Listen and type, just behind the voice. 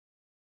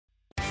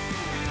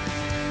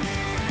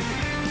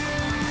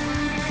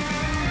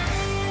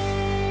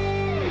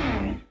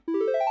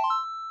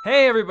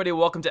Hey everybody,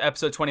 welcome to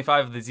episode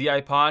 25 of the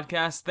ZI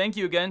Podcast. Thank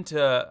you again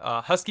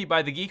to Husky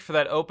by the Geek for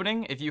that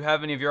opening. If you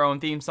have any of your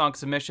own theme song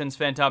submissions,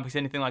 fan topics,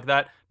 anything like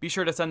that, be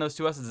sure to send those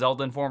to us at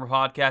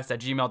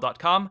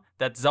zeldainformerpodcast@gmail.com.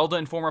 That's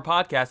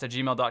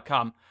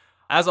zeldainformerpodcast@gmail.com.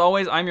 As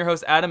always, I'm your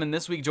host Adam, and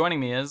this week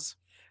joining me is...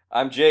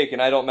 I'm Jake,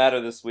 and I don't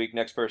matter this week.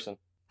 Next person.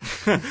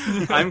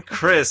 I'm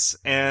Chris,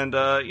 and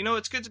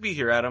it's good to be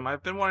here, Adam.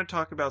 I've been wanting to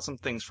talk about some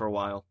things for a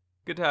while.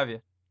 Good to have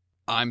you.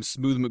 I'm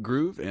Smooth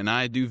McGroove, and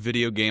I do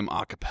video game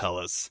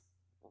acapellas.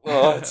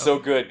 Oh, it's so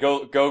good.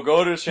 Go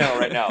to his channel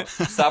right now.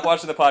 Stop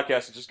watching the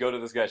podcast and just go to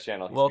this guy's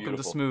channel. He's Welcome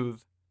beautiful. to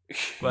Smooth.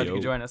 Glad you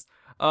could join us.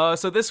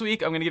 So this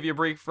week, I'm going to give you a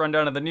brief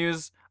rundown of the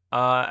news.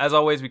 As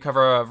always, we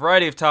cover a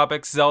variety of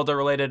topics,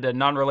 Zelda-related and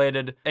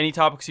non-related. Any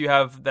topics you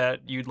have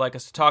that you'd like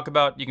us to talk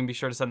about, you can be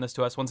sure to send this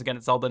to us. Once again,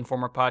 it's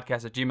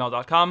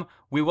zeldainformerpodcast@gmail.com.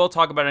 We will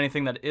talk about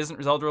anything that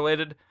isn't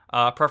Zelda-related,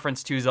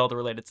 preference to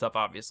Zelda-related stuff,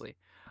 obviously.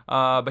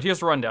 But here's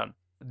the rundown.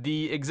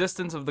 The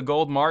existence of the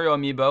gold Mario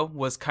amiibo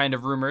was kind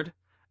of rumored.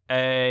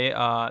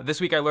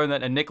 This week I learned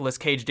that a Nicolas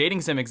Cage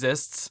dating sim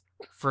exists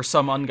for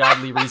some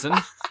ungodly reason.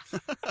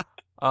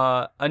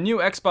 A new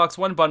Xbox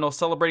One bundle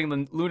celebrating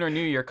the Lunar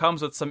New Year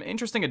comes with some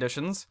interesting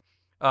additions.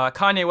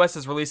 Kanye West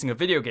is releasing a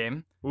video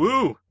game.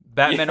 Woo!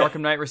 Batman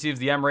Arkham Knight receives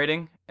the M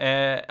rating.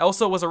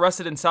 Elsa was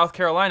arrested in South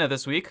Carolina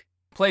this week.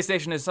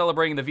 PlayStation is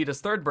celebrating the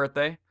Vita's 3rd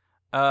birthday.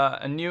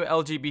 A new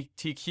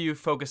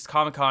LGBTQ-focused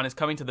Comic-Con is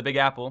coming to the Big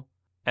Apple.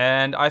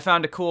 And I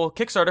found a cool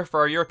Kickstarter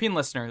for our European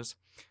listeners.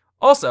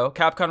 Also,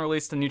 Capcom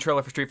released a new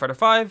trailer for Street Fighter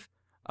V.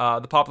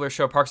 The popular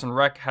show Parks and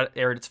Rec had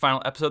aired its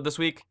final episode this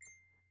week.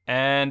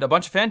 And a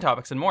bunch of fan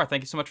topics and more.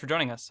 Thank you so much for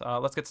joining us.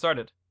 Let's get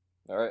started.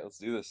 All right, let's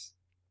do this.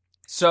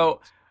 So,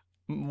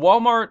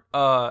 Walmart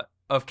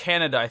of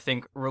Canada, I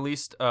think,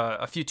 released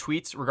a few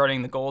tweets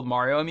regarding the gold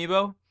Mario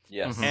amiibo.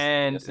 Yes. Mm-hmm.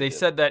 And yes, they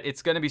said that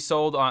it's going to be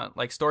sold on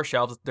like store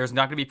shelves. There's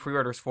not going to be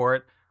pre-orders for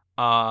it,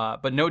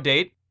 but no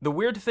date. The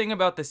weird thing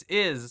about this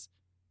is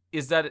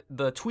that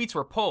the tweets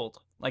were pulled,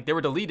 like they were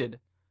deleted.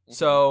 Mm-hmm.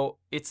 So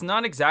it's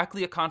not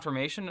exactly a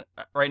confirmation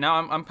right now.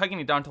 I'm pegging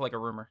it down to like a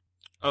rumor.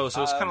 Oh,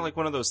 so it's kind of like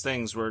one of those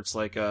things where it's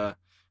like,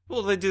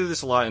 well, they do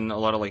this a lot in a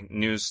lot of like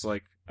news,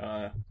 like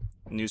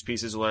news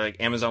pieces where like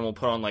Amazon will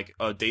put on like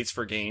dates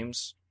for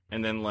games,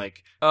 and then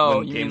like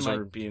when games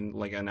are being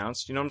like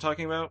announced. You know what I'm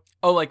talking about?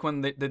 Oh, like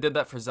when they did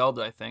that for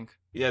Zelda, I think.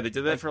 Yeah, they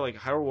did that for like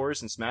Hyrule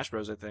Warriors and Smash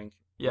Bros. I think.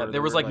 Yeah,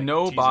 there was like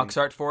no teasing. Box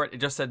art for it.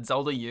 It just said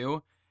Zelda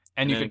U,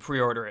 and you could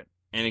pre-order it.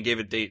 And it gave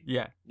a date.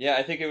 Yeah. Yeah,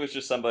 I think it was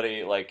just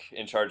somebody, like,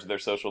 in charge of their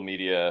social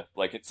media.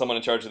 Like, someone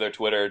in charge of their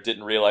Twitter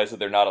didn't realize that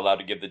they're not allowed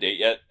to give the date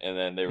yet. And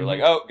then they were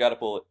like, oh, gotta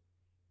pull it.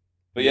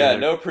 But yeah,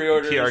 no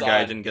pre-orders. The PR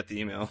guy didn't get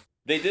the email.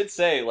 They did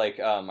say, like,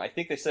 I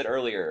think they said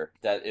earlier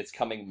that it's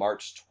coming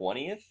March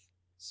 20th.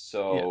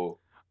 So... Yeah.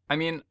 I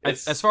mean,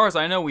 as far as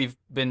I know, we've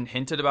been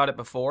hinted about it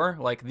before.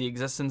 Like, the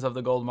existence of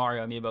the gold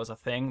Mario amiibo is a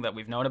thing that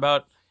we've known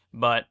about.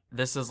 But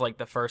this is, like,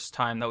 the first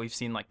time that we've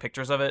seen, like,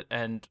 pictures of it.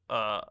 And,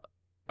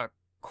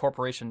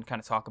 corporation kind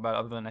of talk about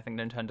other than I think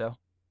Nintendo.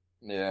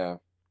 Yeah,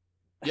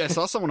 I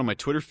saw someone on my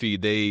Twitter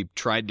feed. They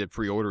tried to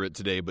pre-order it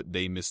today, but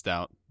they missed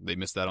out. They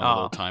missed out on the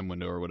little time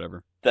window or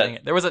whatever. They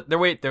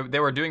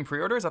were doing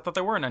pre-orders? I thought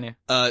there weren't any.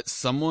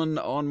 Someone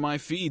on my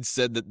feed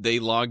said that they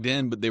logged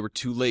in, but they were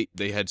too late.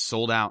 They had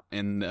sold out,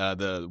 and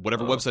the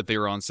website they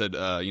were on said,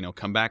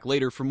 come back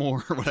later for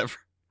more or whatever.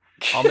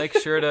 I'll make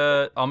sure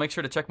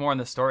to check more on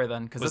this story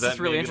then, because this is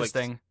really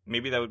interesting. Like,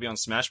 maybe that would be on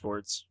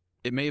Smashboards.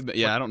 It may have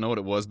been, I don't know what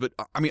it was, but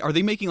I mean, are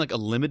they making like a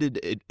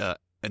limited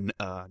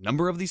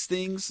number of these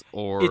things,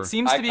 or it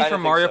seems to be for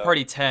Mario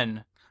Party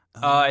 10.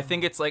 I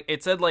think it's like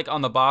it said like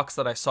on the box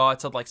that I saw, it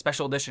said like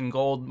special edition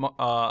gold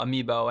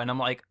amiibo, and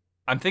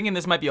I'm thinking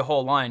this might be a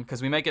whole line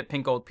because we might get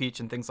pink, gold, peach,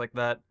 and things like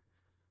that.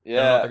 Yeah, I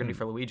don't know if they're gonna be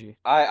for Luigi.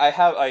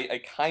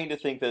 I kind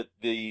of think that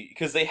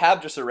because they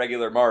have just a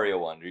regular Mario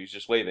one where he's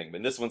just waving,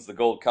 but this one's the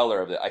gold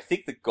color of it. I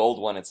think the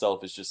gold one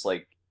itself is just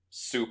like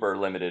super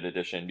limited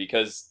edition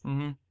because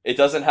it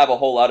doesn't have a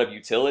whole lot of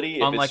utility.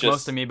 Unlike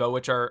most amiibo,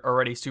 which are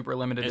already super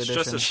limited edition.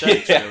 It's just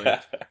aesthetics, really.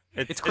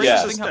 It's crazy.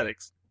 It's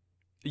aesthetics.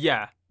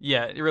 Yeah,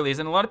 it really is.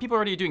 And a lot of people are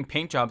already doing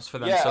paint jobs for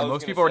them, so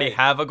most people already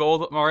have a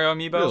gold Mario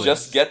amiibo. Really?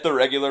 Just get the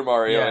regular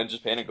Mario and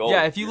just paint it gold.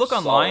 Yeah, if you look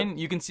online,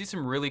 you can see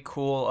some really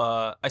cool...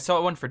 I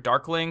saw one for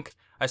Dark Link.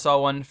 I saw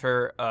one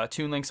for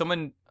Toon Link.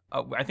 Someone...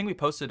 I think we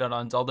posted it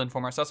on Zelda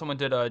Informer. I saw someone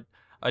did a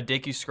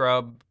Deku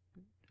Scrub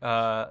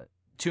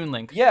Toon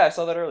Link. Yeah, I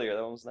saw that earlier.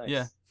 That one was nice.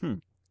 Yeah.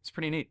 It's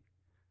pretty neat.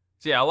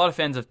 So yeah, a lot of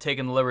fans have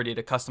taken the liberty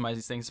to customize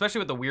these things, especially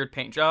with the weird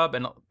paint job,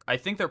 and I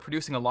think they're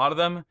producing a lot of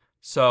them.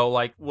 So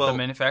like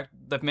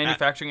the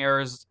manufacturing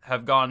errors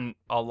have gone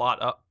a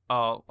lot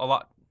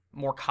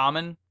more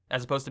common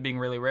as opposed to being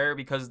really rare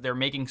because they're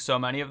making so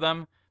many of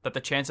them that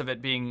the chance of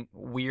it being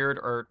weird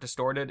or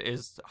distorted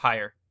is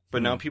higher.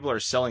 But now people are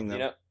selling them.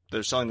 Yep.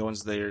 They're selling the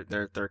ones they're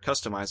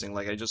customizing.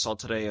 Like I just saw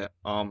today,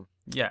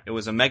 it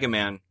was a Mega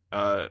Man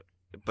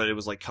but it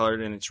was like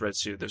colored in its red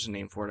suit. There's a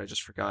name for it. I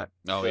just forgot.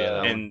 Oh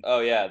yeah. And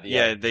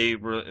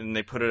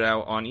they put it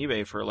out on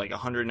eBay for like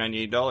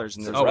 $198.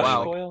 And oh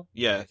wow. Foil?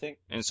 Yeah, I think.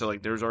 And so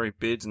like there was already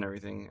bids and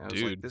everything. I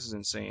was like, this is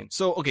insane.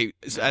 So okay,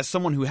 as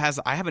someone who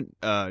I haven't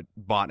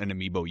bought an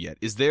amiibo yet.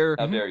 Is there?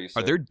 How dare you, sir?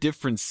 Are there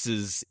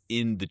differences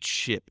in the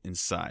chip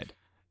inside?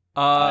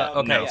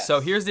 Okay, no.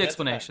 So here's the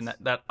explanation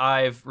that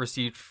I've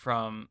received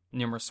from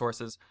numerous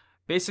sources.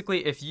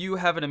 Basically, if you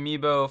have an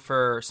amiibo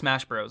for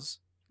Smash Bros,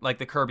 like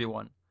the Kirby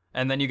one,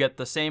 and then you get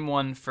the same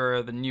one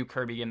for the new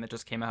Kirby game that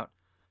just came out,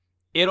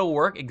 it'll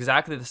work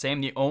exactly the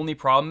same. The only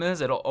problem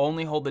is it'll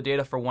only hold the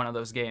data for one of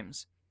those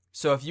games.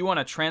 So if you want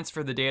to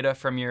transfer the data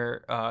from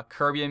your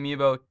Kirby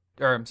amiibo,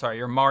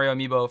 your Mario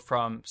amiibo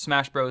from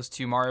Smash Bros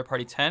to Mario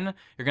Party 10,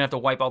 you're gonna have to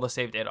wipe all the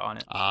save data on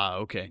it. Ah,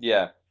 okay.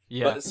 Yeah.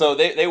 Yeah. But, so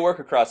they work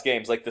across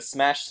games. Like the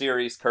Smash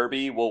series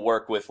Kirby will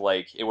work with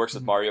it works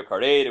with Mario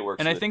Kart 8. It works.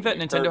 And I think that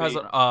Nintendo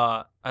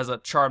Kirby. has a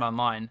chart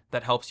online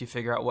that helps you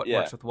figure out what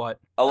works with what.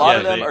 A lot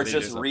of them are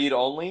just read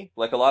only.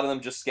 Like a lot of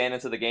them just scan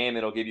into the game and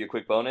it'll give you a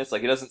quick bonus.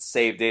 Like it doesn't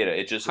save data.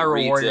 It just Hyrule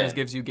reads Warriors in.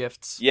 gives you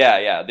gifts.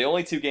 Yeah. The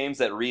only two games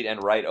that read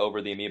and write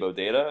over the amiibo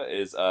data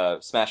is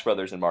Smash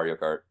Brothers and Mario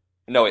Kart.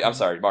 No, wait, I'm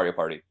sorry, Mario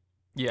Party.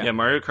 Yeah. Yeah,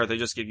 Mario Kart, they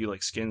just give you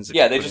like skins.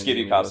 Yeah, they just give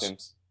you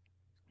costumes.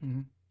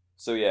 Mm-hmm.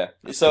 So yeah.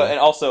 That's so cool. And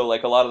also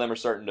like a lot of them are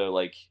starting to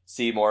like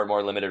see more and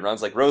more limited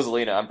runs. Like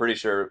Rosalina, I'm pretty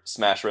sure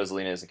Smash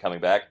Rosalina isn't coming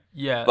back.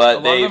 Yeah, but a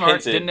lot they of them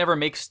hinted... didn't ever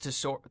make it to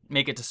store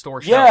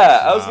shelves.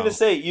 Yeah, I was gonna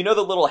say, you know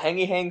the little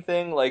hangy hang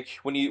thing, like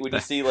when you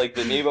see like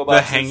the amiibo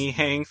boxes. The hangy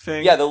hang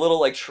thing. Yeah, the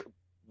little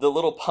the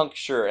little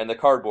puncture and the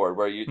cardboard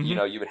where you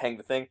you would hang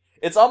the thing.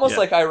 It's almost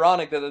like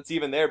ironic that it's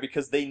even there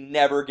because they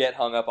never get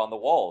hung up on the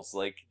walls.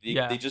 Like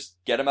they just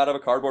get them out of a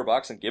cardboard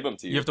box and give them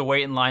to you. You have to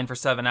wait in line for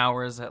 7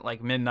 hours at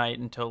like midnight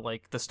until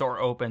like the store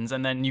opens,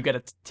 and then you get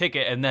a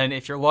ticket. And then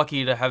if you're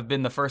lucky to have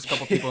been the first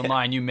couple people in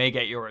line, you may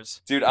get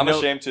yours. Dude, I'm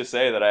ashamed to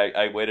say that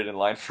I waited in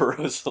line for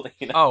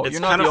Rosalina. Oh, it's you're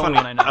not the only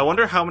one I know. I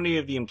wonder how many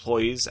of the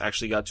employees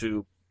actually got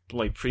to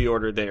like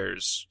pre-order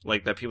theirs,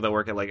 like that people that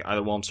work at like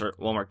either Walmart,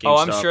 GameStop. Oh,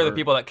 I'm sure the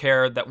people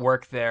that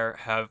work there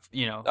have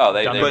done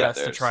their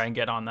best to try and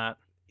get on that.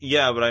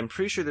 Yeah, but I'm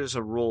pretty sure there's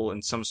a rule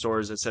in some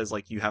stores that says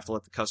like you have to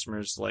let the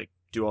customers like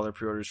do all their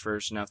pre-orders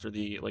first, and after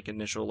the like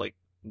initial like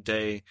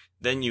day,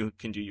 then you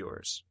can do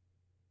yours.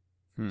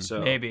 So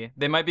maybe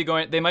they might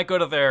go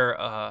to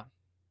their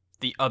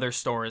the other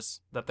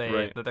stores that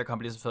their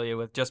company's affiliated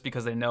with just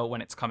because they know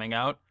when it's coming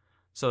out,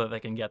 so that they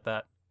can get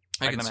that.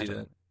 I can see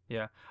that.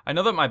 Yeah, I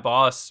know that my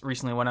boss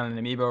recently went on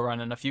an amiibo run,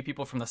 and a few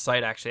people from the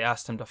site actually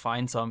asked him to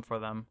find some for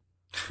them.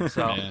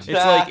 So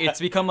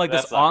it's become like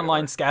this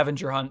online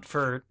scavenger hunt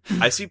for.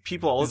 I see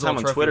people all the time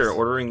on Twitter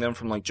ordering them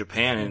from like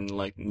Japan and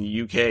like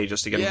the UK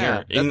just to get them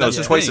here. Even though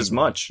it's twice as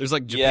much. There's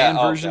like Japan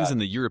versions and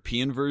the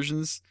European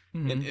versions.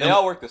 Mm-hmm. And they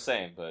all work the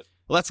same, but.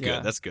 Well, that's good. Yeah.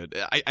 That's good.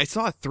 I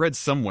saw a thread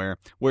somewhere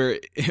where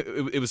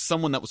it was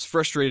someone that was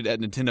frustrated at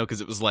Nintendo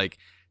because it was like,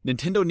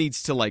 Nintendo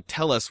needs to like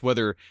tell us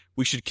whether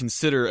we should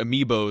consider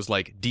amiibos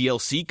like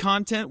DLC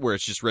content where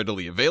it's just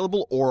readily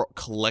available or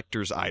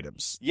collector's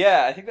items.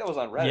 Yeah, I think that was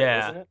on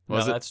Reddit,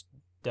 wasn't it? That's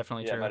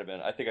definitely true. Yeah, it might have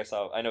been.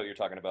 I know what you're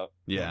talking about.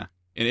 Yeah.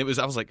 And I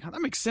was like, that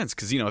makes sense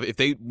because, if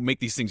they make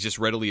these things just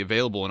readily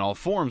available in all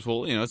forms,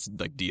 well, it's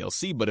like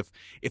DLC. But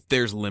if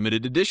there's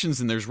limited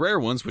editions and there's rare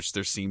ones, which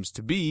there seems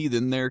to be,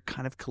 then they're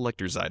kind of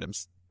collector's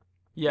items.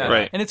 Yeah.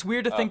 Right. And it's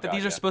weird to think that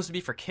these are supposed to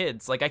be for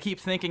kids. Like, I keep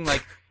thinking,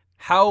 like,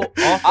 how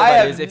awful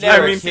that is if you're a kid.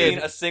 I have never seen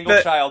a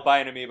single child buy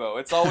an amiibo.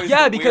 It's always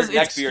the because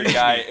weird neckbeard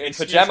guy in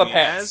pajama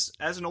pants.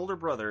 As an older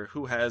brother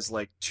who has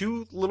like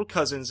two little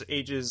cousins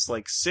ages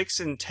like 6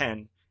 and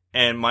 10,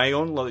 and my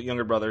own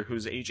younger brother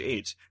who's age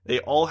 8, they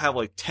all have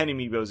like 10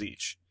 amiibos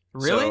each.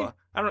 Really? So,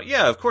 I don't.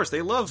 Yeah, of course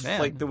they love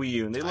like the Wii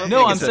U and they love.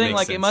 No, I'm saying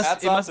like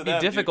sense. it must be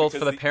difficult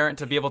for the parent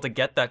to be able to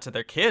get that to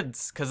their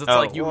kids because it's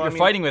like you're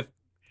fighting with.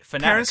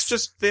 Fanatics.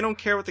 Parents they don't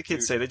care what the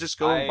kids say. They just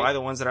go and buy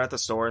the ones that are at the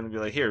store and be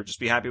like, here, just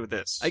be happy with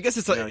this. I guess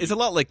it's a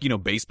lot like,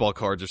 baseball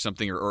cards or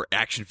something or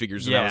action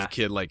figures when I was a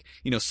kid. Like,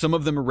 some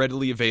of them are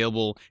readily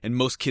available and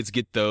most kids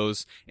get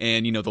those.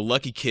 And, the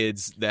lucky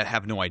kids that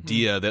have no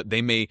idea that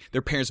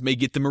their parents may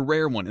get them a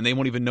rare one and they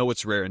won't even know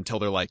it's rare until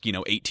they're like,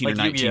 18 or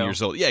 19 Yu-Gi-Oh.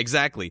 years old. Yeah,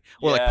 exactly.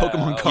 Or like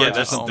Pokemon cards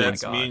or something.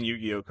 That's me and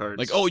Yu-Gi-Oh cards.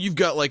 Like, oh, you've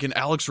got like an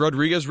Alex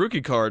Rodriguez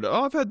rookie card.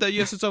 Oh, I've had that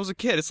since I was a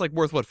kid. It's like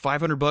worth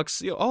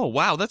 $500? Oh,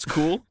 wow, that's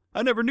cool.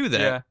 I never knew that.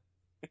 Yeah.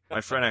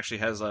 My friend actually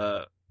has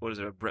a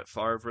Brett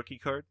Favre rookie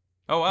card.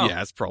 Oh wow!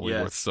 Yeah, it's probably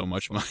worth so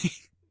much money.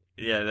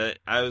 Yeah,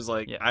 I was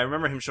like, I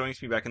remember him showing it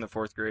to me back in the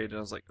 4th grade, and I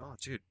was like, oh,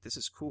 dude, this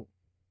is cool.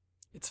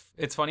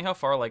 It's funny how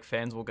far like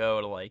fans will go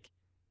to like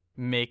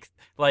make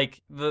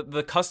like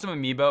the custom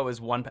amiibo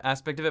is one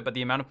aspect of it, but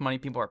the amount of money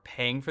people are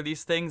paying for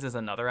these things is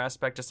another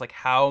aspect. Just like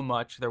how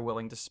much they're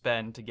willing to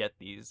spend to get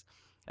these.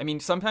 I mean,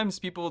 sometimes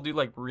people do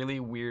like really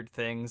weird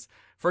things.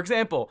 For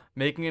example,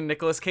 making a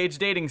Nicolas Cage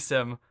dating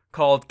sim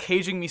called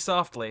 "Caging Me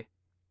Softly."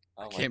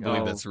 I can't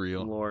believe that's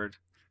real. Lord,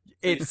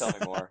 please tell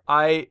me more.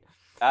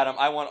 Adam,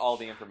 I want all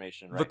the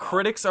information right now. The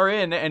critics are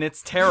in, and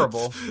it's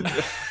terrible.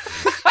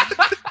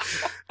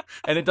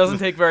 and it doesn't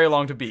take very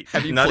long to beat.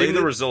 Have you Not even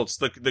the results.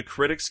 The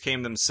critics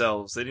came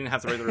themselves. They didn't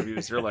have to write the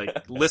reviews. They're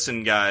like,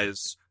 listen,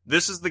 guys,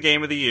 this is the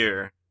game of the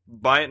year.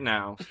 Buy it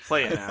now.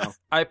 Play it now.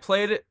 I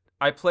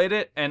played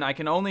it, and I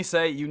can only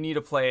say you need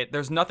to play it.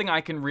 There's nothing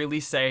I can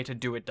really say to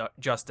do it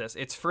justice.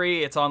 It's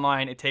free, it's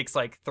online, it takes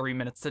like 3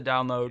 minutes to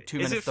download, 2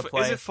 minutes to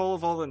play. Is it full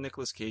of all the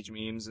Nicolas Cage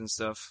memes and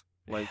stuff?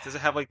 Like, does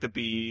it have like the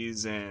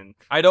bees and...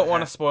 I don't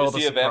want to spoil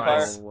the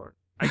surprise. Is he a vampire?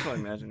 I can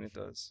imagine it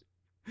does.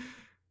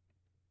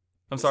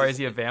 I'm sorry, is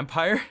he a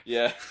vampire?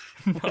 Yeah.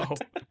 No,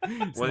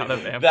 he's not a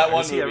vampire. That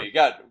one movie.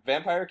 God,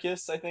 Vampire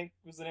Kiss, I think,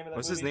 was the name of that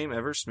What's movie. His name?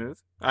 Ever Smooth?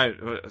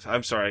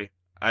 I'm sorry.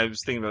 I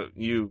was thinking about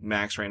you,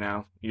 Max, right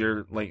now.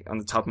 You're, like, on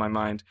the top of my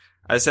mind.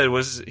 I said,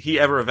 was he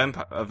ever a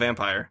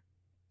vampire?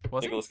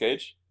 Was Nicolas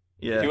Cage?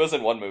 Yeah. He was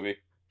in one movie.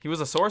 He was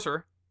a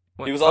sorcerer.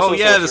 He was also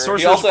the sorcerer.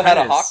 He also had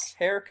a hawk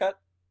haircut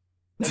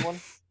in one.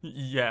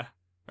 Yeah,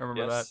 I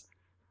remember that.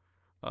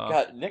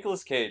 God,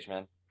 Nicolas Cage,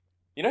 man.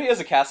 You know he has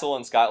a castle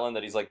in Scotland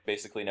that he's, like,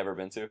 basically never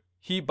been to?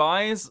 He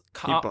buys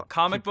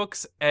comic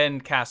books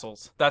and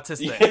castles. That's his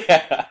thing.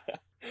 Yeah.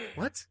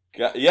 What?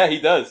 God, yeah, he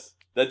does.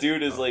 That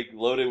dude is, like,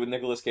 loaded with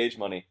Nicolas Cage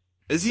money.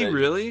 Is he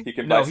really? He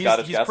can buy Scottish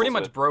castles. He's pretty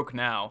much broke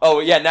now. Oh,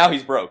 yeah, now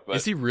he's broke. But...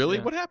 Is he really?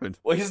 Yeah. What happened?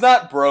 Well, he's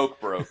not broke.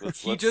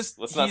 He's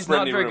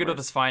not very good with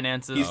his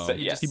finances.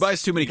 He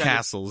buys too many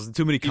castles and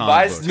too many comic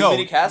books. He buys too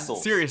many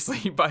castles. Seriously,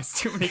 he buys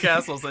too many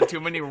castles and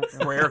too many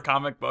rare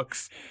comic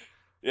books.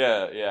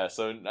 Yeah.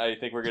 So I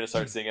think we're gonna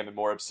start seeing him in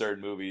more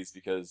absurd movies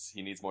because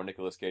he needs more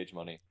Nicolas Cage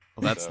money.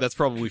 Well, that's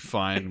probably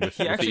fine.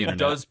 He actually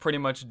does pretty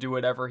much do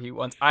whatever he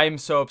wants. I'm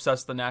so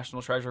obsessed with the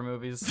National Treasure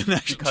movies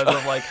because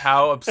of like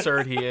how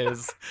absurd he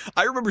is.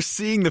 I remember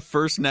seeing the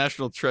first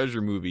National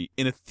Treasure movie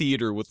in a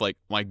theater with like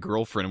my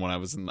girlfriend when I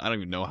was I don't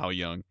even know how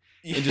young.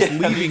 And just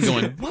leaving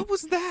going, what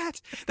was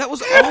that? That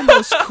was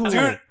almost cool.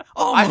 Dude,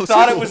 I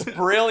thought it was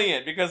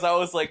brilliant because I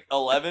was like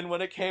 11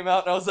 when it came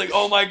out and I was like,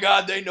 oh my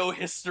god, they know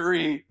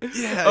history.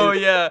 Yeah. Oh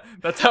yeah,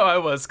 that's how I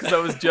was because I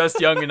was just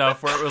young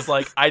enough where it was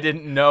like I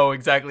didn't know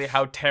exactly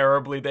how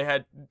terribly they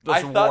had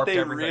I thought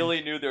they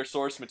really knew their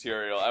source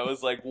material. I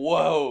was like,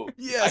 whoa,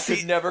 I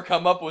could never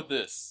come up with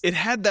this. It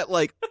had that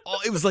like,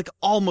 it was like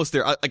almost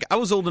there. I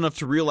was old enough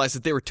to realize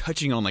that they were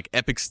touching on like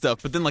epic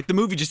stuff, but then like the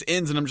movie just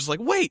ends and I'm just like,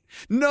 wait,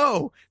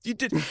 no. You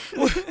did.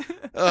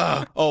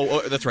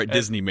 That's right.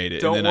 Disney made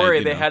it. Don't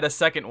worry, they had a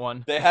second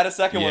one. They had a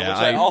second one, which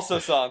I also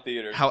saw in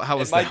theater. How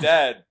was my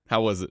dad?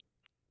 How was it?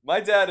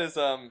 My dad is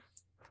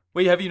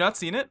Wait, have you not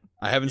seen it?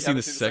 I haven't seen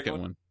the second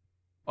one.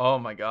 Oh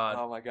my god.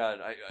 Oh my god.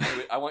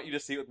 I want you to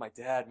see it with my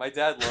dad. My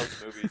dad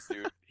loves movies,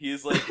 dude.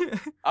 He's like,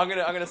 I'm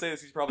gonna say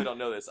this. You probably don't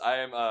know this.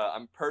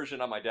 I'm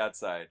Persian on my dad's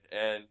side,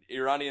 and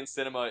Iranian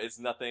cinema is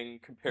nothing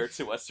compared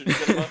to Western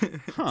cinema.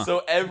 Huh.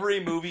 So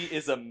every movie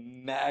is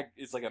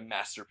like a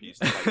masterpiece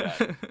to my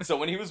dad. So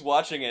when he was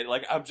watching it,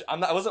 like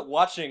I wasn't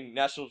watching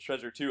National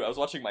Treasure 2. I was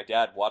watching my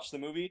dad watch the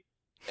movie,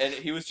 and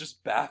he was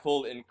just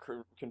baffled and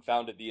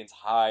confounded the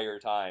entire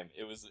time.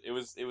 It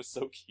was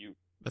so cute.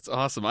 That's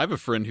awesome. I have a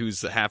friend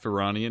who's half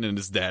Iranian, and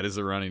his dad is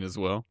Iranian as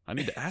well. I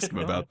need to ask him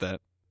about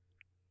that.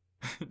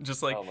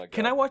 Just like,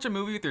 can I watch a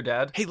movie with your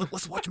dad? Hey,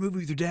 let's watch a movie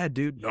with your dad,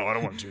 dude. No, I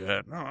don't want to do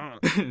that.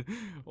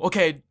 No.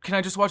 Okay, can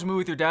I just watch a movie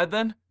with your dad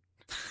then?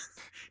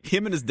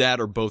 Him and his dad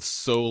are both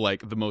so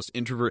like the most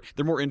introvert.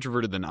 They're more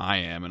introverted than I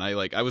am, and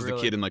I was the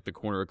kid in like the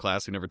corner of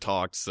class who never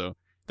talked. So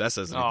that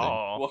says anything.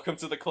 Aww. Welcome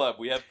to the club.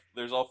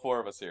 There's all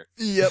 4 of us here.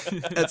 Yep,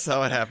 that's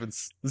how it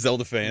happens.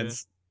 Zelda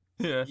fans.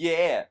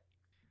 Yeah.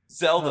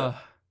 Zelda.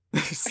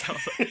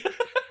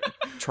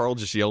 Charl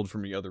just yelled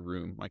from the other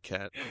room. My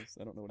cat.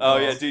 I don't know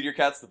what yeah, dude, your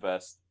cat's the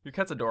best. Your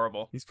cat's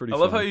adorable. He's pretty. I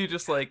love how you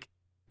just like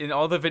in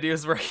all the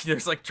videos where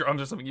there's like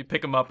drums or something, you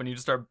pick him up and you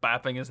just start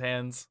bapping his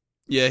hands.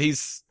 Yeah,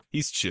 he's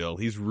chill.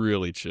 He's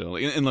really chill,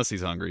 unless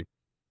he's hungry.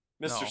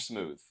 Mr.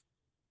 Smooth.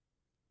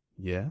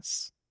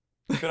 Yes.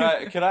 Can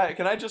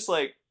I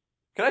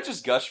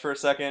just gush for a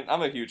second?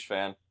 I'm a huge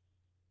fan.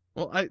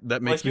 Well,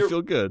 that makes me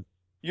feel good.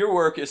 Your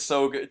work is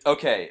so good.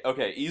 Okay.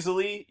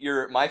 Easily,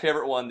 my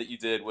favorite one that you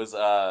did was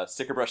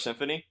Sticker Brush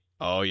Symphony.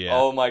 Oh yeah.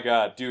 Oh my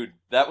god, dude,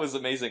 that was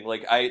amazing.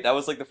 Like that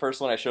was like the first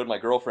one I showed my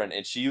girlfriend,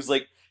 and she was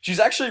like, she's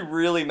actually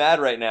really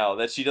mad right now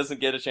that she doesn't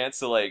get a chance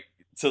to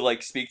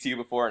speak to you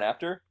before and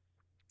after.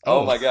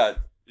 Oh my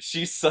god,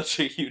 she's such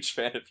a huge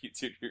fan of you,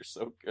 dude. You're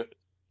so good.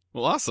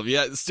 Well, awesome.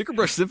 Yeah, Sticker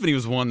Brush Symphony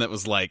was one that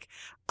was like,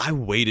 I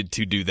waited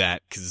to do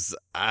that because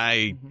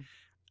I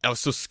was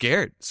so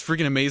scared. It's a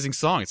freaking amazing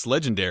song. It's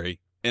legendary.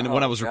 And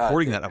when I was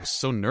recording that, I was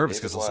so nervous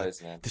because I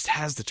was like, this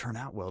has to turn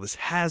out well. This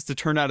has to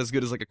turn out as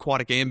good as like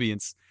aquatic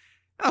ambience.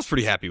 And I was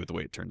pretty happy with the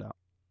way it turned out.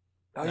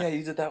 Oh yeah,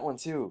 you did that one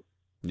too.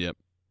 Yep.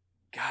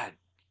 God,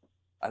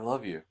 I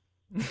love you.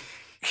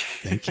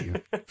 Thank you.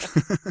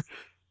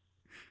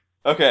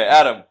 Okay,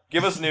 Adam,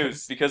 give us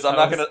news because I'm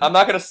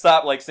not gonna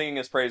stop like singing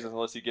his praises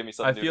unless you give me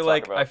something.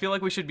 I feel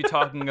like we should be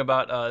talking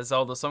about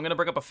Zelda, so I'm gonna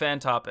bring up a fan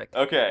topic.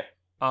 Okay.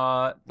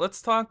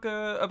 Let's talk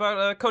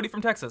about Cody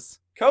from Texas.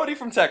 Cody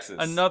from Texas.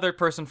 Another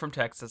person from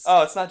Texas.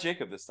 Oh, it's not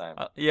Jacob this time.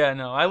 Yeah,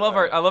 no. I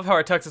love how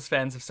our Texas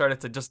fans have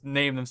started to just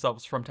name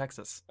themselves from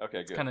Texas. Okay,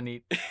 good. It's kind of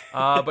neat.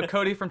 But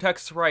Cody from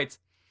Texas writes,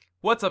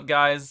 "What's up,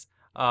 guys?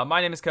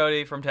 My name is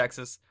Cody from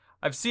Texas.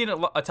 I've seen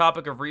a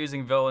topic of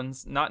reusing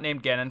villains not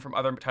named Ganon from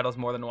other titles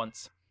more than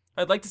once.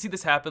 I'd like to see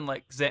this happen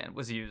like Zant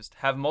was used.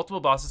 Have multiple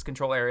bosses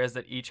control areas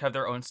that each have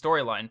their own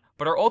storyline,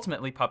 but are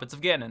ultimately puppets of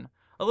Ganon.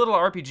 A little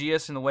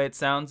RPG-ish in the way it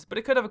sounds, but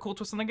it could have a cool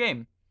twist on the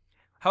game.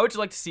 How would you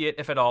like to see it,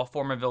 if at all,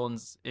 former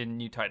villains in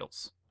new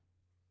titles?"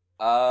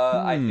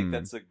 I think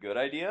that's a good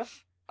idea.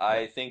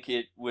 I think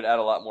it would add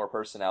a lot more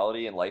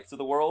personality and life to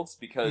the worlds,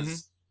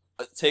 because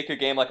take a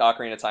game like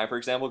Ocarina of Time, for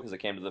example, because it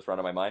came to the front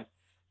of my mind.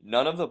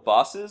 None of the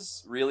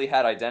bosses really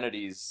had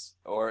identities,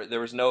 or there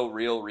was no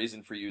real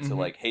reason for you to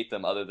like hate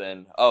them other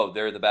than, oh,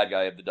 they're the bad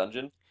guy of the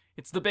dungeon.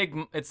 It's the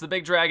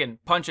big dragon.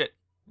 Punch it.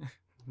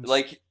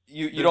 Like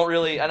you don't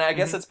really, and I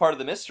guess that's part of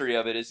the mystery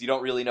of it, is you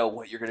don't really know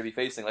what you're going to be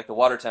facing. Like the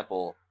water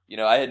temple,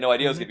 I had no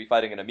idea I was going to be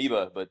fighting an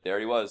amoeba, but there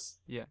he was.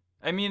 Yeah,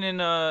 I mean,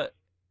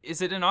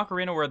 is it in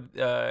Ocarina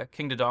where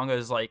King Dodonga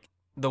is like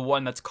the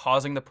one that's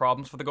causing the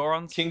problems for the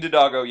Gorons? King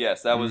Dodongo,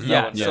 yes, that was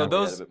that one. So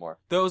a bit more.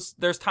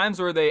 There's times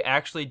where they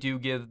actually do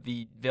give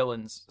the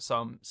villains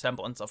some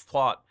semblance of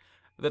plot.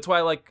 That's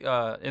why, like,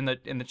 in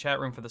the chat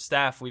room for the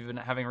staff, we've been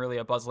having really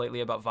a buzz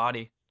lately about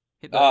Vaati.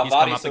 He's come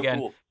up again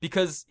cool.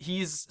 Because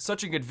he's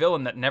such a good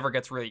villain that never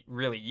gets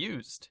really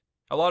used.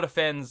 A lot of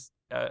fans,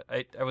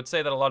 I would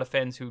say that a lot of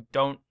fans who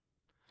don't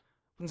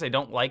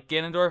like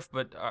Ganondorf,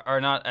 but are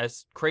not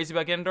as crazy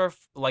about Ganondorf,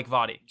 like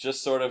Vaati.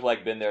 Just sort of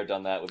like been there,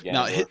 done that with Ganondorf.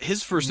 Now,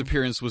 his first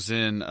appearance was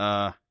in,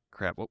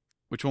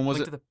 which one was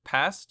Link to the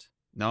Past?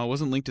 No, it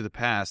wasn't Link to the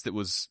Past. It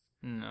was...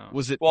 No.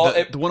 Was it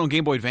the one on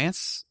Game Boy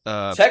Advance?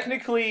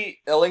 Technically,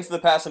 A Link to the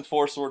Past and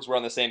Four Swords were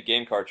on the same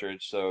game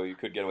cartridge, so you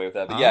could get away with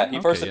that. But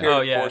he first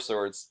appeared in Four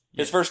Swords.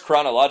 His first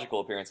chronological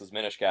appeance was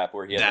Minish Cap,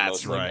 where he had the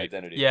most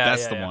identity. Yeah,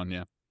 that's the one.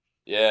 Yeah.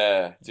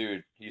 Yeah,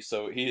 dude,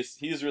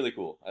 he's really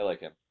cool. I like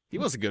him. He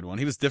was a good one.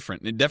 He was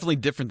different. Definitely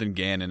different than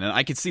Ganon, and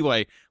I could see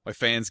why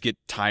fans get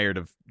tired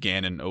of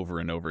Ganon over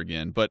and over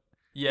again. But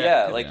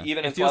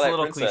even in Twilight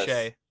Princess,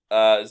 cliche.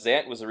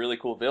 Zant was a really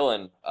cool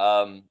villain.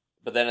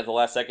 But then at the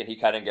last second, he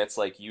kind of gets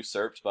like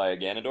usurped by a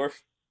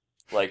Ganondorf,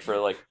 like for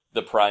like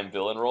the prime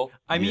villain role.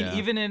 I mean,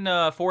 even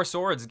in Four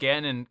Swords,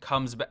 Ganon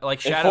comes back, like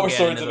Shadow in Four Ganon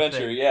Swords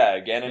Adventure.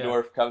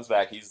 Ganondorf comes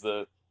back. He's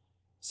the.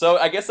 So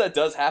I guess that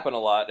does happen a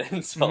lot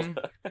in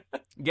Zelda.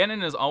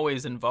 Ganon is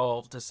always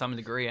involved to some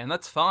degree, and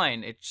that's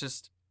fine. It's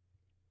just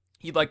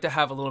he'd like to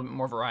have a little bit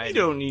more variety.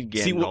 You don't need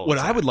Ganon. See, what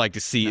I would like to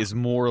see is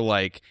more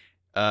like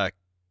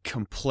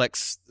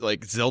complex,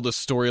 like Zelda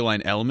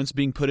storyline elements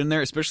being put in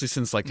there, especially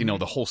since like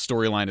the whole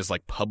storyline is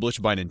like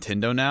published by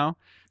Nintendo now.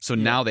 So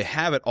now they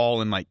have it all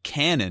in like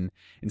canon,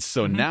 and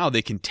so now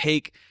they can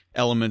take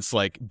elements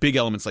like big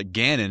elements like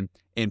Ganon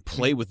and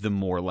play with them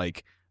more,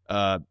 like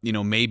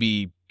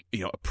maybe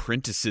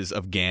apprentices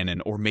of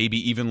Ganon, or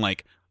maybe even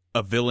like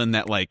a villain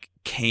that like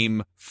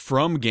came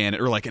from Ganon,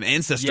 or like an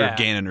ancestor of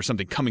Ganon or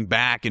something, coming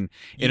back and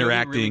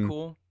interacting. Really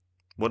cool?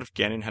 What if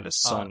Ganon had a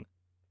son?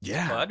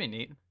 Well, that'd be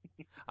neat.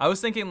 I was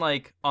thinking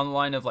like on the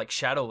line of like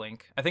Shadow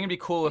Link. I think it'd be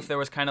cool if there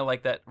was kind of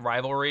like that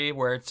rivalry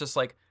where it's just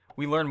like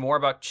we learn more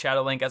about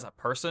Shadow Link as a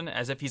person,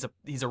 as if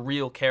he's a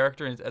real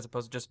character as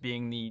opposed to just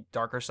being the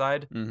darker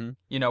side.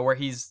 Where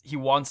he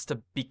wants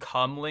to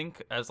become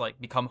Link, as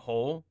like become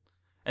whole,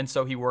 and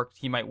so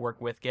he might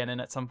work with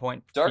Ganon at some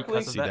point. Dark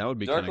Link, that would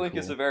be Dark Link cool.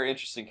 is a very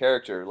interesting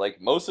character.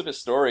 Like most of his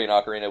story in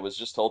Ocarina was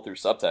just told through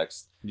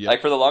subtext. Yep.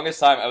 Like for the longest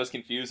time, I was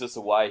confused as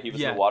to why he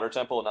was in the Water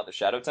Temple and not the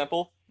Shadow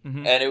Temple.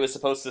 And it was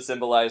supposed to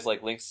symbolize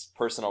like Link's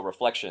personal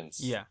reflections.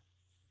 Yeah.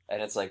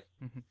 And it's like,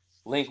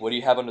 Link, what do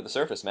you have under the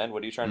surface, man?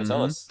 What are you trying to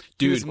tell us?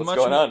 Dude, what's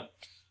going on?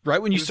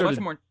 Right when you started...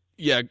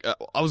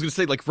 I was going to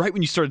say, like, right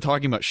when you started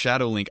talking about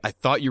Shadow Link, I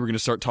thought you were going to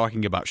start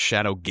talking about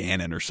Shadow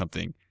Ganon or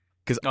something.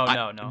 Because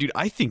no. Dude,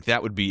 I think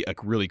that would be a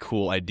really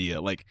cool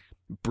idea. Like,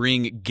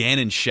 bring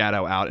Ganon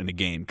Shadow out in a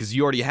game. Because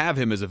you already have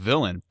him as a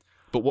villain.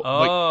 But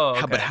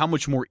how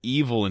much more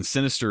evil and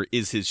sinister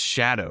is his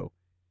shadow?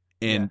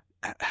 And...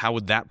 how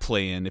would that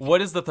play in?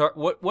 What is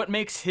what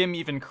makes him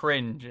even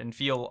cringe and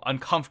feel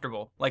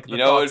uncomfortable? Like the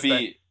thoughts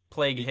that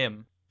plague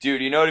him.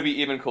 Dude, it'd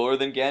be even cooler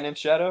than Ganon's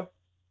shadow?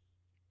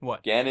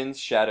 What? Ganon's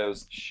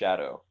shadow's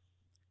shadow.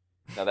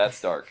 Now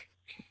that's dark.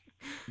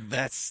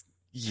 I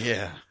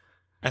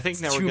think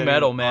it's now too we're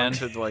metal, man.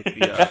 To like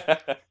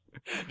the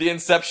the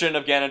inception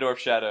of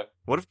Ganondorf's shadow.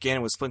 What if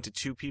Ganon was split into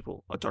two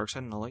people, a dark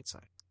side and a light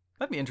side?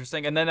 That'd be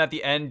interesting. And then at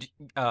the end,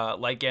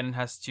 Light Ganon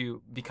has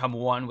to become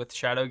one with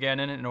Shadow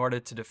Ganon in order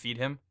to defeat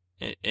him.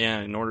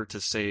 And in order to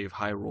save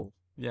Hyrule.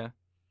 Yeah.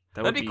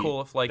 That'd be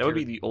cool if like that would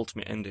be the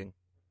ultimate ending.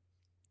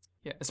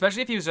 Yeah,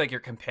 especially if he was like your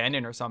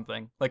companion or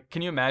something. Like,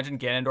 can you imagine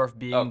Ganondorf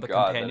being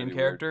companion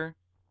character?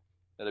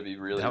 That'd be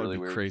really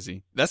weird.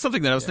 Crazy. That's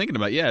something that I was thinking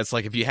about. Yeah, it's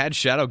like if you had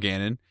Shadow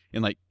Ganon,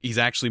 and like he's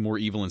actually more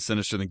evil and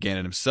sinister than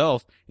Ganon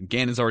himself, and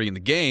Ganon's already in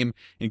the game,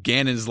 and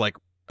Ganon's like,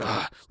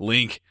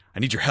 Link, I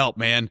need your help,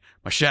 man.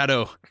 My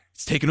shadow,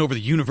 it's taking over the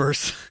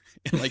universe.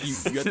 And like you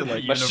have to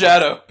like my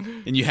shadow,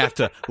 and you have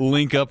to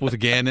link up with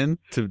Ganon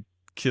to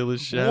kill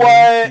his shadow.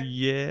 What?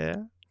 Yeah.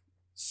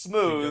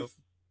 Smooth.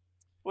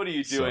 What are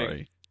you doing?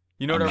 Sorry.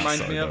 You know what it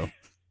reminds me of?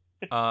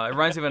 It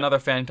reminds me of another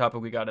fan topic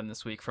we got in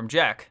this week from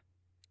Jack.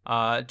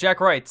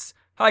 Jack writes,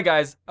 "Hi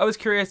guys, I was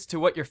curious to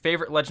what your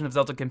favorite Legend of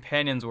Zelda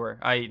companions were,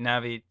 i.e.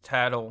 Navi,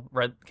 Tattle,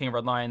 King of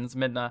Red Lions,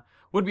 Midna.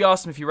 Would be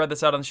awesome if you read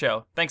this out on the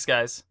show. Thanks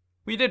guys."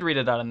 We did read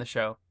it out on the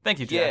show. Thank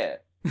you,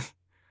 Jack. Yeah.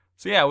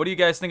 So yeah, what do you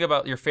guys think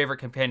about your favorite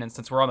companions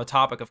since we're on the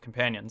topic of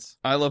companions?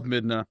 I love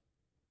Midna.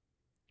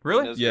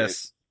 Really? Midna's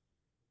Yes.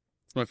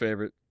 It's my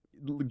favorite.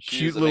 She's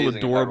Cute little amazing in Hyrule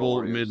adorable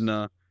Warriors.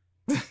 Midna.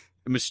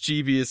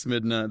 Mischievous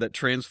Midna that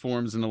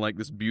transforms into like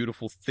this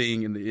beautiful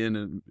thing in the end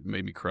and it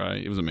made me cry.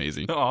 It was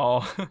amazing.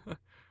 Oh.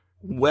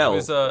 Well,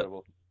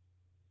 Incredible.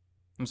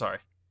 I'm sorry.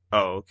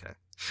 oh, okay.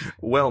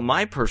 Well,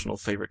 my personal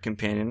favorite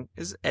companion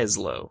is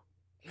Eslo.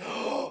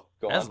 Go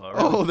on. Aslo, really?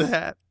 Oh,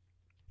 that.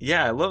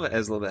 Yeah, I love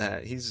Eslo the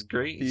Hat. He's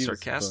great. He's He's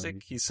sarcastic.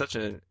 funny. He's such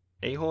an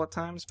a-hole at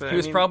times, but He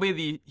was probably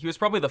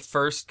the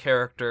first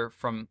character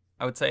from,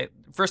 I would say,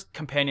 first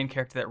companion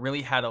character that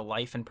really had a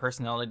life and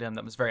personality to him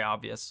that was very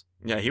obvious.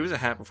 Yeah, he was a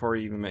hat before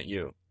he even met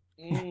you.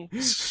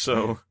 Mm.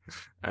 So,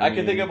 I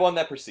can think of one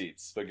that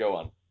precedes, but go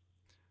on.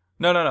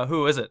 No.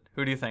 Who is it?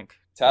 Who do you think?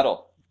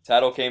 Tattle.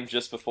 Tattle came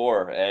just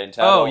before, and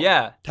Tattle. Oh,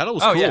 yeah. Tattle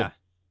was Oh, cool. yeah.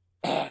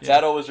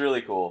 Tattle was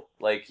really cool.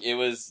 Like, it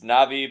was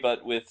Navi,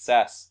 but with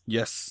sass.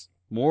 Yes.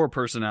 More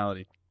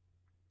personality.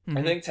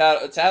 I think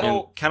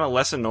Tattle. kind of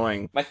less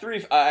annoying. My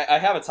three. I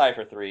have a tie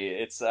for three.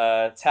 It's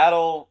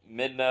Tattle,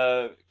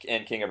 Midna,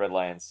 and King of Red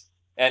Lions,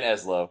 and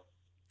Eslo.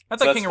 I So thought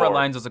that's King of Red four.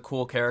 Lions was a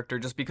cool character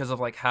just because of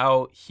like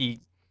how he's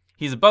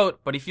a boat,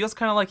 but he feels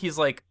kind of like he's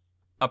like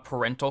a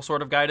parental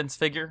sort of guidance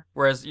figure,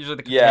 whereas usually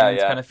the Yeah,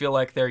 companions yeah. kind of feel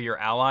like they're your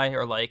ally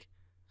or like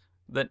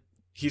that.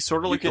 He's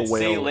sort of You like the could see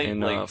whale Link, in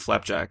like-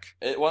 Flapjack.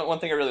 One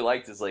thing I really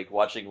liked is like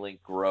watching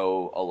Link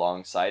grow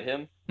alongside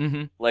him.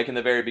 Mm-hmm. Like in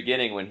the very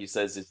beginning when he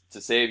says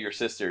to save your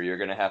sister, you're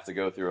gonna have to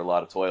go through a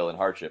lot of toil and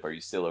hardship. Are you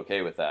still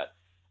okay with that?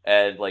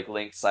 And like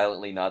Link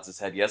silently nods his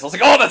head yes. I was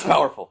like, oh, that's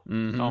powerful.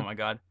 Mhm. Oh my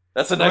god.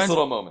 That's a nice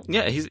little moment.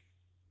 Yeah,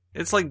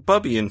 it's like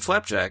Bubby in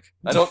Flapjack.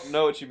 I don't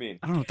know what you mean.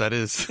 I don't know what that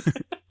is.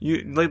 You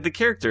like the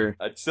character.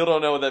 I still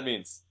don't know what that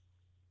means.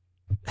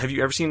 Have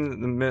you ever seen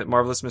the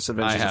Marvelous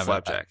Misadventures I of haven't.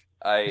 Flapjack?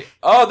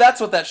 Oh, that's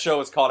what that show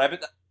is called.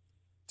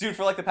 Dude,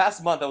 for like the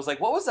past month, I was like,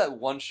 what was that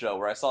one show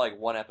where I saw like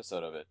one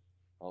episode of it?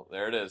 Oh,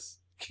 there it is.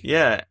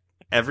 Yeah.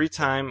 Every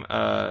time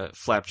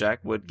Flapjack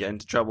would get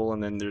into trouble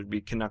and then there'd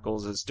be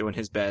Knuckles as doing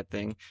his bad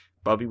thing,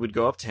 Bubby would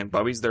go up to him.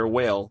 Bubby's their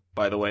whale,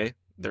 by the way.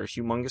 They're a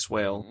humongous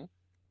whale. Mhm.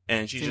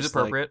 And she's Seems just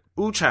appropriate.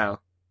 like, ooh, child.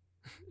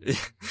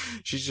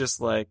 She's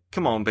just like,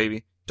 come on,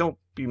 baby. Don't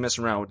be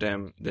messing around with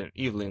them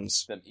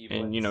evilins. Them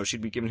evil And, ones.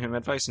 she'd be giving him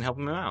advice and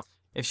helping him out.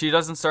 If she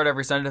doesn't start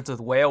every sentence with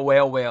whale,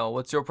 whale, whale,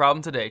 what's your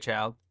problem today,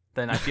 child?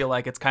 Then I feel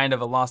like it's kind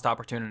of a lost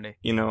opportunity.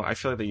 I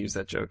feel like they used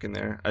that joke in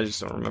there. I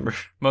just don't remember.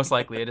 Most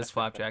likely, it is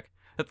Flapjack.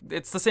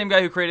 It's the same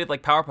guy who created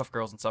like Powerpuff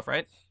Girls and stuff,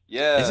 right?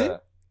 Yeah. Is it? I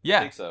Yeah.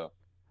 think so.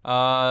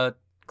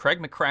 Craig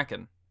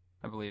McCracken,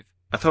 I believe.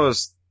 I thought it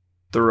was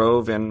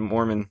Thoreau Van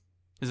Mormon.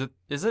 Is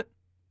it?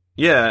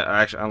 Yeah,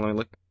 actually, let me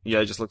look. Yeah,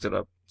 I just looked it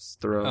up. It's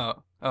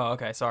Thoreau. Oh,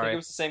 okay. I think Sorry. it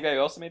was the same guy who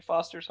also made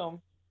Foster's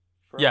Home.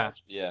 Yeah.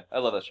 Yeah, I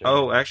love that show.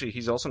 Oh, actually,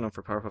 he's also known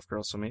for Powerpuff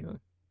Girls, so maybe.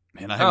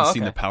 Man, I haven't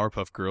seen okay. the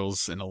Powerpuff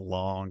Girls in a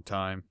long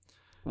time.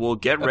 Well,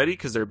 get ready,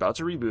 because they're about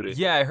to reboot it.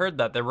 Yeah, I heard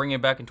that they're bringing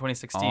it back in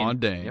 2016. Aw,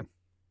 dang. Yep.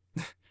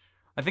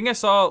 I think I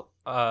saw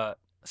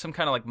some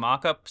kind of like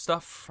mock-up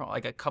stuff from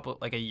like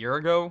a year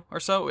ago or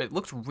so. It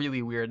looked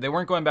really weird. They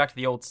weren't going back to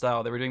the old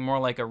style. They were doing more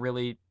like a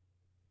really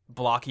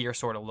blockier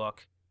sort of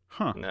look.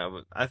 Huh.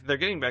 No, but they're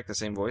getting back the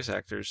same voice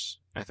actors,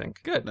 I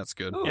think. Good. That's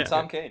good. Ooh, Yeah.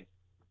 Tom Kane.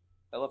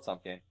 I love Tom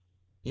Kane.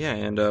 Yeah,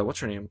 and what's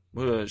her name?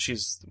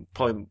 She's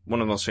probably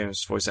one of the most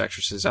famous voice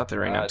actresses out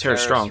there right now. Tara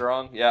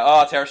Strong. Yeah.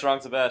 Oh, Tara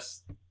Strong's the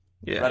best.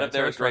 Yeah. Right up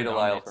there Tara with Grey Strong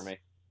Delisle dominates. for me.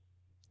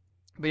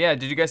 But yeah,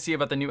 did you guys see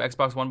about the new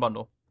Xbox One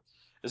bundle?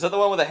 Is that the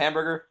one with a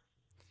hamburger?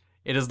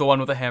 It is the one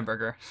with a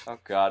hamburger. Oh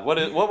God,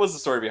 what was the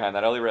story behind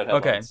that? I only read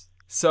headlines.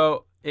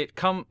 So it's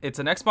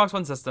an Xbox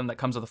One system that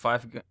comes with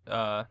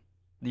the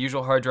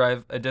usual hard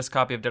drive, a disc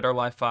copy of Dead or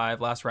Alive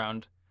 5 Last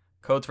Round,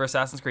 codes for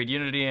Assassin's Creed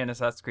Unity and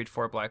Assassin's Creed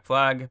 4 Black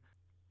Flag,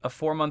 a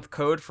 4-month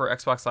code for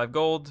Xbox Live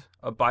Gold,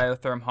 a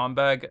Biotherm home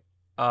bag,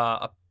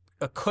 a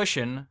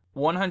cushion,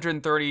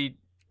 130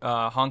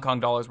 Hong Kong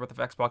dollars worth of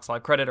Xbox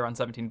Live credit, around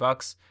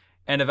 $17,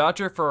 and a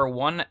voucher for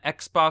one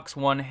Xbox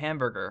One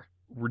hamburger.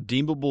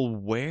 Redeemable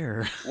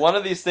where? One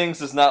of these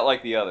things is not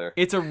like the other.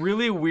 It's a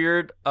really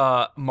weird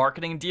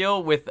marketing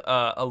deal with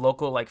a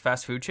local like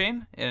fast food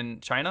chain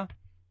in China.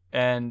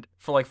 And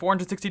for like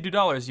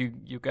 $462,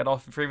 you get a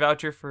free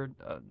voucher for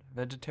a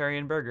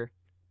vegetarian burger.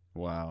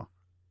 Wow.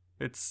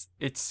 It's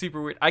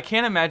super weird. I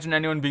can't imagine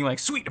anyone being like,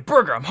 "Sweet, a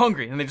burger, I'm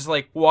hungry," and they just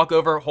like walk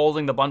over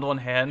holding the bundle in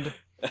hand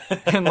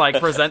and like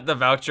present the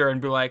voucher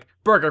and be like,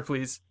 "Burger,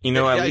 please." At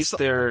I least saw-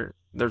 they're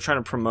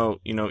trying to promote,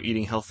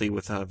 eating healthy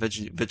with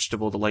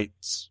vegetable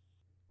delights.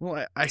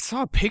 Well, I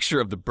saw a picture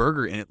of the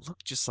burger, and it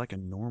looked just like a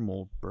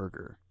normal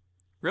burger.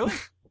 Really?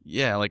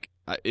 Yeah, like,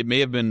 it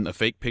may have been a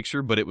fake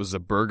picture, but it was a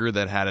burger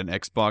that had an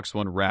Xbox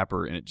One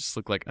wrapper, and it just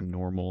looked like a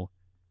normal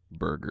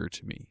burger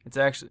to me. It's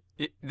actually...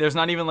 there's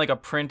not even, like, a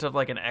print of,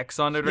 like, an X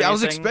on it or anything? Yeah, I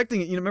was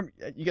expecting... remember...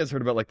 You guys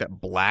heard about, like, that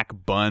black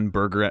bun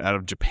burger out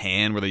of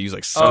Japan where they use,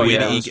 like,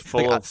 squid ink?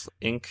 Full of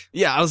ink.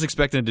 Yeah, I was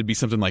expecting it to be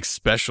something, like,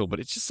 special, but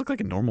it just looked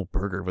like a normal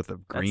burger with a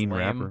green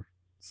wrapper.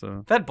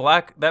 So That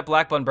black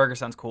bun burger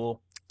sounds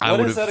cool. What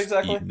is that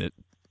exactly? Eaten it.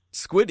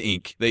 Squid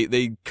ink.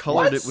 They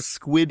colored it with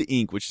squid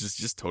ink, which is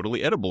just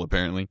totally edible,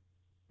 apparently.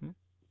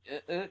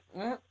 It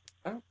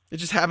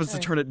just happens to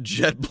turn it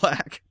jet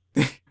black.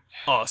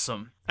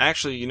 Awesome.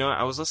 Actually,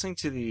 I was listening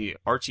to the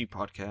Archie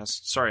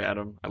podcast. Sorry,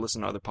 Adam. I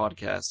listen to other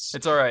podcasts.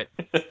 It's all right.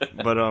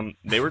 But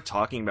they were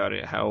talking about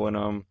it, how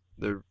when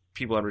the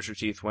people at Rooster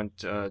Teeth went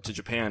to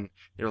Japan,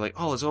 they were like,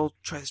 "Oh, let's all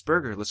try this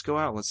burger. Let's go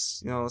out.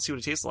 Let's see what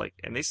it tastes like."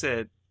 And they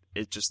said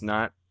it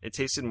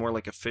tasted more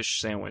like a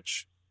fish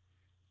sandwich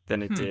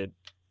than it did.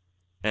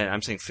 And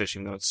I'm saying fish,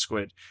 even though it's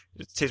squid.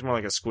 It tastes more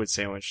like a squid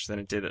sandwich than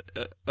it did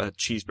a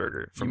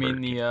cheeseburger. You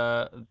mean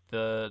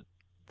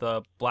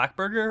the black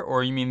burger,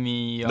 or you mean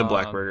the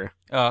black burger?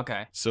 Oh,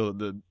 okay. So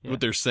what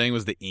they're saying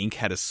was the ink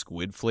had a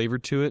squid flavor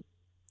to it.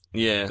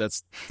 Yeah,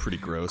 that's pretty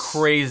gross.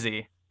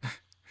 Crazy.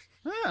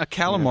 A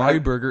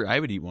calamari burger, I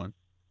would eat one.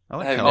 I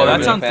like calamari. Oh,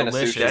 that sounds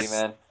delicious,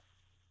 man.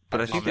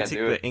 But I think they take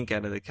the ink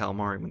out of the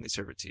calamari when they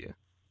serve it to you.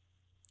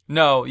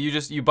 No,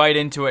 you bite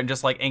into it and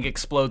just like ink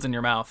explodes in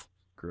your mouth.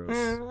 Gross.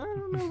 I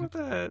don't know about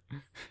that.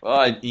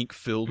 Well, an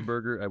ink-filled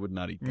burger, I would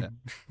not eat that.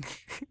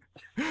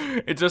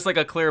 It's just like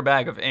a clear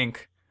bag of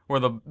ink where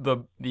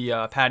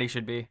the patty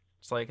should be.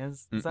 It's like,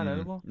 is that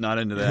edible? Not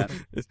into that.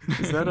 Is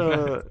that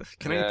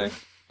Can I eat that?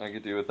 I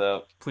could do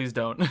without. Please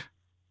don't.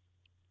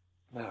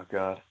 Oh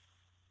God.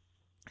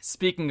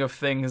 Speaking of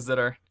things that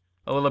are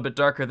a little bit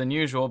darker than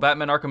usual,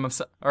 Batman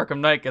Arkham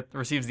Knight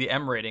receives the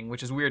M rating,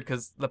 which is weird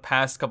because the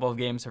past couple of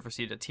games have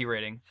received a T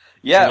rating.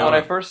 Yeah, when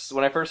I first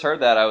heard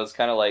that, I was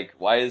kind of like,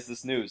 "Why is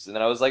this news?" And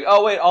then I was like,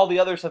 "Oh wait, all the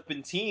others have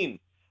been teen."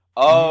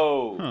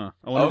 Oh,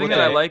 One thing that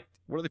I liked.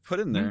 What do they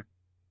put in there?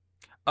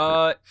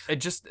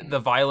 It just the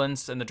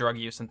violence and the drug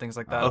use and things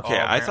like that.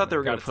 Okay, I thought they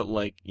were gonna put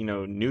like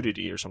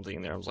nudity or something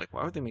in there. I was like,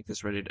 why would they make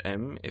this rated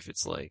M if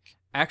it's like?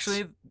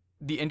 Actually,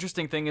 the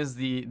interesting thing is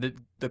the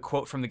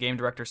quote from the game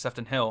director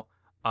Sefton Hill.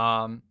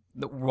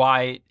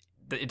 Why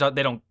they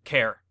don't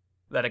care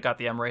that it got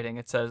the M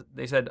rating.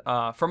 They said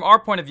from our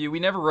point of view,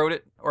 we never wrote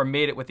it or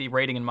made it with the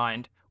rating in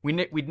mind. We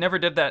never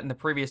did that in the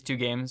previous two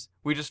games.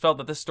 We just felt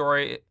that this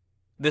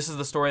is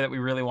the story that we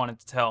really wanted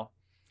to tell.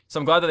 So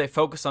I'm glad that they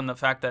focused on the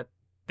fact that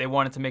they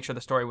wanted to make sure the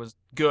story was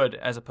good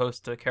as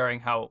opposed to caring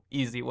how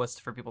easy it was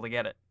for people to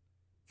get it.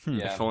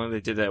 Yeah. If only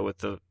they did that with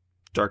the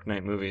Dark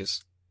Knight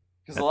movies.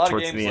 Because a lot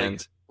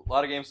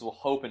of games will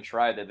hope and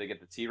try that they get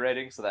the T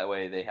rating, so that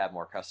way they have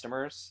more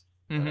customers.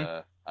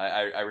 Mm-hmm.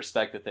 I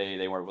respect that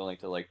they weren't willing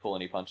to like pull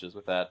any punches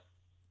with that.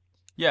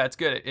 Yeah, it's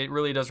good. It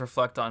really does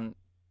reflect on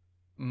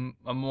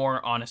a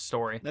more honest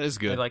story. That is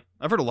good.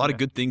 I've heard a lot of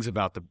good things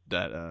about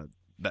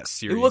that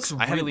series. It looks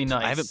really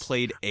nice. I haven't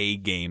played a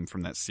game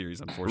from that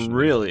series, unfortunately.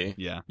 Really?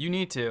 Yeah. You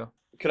need to.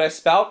 Could I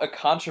spout a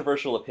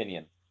controversial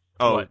opinion?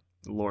 Oh, what?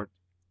 Lord.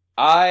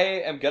 I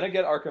am gonna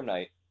get Arkham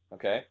Knight.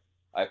 Okay.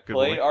 I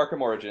played Arkham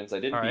Origins. I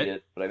didn't beat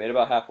it, but I made it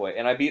about halfway,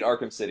 and I beat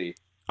Arkham City.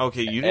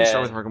 Okay, you didn't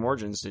start with Arkham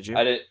Origins, did you?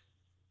 I did.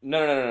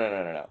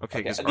 No.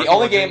 Okay. The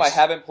only game I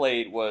haven't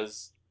played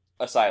was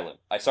Asylum.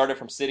 I started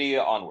from City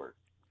onward.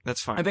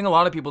 That's fine. I think a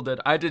lot of people did.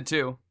 I did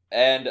too.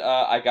 And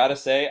I gotta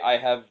say,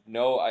 I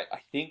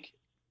think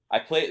I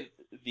played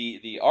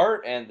the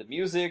art and the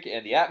music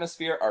and the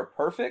atmosphere are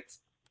perfect.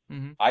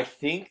 Mm-hmm. I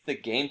think the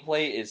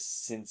gameplay is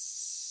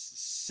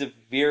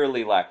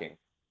severely lacking.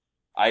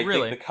 I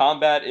think the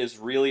combat is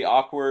really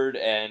awkward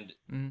and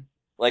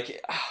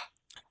like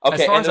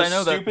okay. As far and as I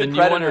know, the new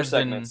one has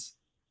segments,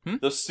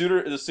 the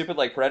stupid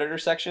like predator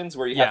sections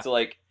where you have to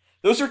like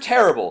those are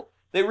terrible.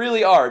 They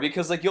really are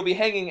because like you'll be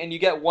hanging and you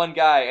get one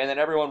guy and then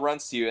everyone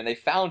runs to you and they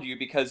found you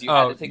because you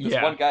had to take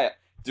this one guy.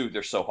 Dude,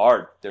 they're so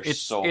hard. They're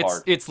so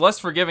hard. It's less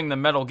forgiving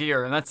than Metal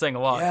Gear, and that's saying a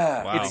lot.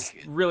 Yeah, wow. It's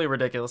really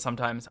ridiculous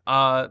sometimes.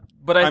 But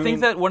I think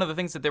that one of the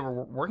things that they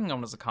were working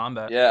on was the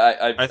combat. Yeah,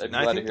 I think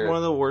one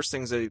of the worst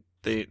things it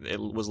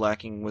was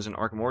lacking was in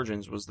Arkham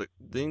Origins was the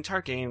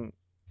entire game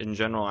in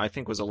general. I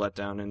think was a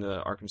letdown in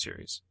the Arkham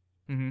series.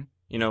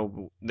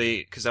 Mm-hmm.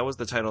 Because that was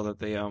the title that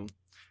they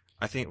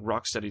I think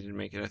Rocksteady didn't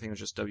make it. I think it was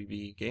just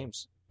WB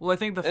Games. Well, I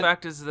think the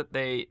fact is that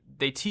they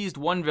teased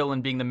one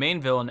villain being the main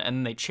villain, and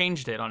then they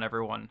changed it on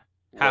everyone.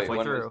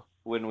 Halfway through.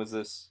 When was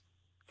this?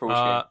 For which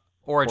game?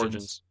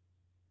 Origins.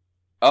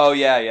 Oh,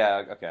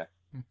 yeah, okay.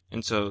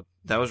 And so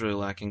that was really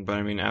lacking, but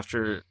I mean,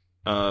 after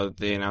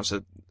they announced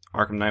that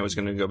Arkham Knight was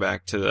going to go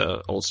back to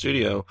the old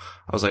studio,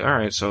 I was like,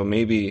 alright, so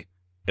maybe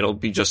it'll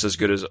be just as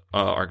good as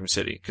Arkham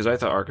City, because I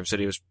thought Arkham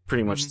City was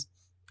pretty much...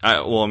 I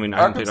haven't played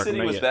Arkham City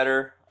Knight was yet.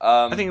 better.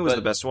 I think it was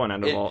the best one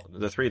out of all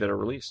the three that are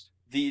released.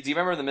 Do you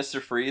remember the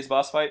Mr. Freeze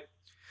boss fight?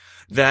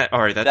 That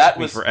took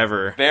me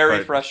forever.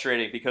 Very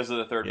frustrating because of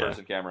the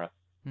third-person camera.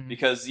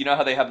 because you know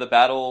how they have the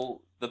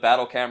battle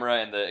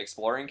camera and the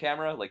exploring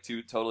camera, like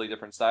two totally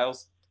different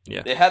styles.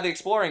 Yeah, they had the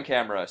exploring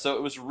camera, so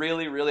it was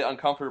really, really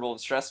uncomfortable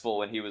and stressful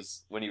when he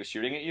was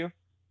shooting at you.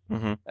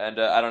 Mm-hmm. And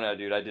I don't know,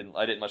 dude. I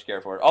didn't much care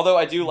for it. Although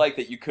I do like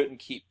that you couldn't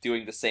keep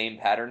doing the same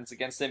patterns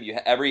against him.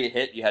 Every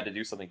hit you had to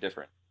do something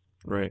different.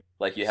 Right.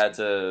 Like you had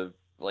to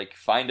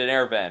find an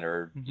air vent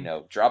or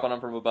drop on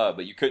him from above,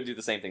 but you couldn't do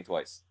the same thing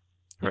twice.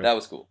 Right. That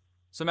was cool.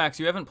 So Max,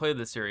 you haven't played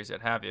this series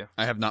yet, have you?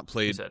 I have not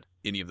played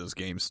any of those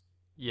games.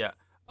 Yeah.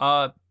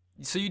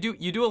 So you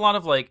do a lot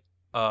of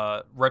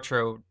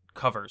retro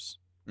covers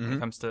when it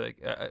comes to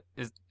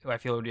I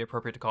feel it would be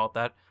appropriate to call it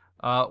that.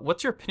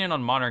 What's your opinion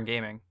on modern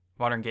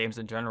games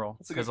in general?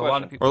 Because a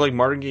lot of people... Or like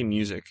modern game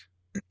music.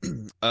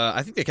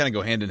 I think they kind of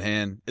go hand in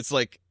hand. It's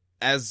like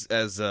as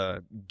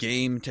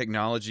game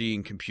technology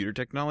and computer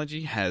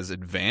technology has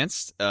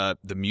advanced,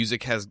 the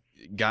music has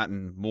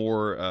gotten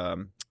more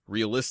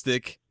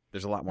realistic.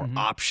 There's a lot more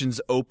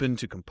options open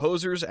to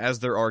composers as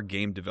there are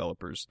game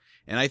developers.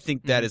 And I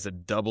think that is a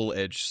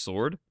double-edged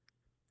sword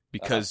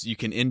because you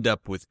can end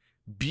up with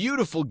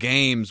beautiful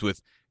games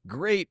with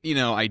great,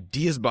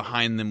 ideas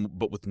behind them,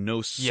 but with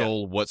no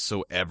soul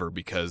whatsoever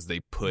because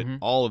they put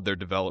all of their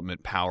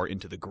development power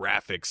into the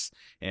graphics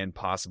and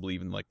possibly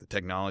even the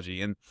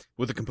technology. And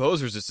with the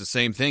composers, it's the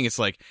same thing. It's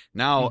like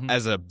now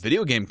as a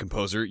video game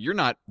composer, you're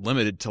not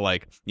limited to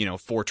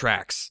 4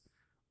 tracks.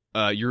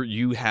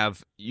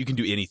 You can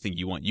do anything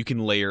you want. You can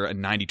layer a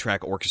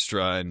 90-track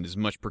orchestra and as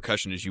much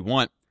percussion as you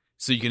want.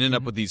 So you can end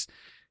up with these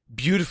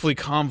beautifully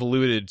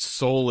convoluted,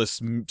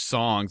 soulless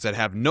songs that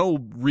have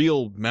no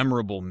real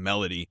memorable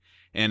melody.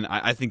 And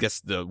I think that's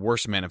the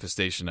worst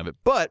manifestation of it.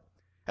 But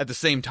at the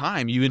same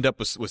time, you end up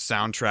with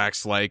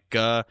soundtracks like,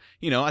 I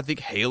think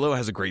Halo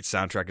has a great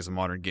soundtrack as a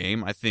modern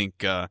game. I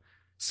think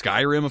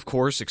Skyrim, of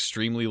course,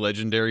 extremely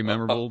legendary,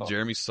 memorable.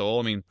 Jeremy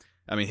Soule,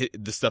 I mean,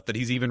 the stuff that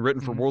he's even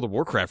written for World of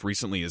Warcraft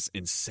recently is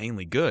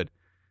insanely good.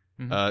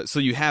 So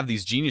you have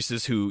these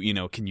geniuses who,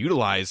 can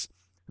utilize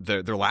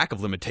their lack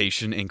of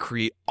limitation and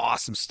create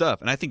awesome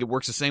stuff. And I think it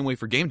works the same way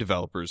for game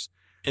developers.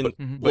 And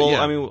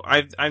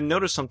I've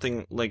noticed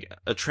something like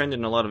a trend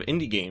in a lot of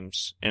indie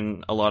games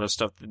and a lot of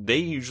stuff. They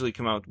usually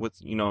come out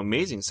with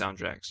amazing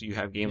soundtracks. You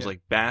have games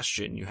like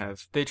Bastion.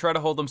 They try to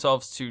hold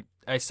themselves to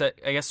I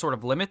guess sort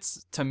of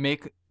limits to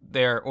make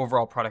their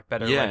overall product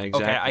better. Yeah,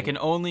 exactly. Okay, I can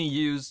only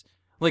use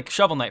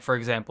Shovel Knight, for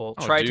example.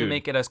 Try to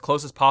make it as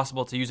close as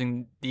possible to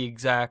using the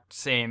exact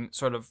same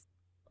sort of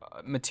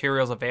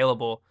materials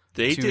available.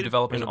 They to did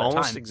developers an at that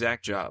almost time.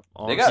 Exact job.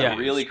 They got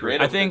really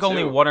creative. I think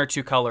only 1 or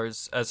 2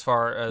 colors as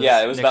far as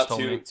it was Nick's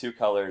about two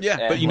colors.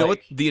 Yeah, but you know what?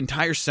 The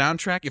entire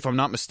soundtrack, if I'm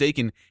not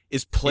mistaken,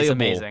 is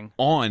playable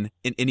on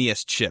an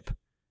NES chip.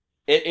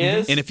 It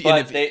is,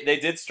 but they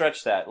did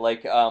stretch that.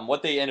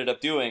 What they ended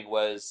up doing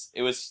was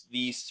it was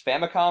the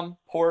Famicom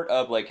port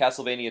of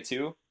Castlevania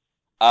 2.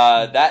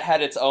 That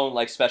had its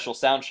own special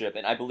sound chip,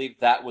 and I believe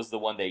that was the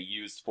one they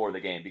used for the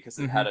game because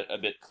it had a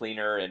bit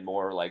cleaner and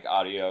more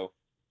audio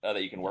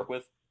that you can work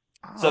with.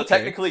 So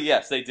technically,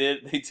 yes, they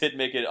did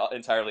make it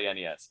entirely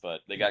NES,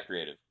 but they got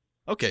creative.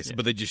 Okay,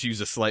 but they just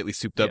used a slightly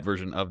souped up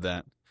version of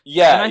that.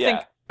 Yeah, and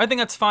I think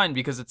that's fine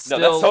because it's still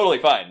that's totally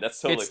fine.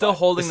 It's still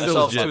holding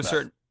themselves to a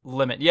certain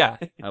limit. Yeah,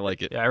 I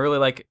like it. Yeah, I really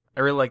like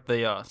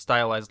the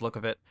stylized look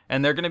of it.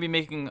 And they're going to be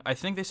making. I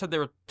think they said they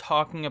were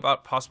talking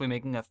about possibly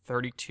making a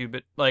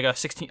 32-bit, a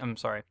 16. I'm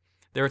sorry,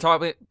 they were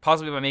talking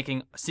possibly about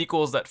making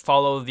sequels that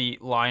follow the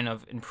line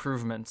of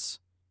improvements.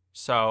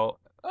 So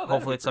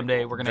hopefully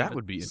someday we're going to. That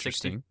would be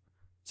interesting.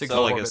 So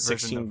a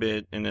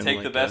 16-bit and then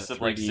take the best of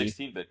 3D.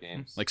 16-bit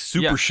games.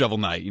 Super Shovel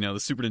Knight, the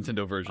Super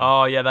Nintendo version.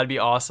 Oh yeah, that'd be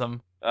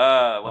awesome.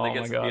 When they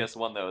get to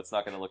PS1 though, it's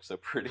not going to look so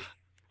pretty.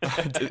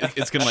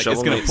 it's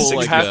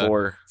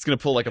gonna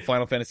pull a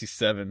Final Fantasy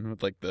VII with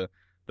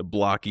the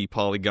blocky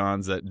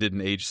polygons that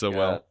didn't age so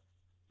well.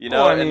 In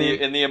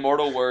the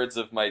immortal words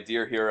of my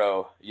dear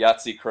hero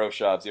Yahtzee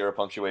Khrushchev, 0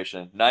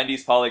 punctuation,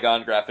 90s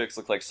polygon graphics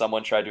look like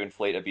someone tried to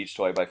inflate a beach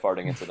toy by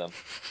farting into them.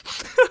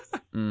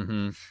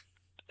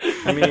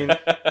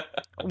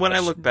 When I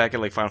look back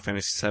at Final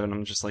Fantasy VII,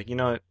 I'm just like, you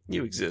know what?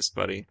 You exist,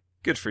 buddy.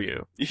 Good for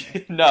you.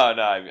 No,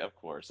 of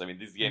course.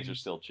 These games are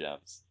still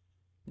gems.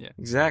 Yeah,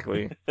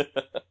 exactly.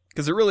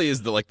 Because it really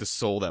is the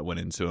soul that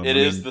went into them. It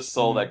is the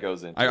soul that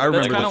goes into it. I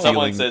remember when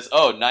someone says,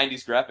 "Oh,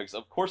 90s graphics,"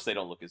 of course they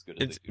don't look as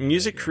good as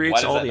music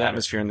creates all the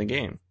atmosphere in the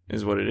game.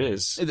 Is what it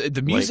is.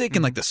 The music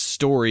and the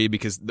story,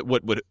 because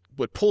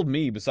what pulled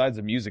me besides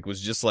the music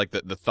was just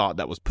the thought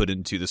that was put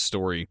into the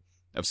story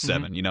of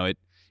 7.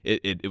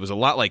 It was a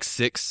lot like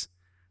 6,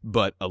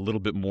 but a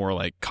little bit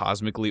more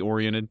cosmically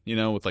oriented,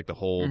 with the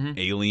whole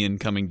alien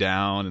coming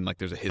down and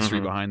there's a history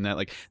behind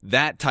that.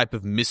 That type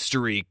of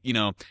mystery,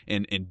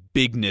 and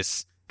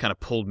bigness kind of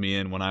pulled me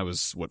in when I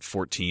was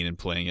 14 and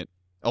playing it,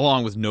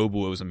 along with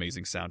Nobuo's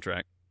amazing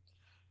soundtrack.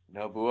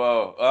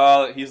 Nobuo,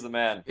 oh, he's the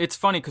man. It's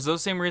funny because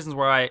those same reasons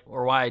why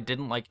I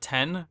didn't like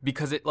 10,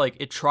 because it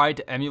tried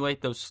to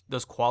emulate those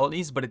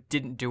qualities, but it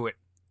didn't do it.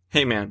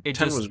 Hey man,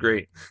 10 was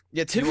great.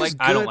 Yeah, 10 was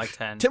good. I don't like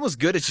 10. 10 was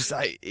good. It's just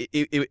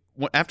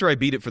after I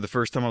beat it for the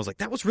first time, I was like,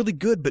 that was really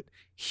good. But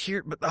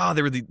there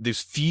were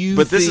there's few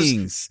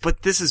things.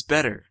 But this is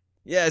better.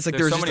 Yeah, it's like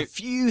there was just a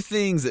few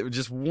things that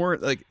just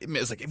weren't like.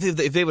 It's like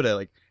if they would have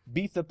like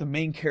beefed up the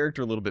main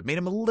character a little bit, made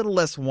him a little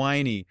less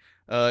whiny.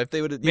 If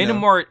they would have made him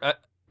more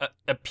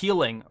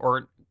appealing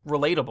or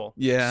relatable.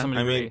 Yeah, to some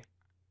degree.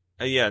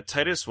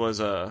 Titus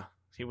was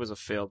he was a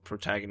failed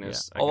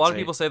protagonist. Yeah. A lot of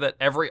people say that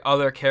every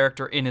other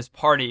character in his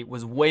party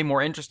was way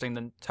more interesting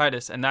than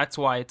Titus, and that's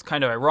why it's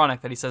kind of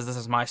ironic that he says this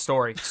is my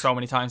story so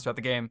many times throughout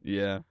the game.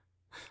 Yeah.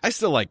 I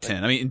still like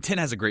 10. I mean, and 10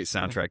 has a great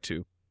soundtrack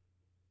too.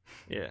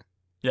 Yeah.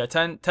 Yeah,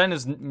 10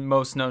 is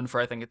most known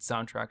for, I think, its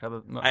soundtrack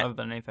other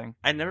than anything.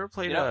 I never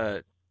played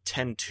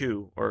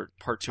 10-2 or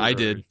Part 2. I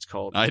did. It's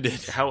called. I did.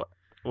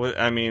 Was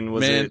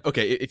it...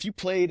 Okay, if you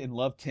played and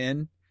loved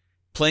 10...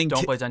 Don't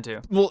play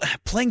 10-2. Well,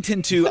 playing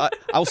 10-2,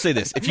 I'll say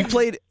this. If you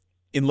played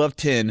in Love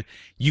 10,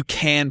 you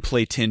can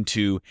play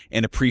 10-2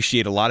 and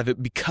appreciate a lot of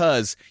it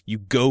because you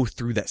go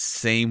through that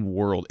same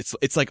world.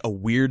 It's like a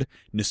weird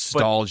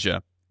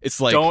nostalgia. It's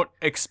like... Don't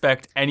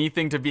expect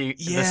anything to be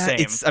the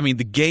same.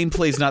 The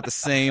gameplay's not the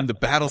same. The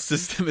battle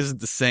system isn't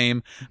the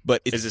same,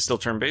 but is it still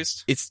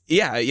turn-based? It's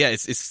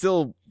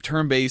still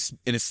turn-based,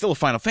 and it's still a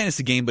Final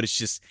Fantasy game, but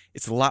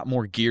it's a lot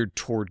more geared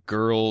toward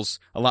girls,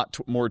 a lot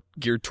more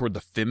geared toward the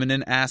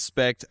feminine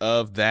aspect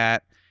of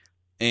that.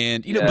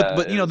 And,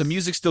 but the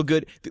music's still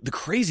good. The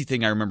crazy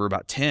thing I remember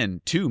about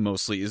 10, too,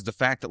 mostly, is the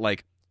fact that,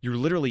 like, you're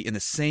literally in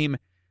the same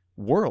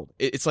world.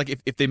 It's like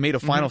if they made a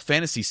Final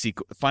Fantasy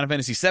sequel, Final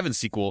Fantasy VII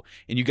sequel,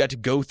 and you got to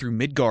go through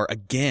Midgar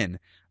again,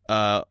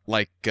 a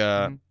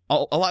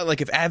lot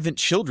like if Advent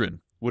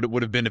Children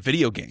would have been a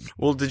video game.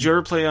 Well, did you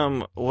ever play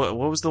what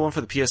was the one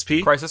for the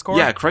PSP? Crisis Core?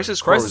 Yeah,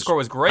 Crisis Core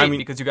was great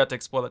because you got to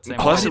explore that same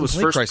world. Plus, it was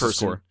first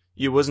person.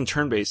 It wasn't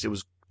turn based. It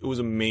was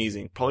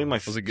amazing. Probably my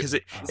because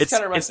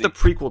it's the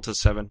prequel to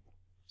 7.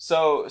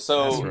 So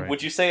right.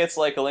 Would you say it's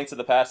like A Link to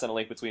the Past and A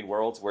Link Between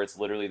Worlds, where it's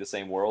literally the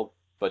same world,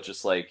 but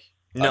just like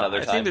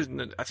another time?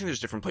 I think there's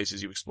different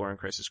places you explore in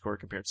Crisis Core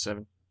compared to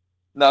 7.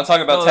 No, I'm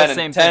talking about 10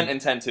 and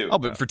 10-2. Oh,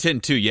 but for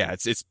 10-2, yeah,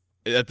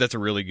 that's a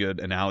really good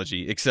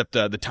analogy. Except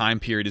the time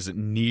period isn't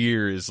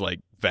near as like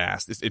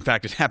vast. In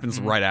fact, it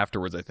happens right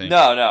afterwards, I think.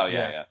 No,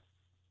 yeah.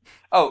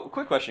 Oh,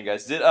 quick question,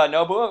 guys. Did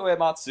Nobuo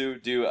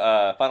Uematsu do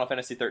Final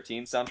Fantasy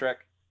 13 soundtrack?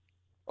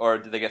 Or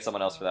did they get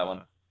someone else for that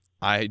one?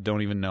 I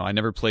don't even know. I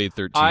never played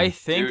 13. I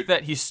think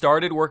that he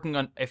started working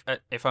on,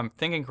 if I'm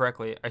thinking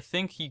correctly, I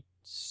think he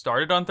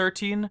started on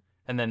 13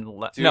 and then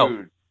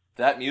Dude,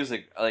 that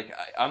music, like,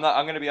 I'm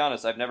going to be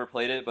honest, I've never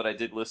played it, but I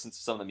did listen to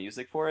some of the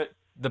music for it.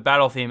 The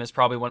battle theme is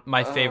probably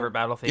my favorite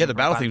battle theme. Yeah, the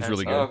battle theme's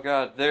really good. Oh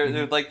god,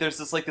 there's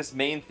this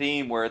main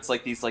theme where it's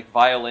like these like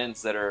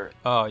violins that are.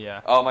 Oh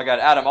yeah. Oh my god,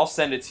 Adam, I'll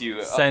send it to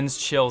you. Sends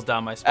chills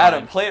down my spine.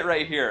 Adam, play it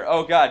right here.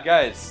 Oh god,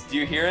 guys, do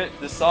you hear it?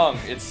 This song,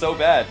 it's so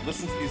bad.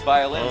 Listen to these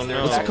violins.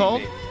 No. What's it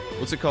called?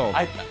 What's it called?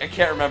 I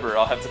can't remember.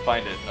 I'll have to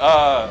find it.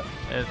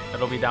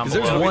 It'll be down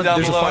below.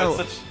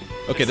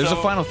 There's a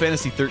Final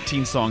Fantasy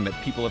 13 song that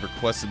people have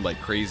requested like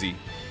crazy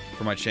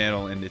for my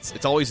channel, and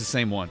it's always the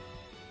same one,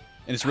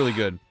 and it's really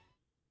good.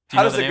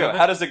 How does it go?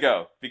 How does it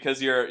go?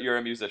 Because you're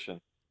a musician.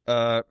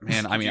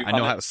 Man, I mean, I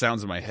know how it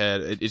sounds in my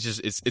head.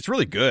 It's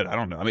really good. I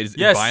don't know. I mean, it's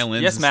yes,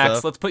 violins. Yes, and Max.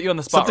 stuff. Let's put you on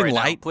the spot something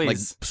right light, now, please.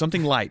 Like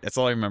something light. That's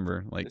all I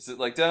remember. Like, is it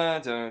like da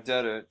da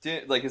da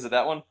da? Like, is it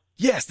that one?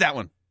 Yes, that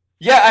one.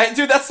 Yeah,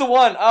 dude, that's the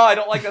one. Oh, I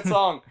don't like that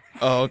song.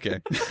 Oh, okay.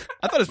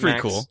 I thought it was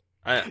pretty cool.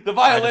 The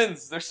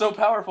violins, they're so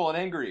powerful and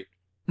angry.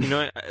 You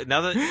know,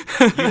 now that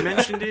you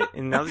mentioned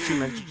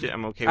it,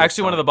 I'm okay.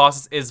 Actually, one of the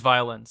bosses is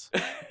violins.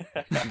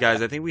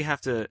 Guys, I think we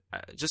have to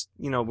just,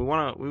 we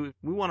want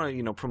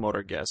to promote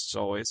our guests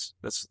always.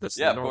 That's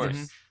yeah, of course.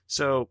 Thing.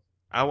 So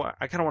I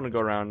kind of want to go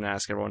around and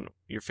ask everyone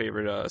your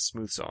favorite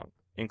Smooth song,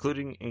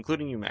 including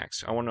you,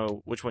 Max. I want to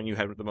know which one you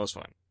had the most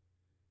fun.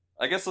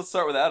 I guess let's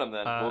start with Adam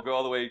then. We'll go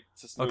all the way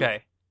to Smooth.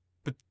 Okay.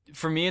 But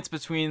for me, it's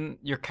between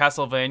your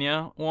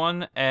Castlevania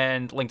one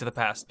and Link to the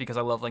Past, because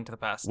I love Link to the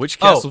Past. Which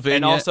Castlevania?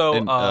 And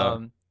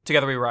also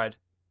Together We Ride.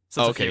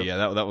 So okay, yeah,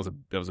 that was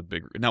a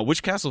big. Now,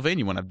 which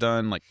Castlevania one? I've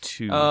done like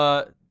 2.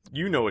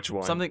 You know which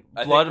one? Something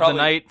Blood of the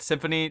Night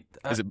Symphony.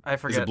 I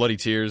forget. Is it Bloody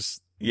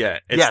Tears? Yeah,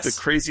 it's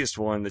the craziest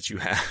one that you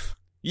have.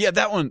 Yeah,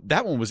 that one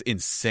was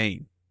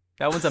insane.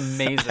 That one's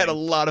amazing. I had a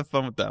lot of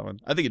fun with that one.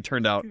 I think it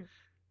turned out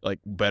like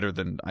better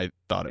than I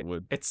thought it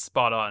would. It's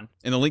spot on.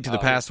 And the Link to the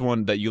Past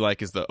one that you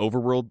like is the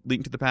Overworld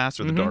Link to the Past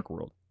or the Dark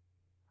World?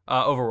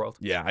 Overworld.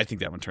 Yeah, I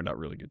think that one turned out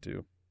really good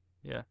too.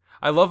 Yeah.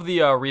 I love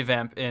the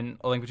revamp in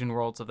A Link Between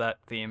Worlds of that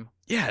theme.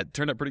 Yeah, it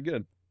turned out pretty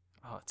good.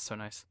 Oh, it's so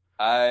nice.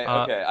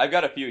 I've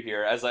got a few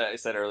here. As I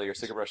said earlier,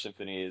 Sugar Brush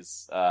Symphony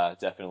is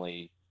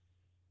definitely...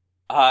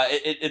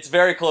 it's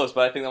very close,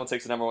 but I think that one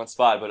takes the number one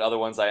spot, but other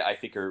ones I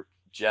think are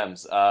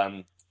gems.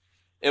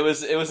 It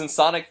was in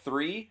Sonic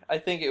 3, I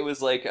think. It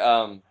was like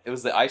it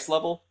was the ice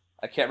level.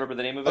 I can't remember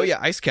the name of it. Oh yeah,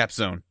 Ice Cap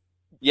Zone.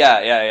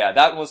 Yeah.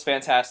 That one was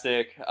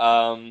fantastic.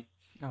 Oh,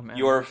 man,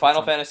 your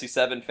Final Fantasy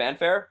VII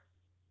Fanfare.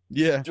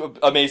 Yeah.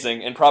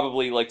 Amazing, and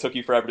probably like took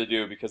you forever to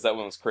do because that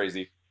one was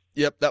crazy.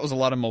 Yep, that was a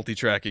lot of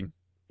multi-tracking.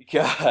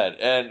 God,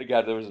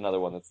 there was another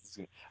one that's...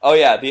 Oh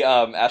yeah, the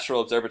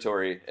Astral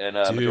Observatory and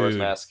Majora's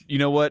Mask. You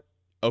know what?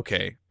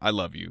 Okay, I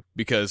love you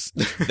because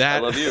that I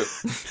love you.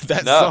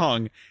 That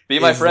song. Be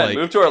my friend. Like,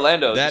 move to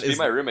Orlando. That Just is, be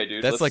my roommate,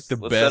 dude. That's like the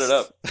let's best.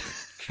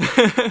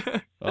 Set it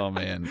up. Oh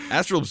man,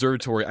 Astral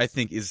Observatory I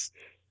think is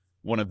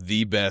one of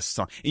the best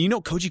songs. And you know,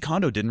 Koji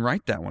Kondo didn't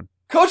write that one.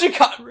 Koji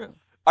Kondo.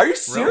 Are you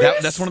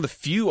serious? That's one of the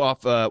few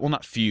off. Well,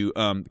 not few.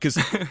 Because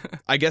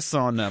I guess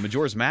on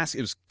Majora's Mask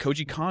it was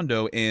Koji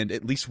Kondo and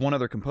at least one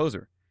other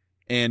composer.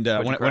 And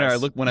when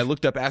I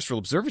looked up Astral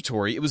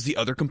Observatory, it was the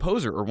other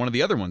composer or one of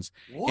the other ones.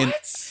 What? And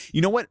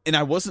you know what? And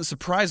I wasn't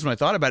surprised when I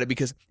thought about it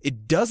because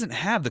it doesn't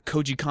have the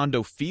Koji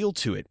Kondo feel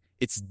to it.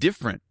 It's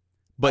different,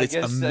 but it's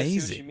amazing. I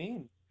see what you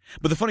mean.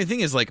 But the funny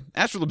thing is, like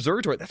Astral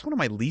Observatory, that's one of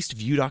my least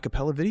viewed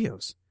acapella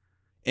videos.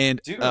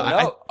 And dude,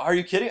 no, are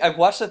you kidding? I've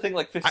watched that thing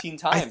like 15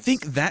 times. I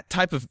think that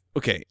type of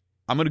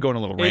I'm going to go on a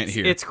little rant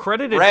here. It's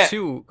credited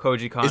to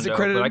Koji Kondo. Is it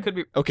credited? But I could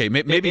be okay.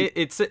 Maybe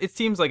it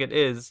seems like it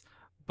is.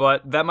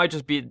 But that might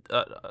just be.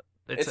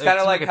 It's kind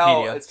of like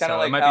how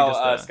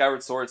how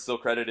Skyward Sword's still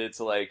credited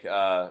to like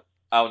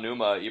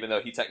Aonuma, even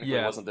though he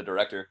technically wasn't the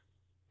director.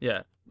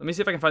 Yeah, let me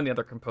see if I can find the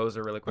other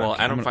composer really quick. Well,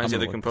 Adam finds the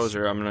other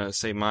composer. I'm gonna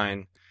say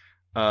mine.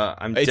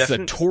 It's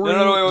a Toru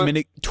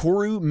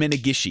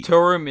Minagishi.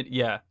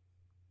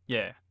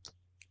 Yeah.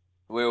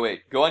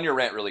 Wait. Go on your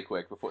rant really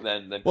quick before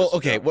then. Well,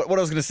 okay. What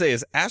I was gonna say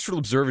is Astral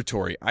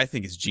Observatory. I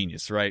think is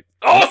genius, right?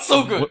 Oh, it's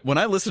so good. When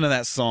I listen to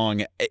that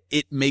song,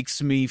 it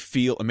makes me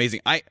feel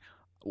amazing.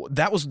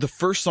 That was the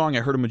first song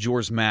I heard of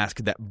Majora's Mask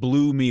that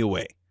blew me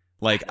away.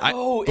 Like and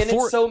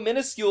it's so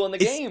minuscule in the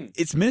game.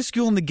 It's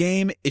minuscule in the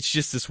game. It's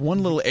just this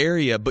one little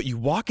area, but you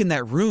walk in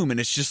that room and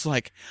it's just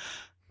like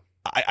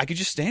I could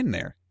just stand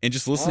there and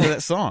just listen to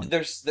that song.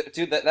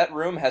 Dude, that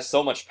room has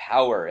so much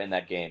power in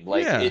that game.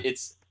 Like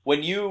it's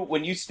when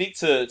you speak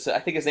to I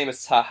think his name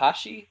is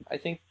Tahashi, I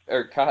think,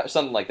 or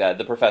something like that,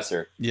 the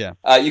professor. Yeah.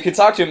 You can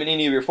talk to him in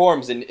any of your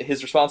forms, and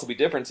his response will be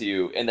different to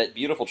you. And that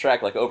beautiful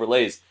track like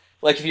overlays.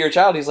 Like if you're a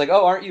child, he's like,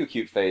 "Oh, aren't you a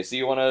cute face? Do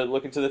you want to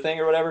look into the thing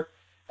or whatever?"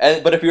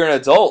 But if you're an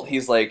adult,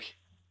 he's like,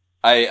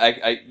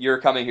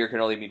 "You're coming here can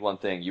only mean one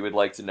thing. You would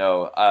like to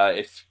know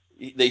if."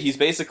 He's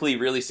basically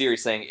really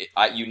serious, saying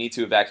you need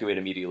to evacuate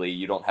immediately.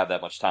 You don't have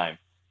that much time,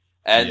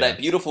 and that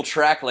beautiful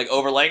track like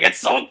overlaying, it's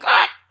so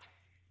good.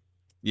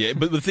 Yeah,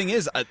 but the thing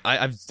is,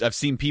 I've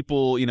seen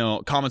people,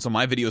 comments on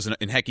my videos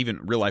and heck,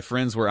 even real life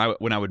friends where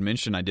when I would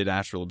mention I did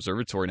Astral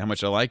Observatory and how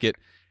much I like it,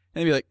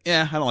 and they'd be like,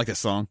 "Yeah, I don't like that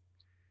song."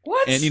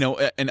 What? And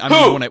and I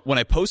mean when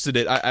I posted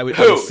it, I would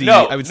see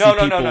people.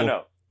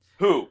 No.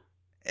 Who?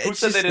 Who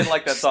said they didn't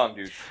like that song,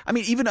 dude? I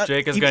mean, even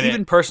Jake is going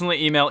to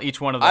personally email each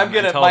one of them. I'm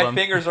gonna. My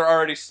fingers are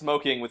already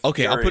smoking with.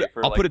 Okay, I'll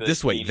put it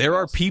this way: there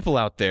are people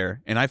out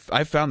there, and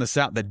I've found this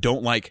out, that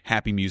don't like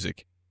happy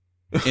music.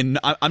 And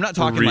I'm not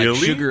talking like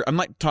sugar. I'm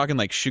not talking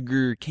like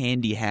sugar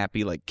candy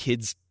happy, like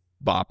Kids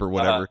Bop or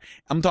whatever.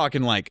 I'm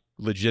talking like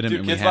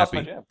legitimately Kids happy.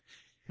 Bop's my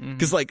jam.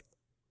 Because like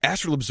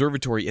Astral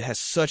Observatory, it has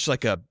such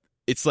like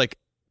it's like.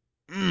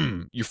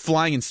 You're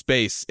flying in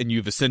space and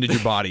you've ascended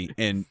your body,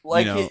 and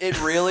like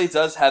it really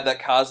does have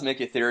that cosmic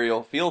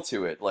ethereal feel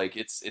to it. Like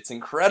it's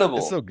incredible.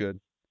 It's so good.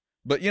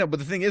 But but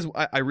the thing is,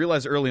 I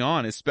realized early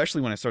on,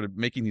 especially when I started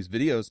making these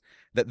videos,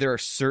 that there are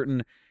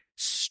certain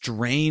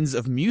strains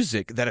of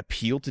music that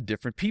appeal to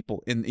different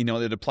people, and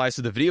it applies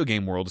to the video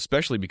game world,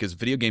 especially because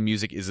video game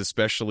music is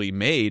especially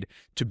made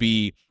to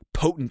be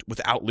potent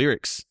without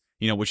lyrics.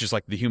 Which is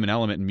like the human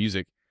element in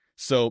music.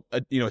 So a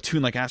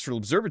tune like Astral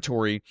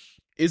Observatory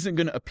isn't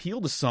going to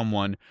appeal to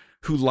someone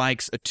who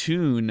likes a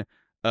tune.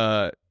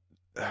 I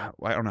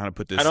don't know how to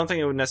put this. I don't think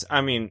it would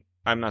I mean,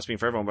 I'm not speaking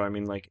for everyone, but I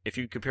mean, like, if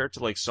you compare it to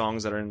like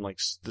songs that are in like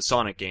the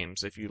Sonic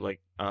games, if you like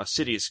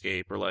City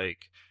Escape or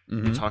like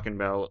you're talking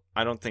about,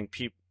 I don't think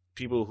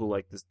people who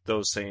like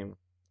those same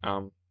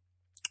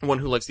one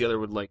who likes the other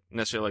would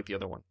necessarily like the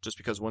other one, just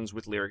because one's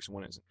with lyrics and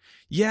one isn't.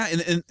 Yeah,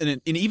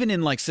 and even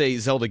in like say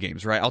Zelda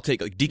games, right? I'll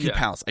take like Deku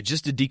Palace. I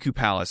just did Deku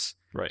Palace,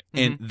 right?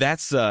 And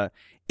that's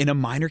in a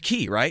minor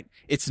key, right?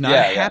 It's not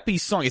a happy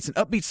song. It's an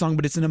upbeat song,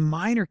 but it's in a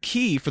minor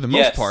key for the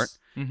most part,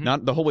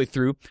 not the whole way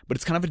through. But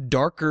it's kind of a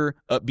darker,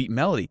 upbeat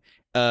melody.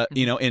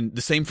 And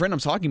the same friend I'm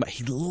talking about,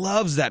 he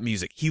loves that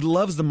music. He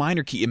loves the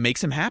minor key. It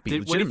makes him happy.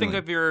 What do you think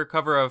of your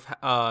cover of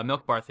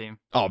Milk Bar theme?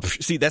 Oh,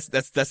 see, that's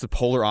the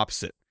polar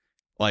opposite.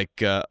 You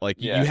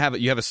have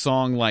a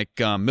song like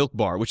Milk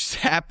Bar, which is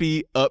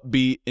happy,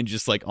 upbeat, and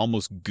just like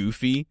almost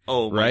goofy.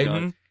 Oh my right?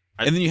 God.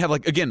 And then you have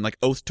like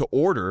Oath to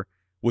Order,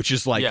 which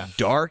is like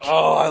dark.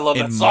 Oh, I love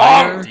that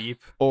song.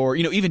 Deep. Or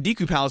even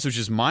Deku Palace, which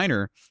is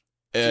minor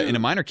in a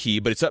minor key,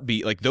 but it's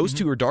upbeat. Like those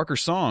two are darker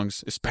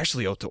songs,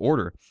 especially Oath to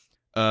Order.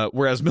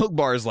 Whereas Milk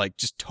Bar is like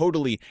just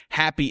totally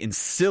happy and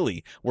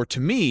silly. Where to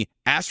me,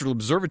 Astral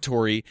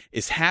Observatory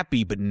is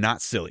happy but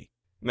not silly.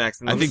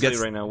 Max, I think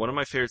right now, one of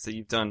my favorites that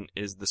you've done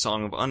is the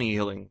song of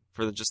Unhealing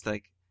for just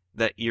like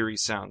that eerie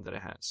sound that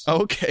it has.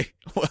 Oh, okay.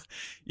 Well,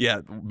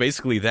 yeah,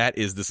 basically that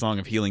is the song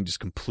of healing, just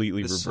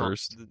completely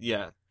reversed.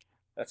 Yeah.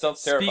 That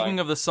sounds terrifying. Speaking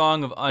of the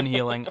Song of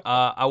Unhealing,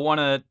 I want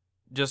to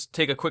just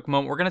take a quick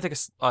moment. We're going to take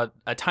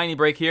a tiny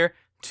break here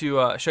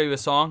to show you a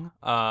song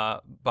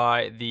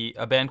by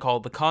a band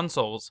called The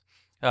Consoles,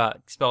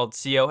 spelled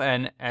Consouls.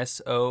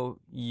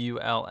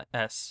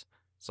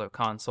 So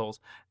Consoles.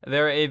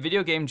 They're a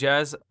video game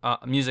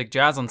music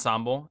jazz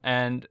ensemble,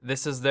 and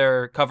this is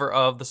their cover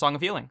of the Song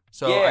of Healing.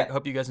 So I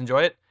hope you guys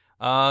enjoy it,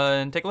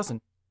 and take a listen.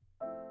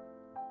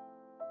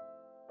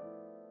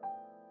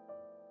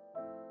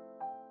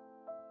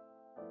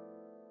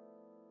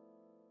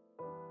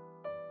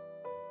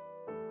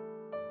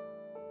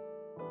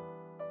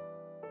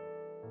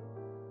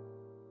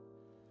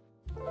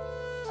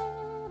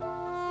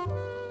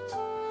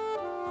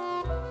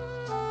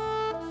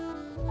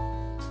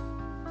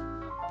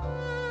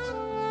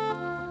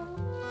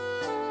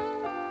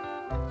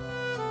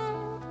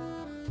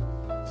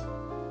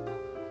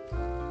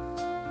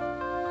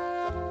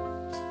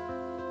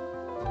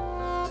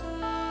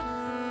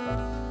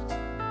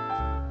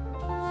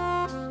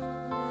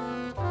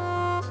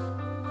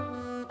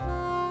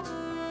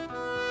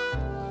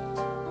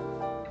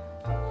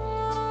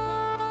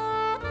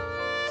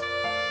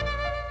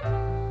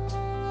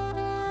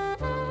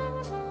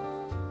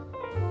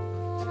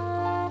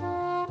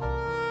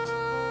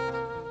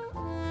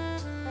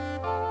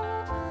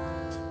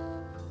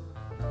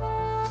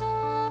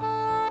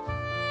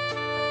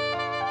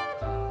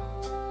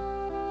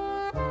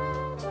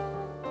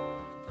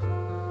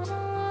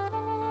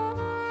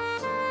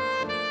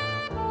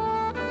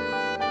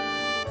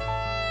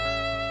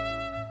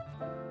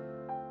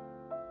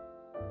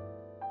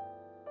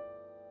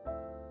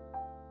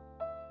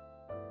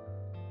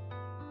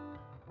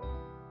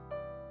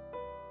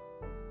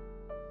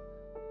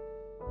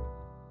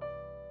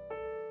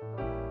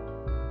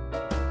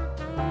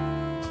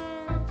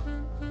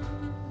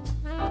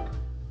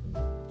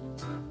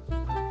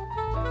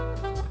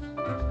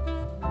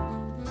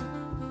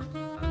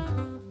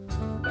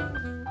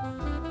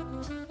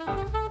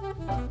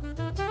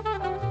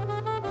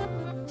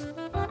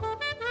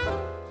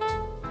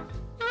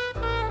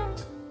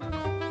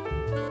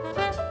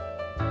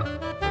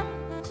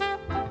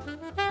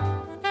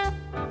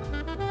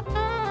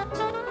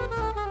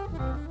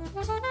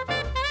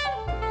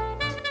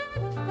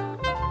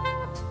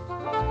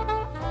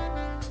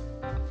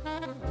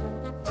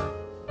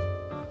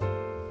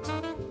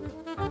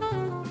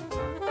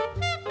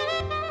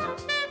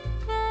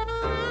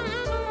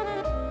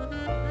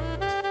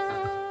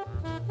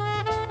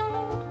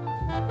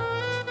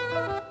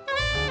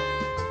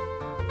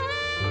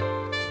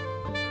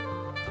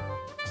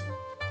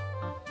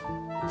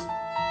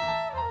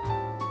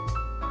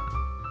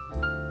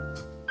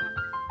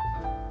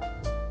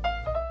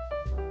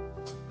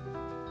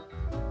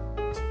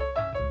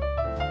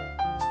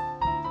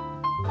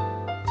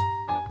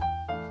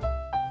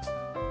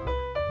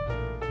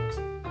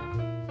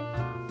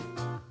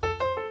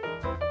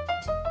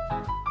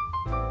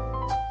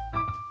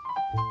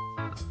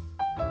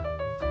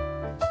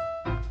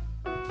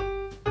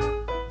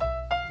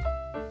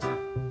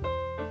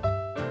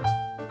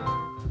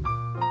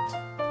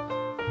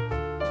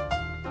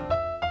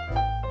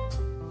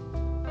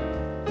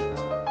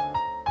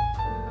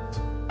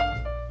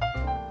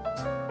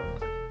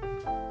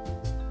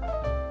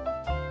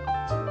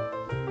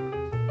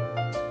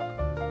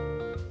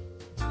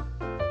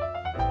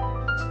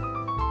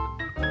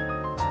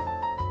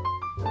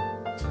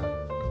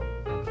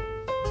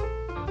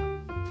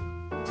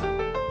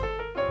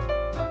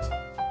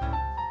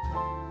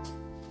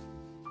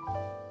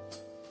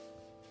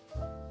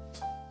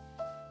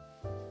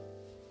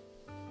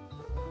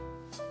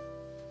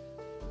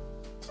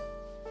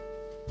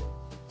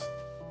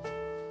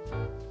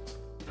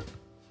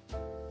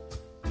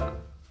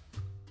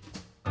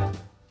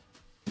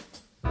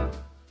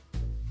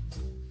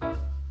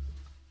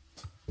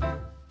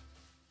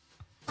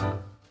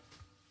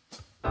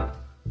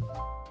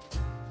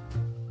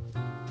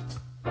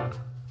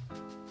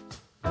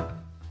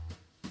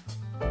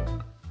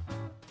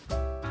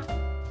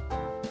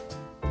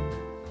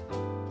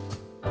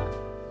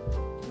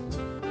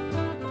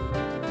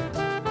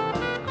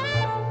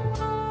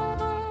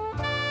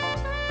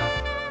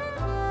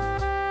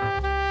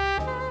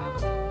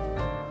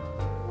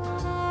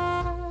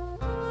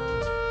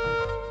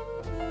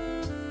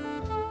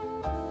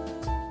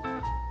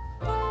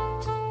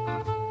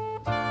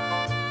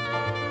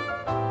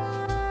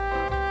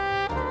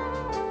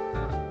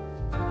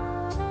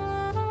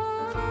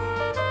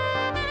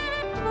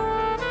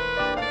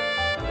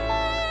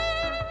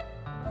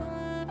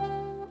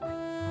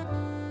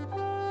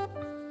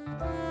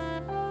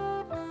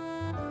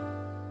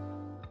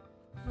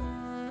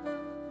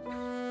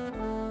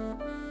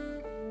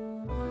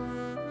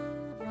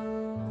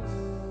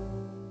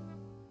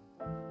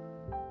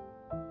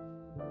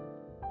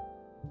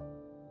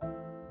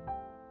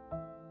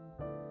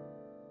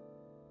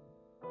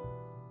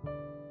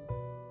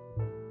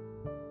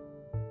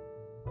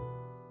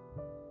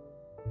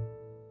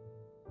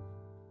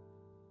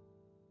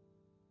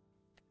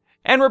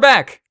 And we're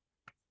back.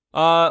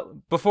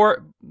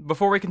 Before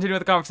we continue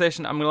with the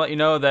conversation, I'm going to let you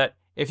know that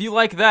if you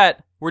like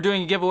that, we're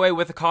doing a giveaway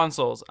with the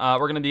consoles. We're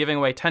going to be giving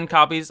away 10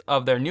 copies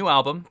of their new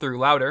album through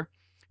Louder.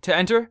 To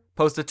enter,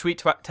 post a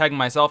tweet tagging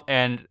myself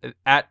and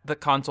at the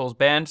consoles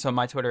band. So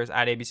my Twitter is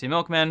at ABC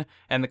Milkman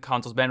and the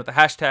consoles band with the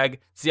hashtag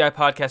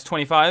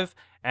ZIPodcast25,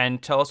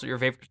 and tell us what your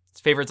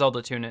favorite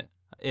Zelda tune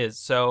is.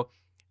 So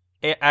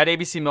at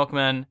ABC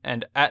Milkman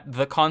and at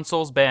the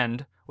consoles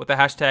band with the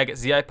hashtag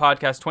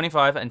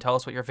ZIPodcast25, and tell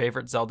us what your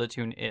favorite Zelda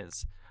tune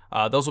is.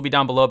 Those will be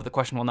down below, but the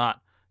question will not,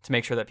 to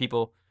make sure that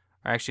people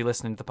are actually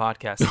listening to the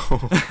podcast.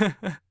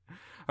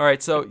 All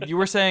right, so you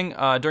were saying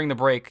during the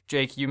break,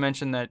 Jake, you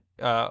mentioned that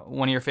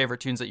one of your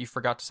favorite tunes that you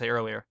forgot to say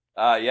earlier.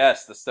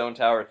 Yes, the Stone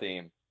Tower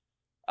theme.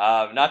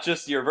 Not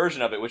just your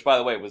version of it, which, by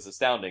the way, was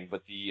astounding,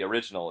 but the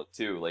original,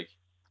 too. Like,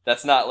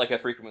 that's not, like, a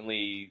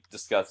frequently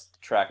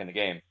discussed track in the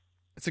game.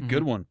 It's a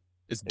good one.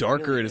 It's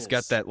darker, and it's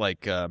got that,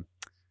 like,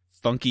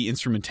 funky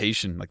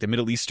instrumentation, like the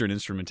Middle Eastern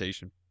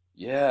instrumentation.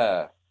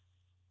 Yeah.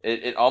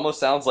 It almost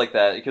sounds like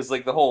that, because,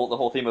 like, the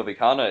whole theme of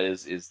Ikana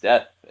is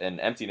death and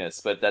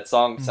emptiness, but that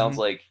song sounds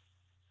like...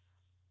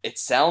 It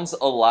sounds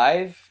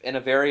alive in a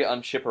very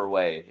unchipper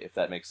way, if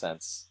that makes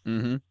sense.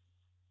 Mm-hmm.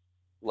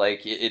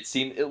 Like it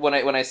seemed when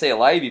I say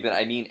alive, even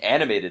I mean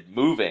animated,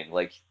 moving.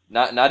 Like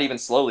not even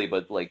slowly,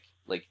 but like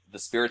the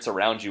spirits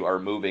around you are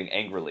moving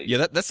angrily.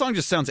 Yeah, that song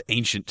just sounds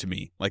ancient to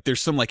me. Like there's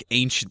some like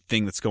ancient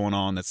thing that's going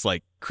on that's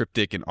like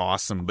cryptic and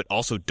awesome, but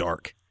also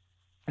dark.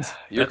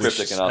 You're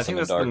cryptic and awesome. I think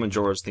that's and dark. the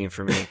Majora's theme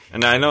for me.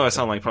 And I know I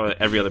sound like probably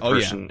every other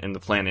person in the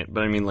planet,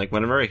 but I mean, like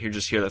whenever I hear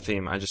that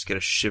theme, I just get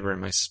a shiver in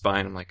my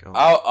spine. I'm like,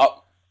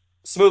 oh.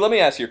 Smooth, let me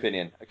ask your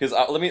opinion, because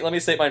let me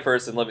state mine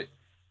first, and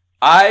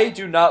I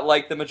do not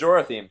like the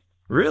Majora theme.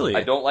 Really?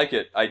 I don't like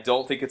it. I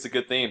don't think it's a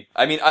good theme.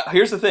 I mean,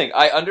 here's the thing.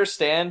 I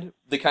understand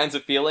the kinds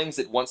of feelings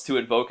it wants to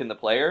invoke in the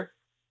player,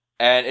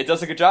 and it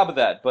does a good job of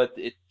that, but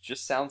it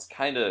just sounds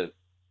kind of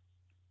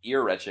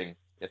ear-retching,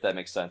 if that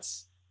makes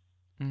sense.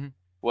 Mm-hmm.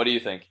 What do you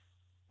think?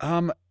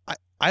 I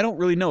don't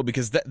really know,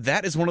 because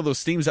that is one of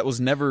those themes that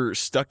was never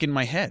stuck in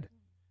my head.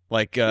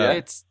 Like,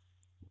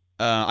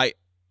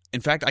 in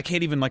fact, I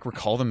can't even like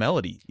recall the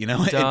melody, you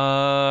know?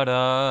 Da,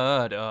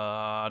 da,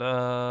 da, da,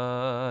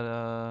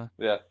 da.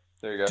 Yeah,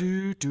 there you go.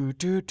 Do, do,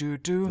 do, do,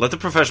 do. Let the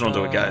professional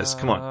do it, guys.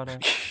 Come on.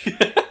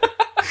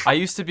 I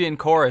used to be in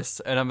chorus,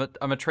 and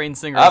I'm a trained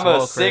singer I'm as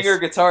well, a singer,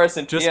 guitarist,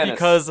 and just pianist.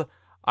 because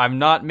I'm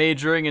not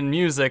majoring in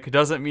music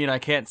doesn't mean I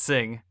can't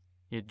sing,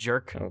 you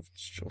jerk. Oh,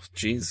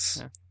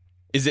 jeez. Yeah.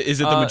 Is it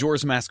the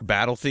Majora's Mask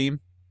battle theme?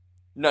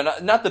 No,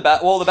 not the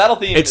battle. Well, the battle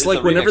theme. It's is like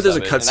the whenever remix there's a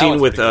of it, and that cutscene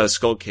one's with pretty good.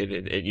 Skull Kid,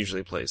 it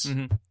usually plays.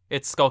 Mm-hmm.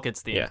 It's Skull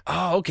Kid's theme. Yeah.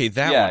 Oh, okay,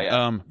 that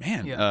one.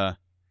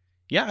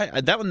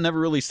 Yeah. That one never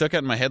really stuck out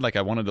in my head. Like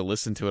I wanted to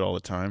listen to it all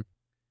the time.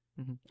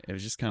 Mm-hmm. It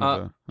was just kind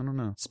of I don't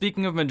know.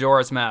 Speaking of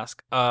Majora's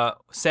Mask,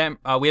 Sam,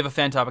 we have a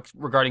fan topic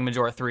regarding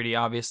Majora 3D,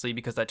 obviously,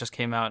 because that just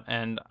came out,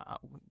 and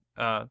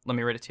let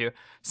me read it to you.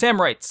 Sam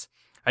writes,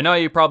 I know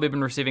you've probably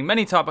been receiving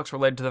many topics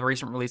related to the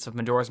recent release of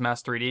Majora's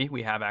Mask 3D.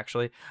 We have,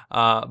 actually.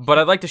 But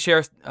I'd like to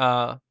share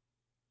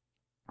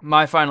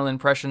my final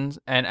impressions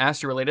and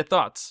ask your related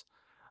thoughts.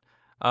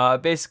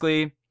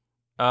 Basically,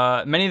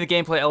 many of the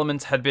gameplay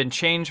elements had been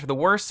changed for the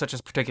worse, such as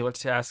particular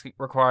tasks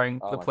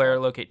requiring the player to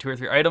locate 2 or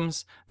 3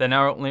 items that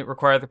now only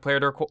require the player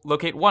to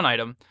locate 1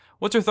 item.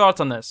 What's your thoughts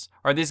on this?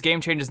 Are these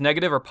game changes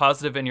negative or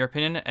positive in your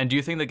opinion, and do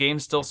you think the game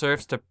still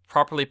serves to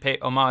properly pay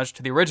homage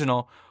to the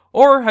original,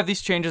 or have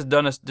these changes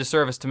done a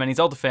disservice to many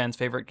Zelda fans'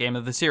 favorite game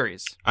of the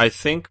series? I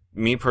think,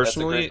 me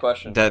personally, That's a great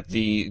question. that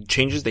the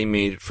changes they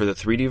made for the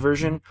 3D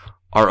version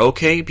are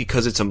okay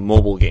because it's a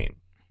mobile game.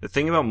 The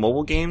thing about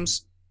mobile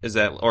games is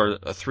that, or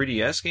a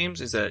 3DS games,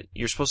 is that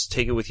you're supposed to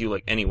take it with you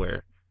like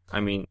anywhere.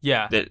 I mean,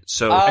 yeah.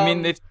 I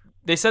mean,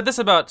 they said this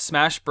about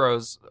Smash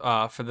Bros.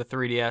 For the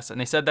 3DS,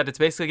 and they said that it's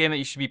basically a game that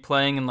you should be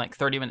playing in like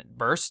 30-minute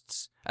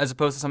bursts, as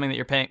opposed to something that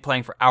you're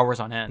playing for hours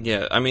on end.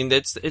 Yeah, I mean,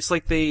 it's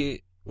like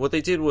what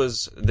they did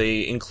was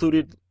they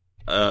included,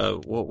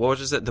 what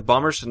was it? The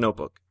Bomber's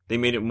Notebook. They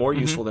made it more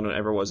useful than it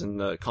ever was in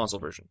the console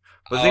version.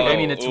 But the thing, I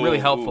mean, it's really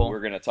helpful. We're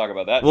going to talk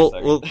about that in a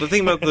second. Well, the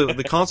thing about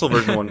the console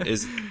version one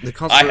is the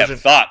console version... I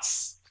have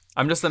thoughts.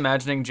 I'm just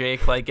imagining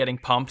Jake like getting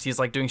pumped. He's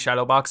like doing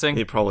shadow boxing.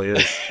 He probably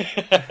is.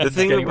 The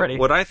thing,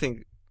 what I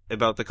think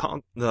about the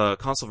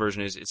console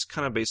version is it's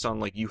kind of based on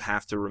like you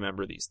have to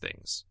remember these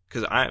things.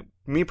 Because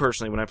me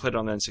personally, when I played it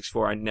on the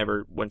N64, I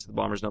never went to the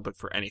Bomber's Notebook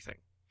for anything.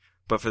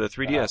 But for the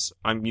 3DS,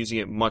 I'm using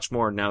it much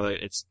more now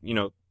that it's,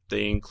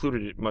 they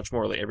included it much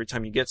more. Like every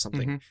time you get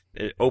something,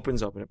 it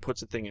opens up and it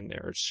puts a thing in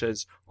there. It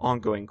says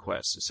ongoing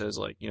quests. It says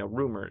like,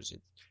 rumors.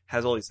 It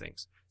has all these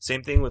things.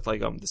 Same thing with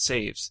like, the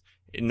saves.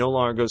 It no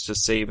longer goes to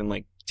save and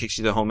like takes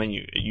you to the home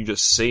menu. You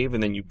just save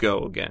and then you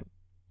go again.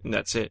 And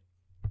that's it.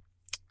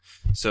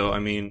 So, I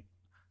mean,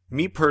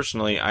 me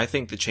personally, I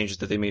think the changes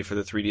that they made for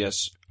the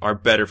 3DS are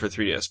better for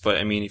 3DS. But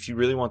I mean, if you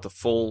really want the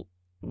full,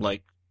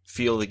 like,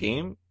 feel of the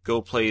game,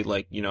 go play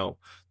like,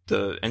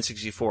 the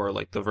N64 or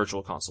like the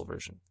Virtual Console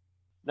version.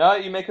 No,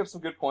 you make up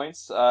some good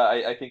points.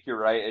 I think you're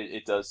right.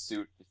 It does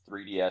suit the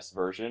 3DS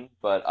version,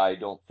 but I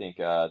don't think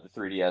the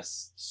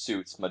 3DS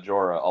suits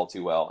Majora all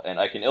too well. And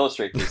I can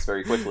illustrate this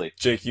very quickly.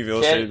 Jake, you've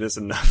illustrated this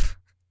enough.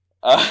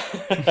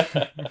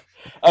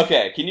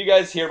 Okay, can you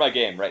guys hear my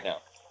game right now?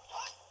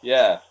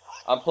 Yeah,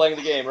 I'm playing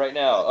the game right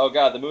now. Oh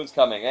god, the moon's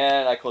coming,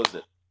 and I closed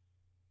it.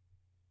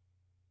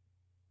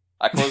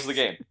 I closed the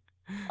game.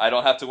 I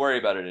don't have to worry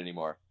about it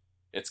anymore.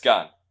 It's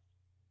gone.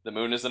 The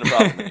moon isn't a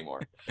problem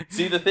anymore.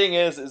 See, the thing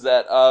is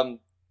that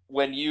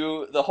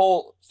the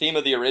whole theme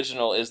of the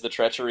original is the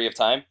treachery of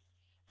time,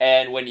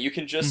 and when you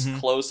can just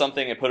close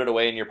something and put it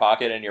away in your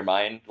pocket and your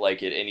mind,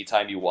 like at any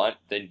time you want,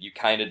 then you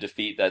kind of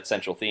defeat that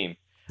central theme.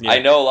 Yeah. I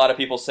know a lot of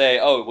people say,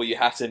 "Oh, well, you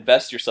have to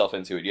invest yourself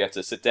into it. You have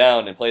to sit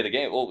down and play the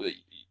game." Well,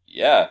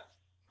 yeah,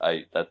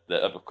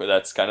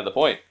 that's kind of the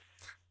point.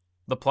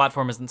 The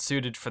platform isn't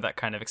suited for that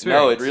kind of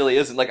experience. No, it really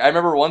isn't. Like I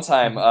remember one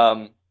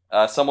time,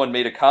 someone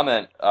made a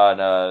comment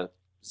on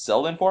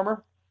Zelda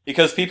Informer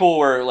because people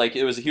were like,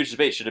 it was a huge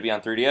debate: should it be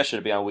on 3DS? Should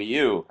it be on Wii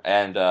U?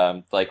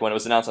 And like when it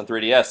was announced on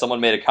 3DS,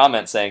 someone made a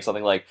comment saying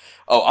something like,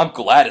 "Oh, I'm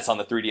glad it's on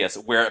the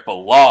 3DS where it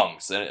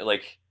belongs." And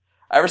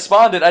I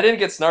responded. I didn't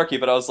get snarky,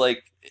 but I was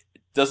like,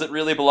 does it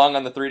really belong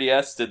on the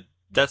 3DS?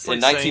 That's like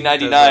in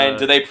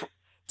 1999,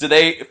 do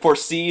they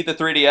foresee the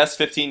 3DS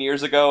 15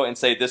 years ago and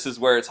say this is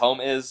where its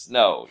home is?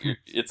 No,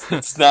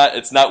 it's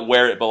not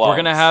where it belongs. We're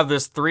gonna have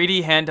this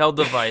 3D handheld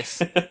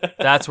device.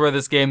 That's where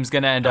this game's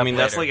gonna end up. I mean,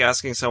 that's like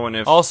asking someone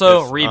if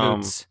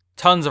reboots,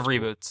 tons of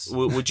reboots.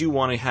 Would you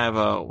want to have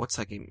what's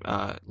that game?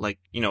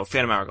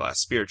 Phantom Hourglass,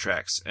 Spirit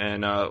Tracks,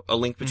 and A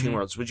Link Between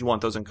Worlds? Would you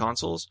want those in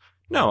consoles?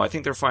 No, I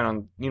think they're fine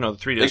on the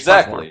 3DS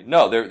Exactly. platform.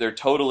 No, they're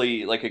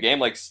totally like a game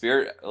like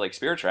Spirit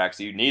Tracks.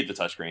 You need the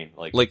touchscreen.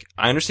 Like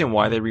I understand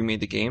why they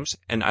remade the games,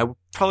 and I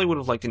probably would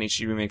have liked an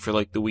HD remake for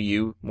like the Wii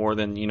U more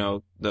than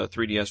the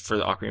 3DS for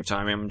the Ocarina of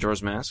Time and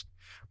Majora's Mask.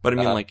 But I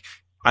mean,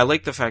 I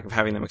like the fact of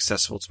having them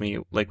accessible to me,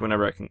 like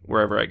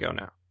wherever I go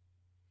now.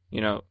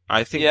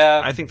 I think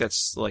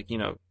that's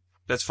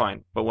that's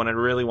fine. But when I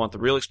really want the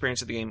real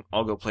experience of the game,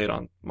 I'll go play it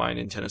on my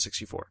Nintendo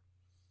 64.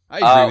 I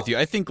agree with you.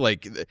 I think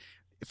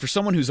for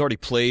someone who's already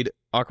played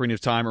Ocarina of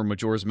Time or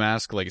Majora's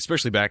Mask,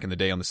 especially back in the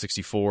day on the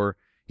 64,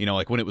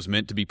 when it was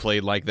meant to be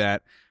played like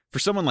that, for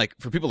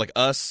people like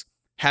us,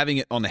 having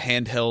it on the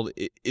handheld,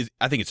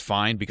 I think it's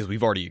fine because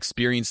we've already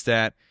experienced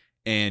that,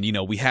 and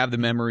we have the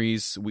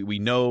memories, we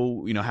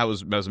know how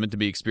it was meant to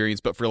be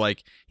experienced. But for a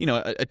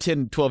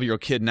 10, 12-year-old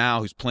kid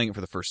now who's playing it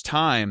for the first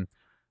time,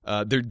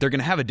 they're going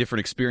to have a different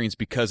experience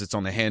because it's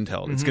on the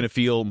handheld. It's going to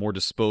feel more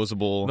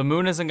disposable. The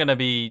moon isn't going to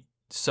be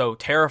so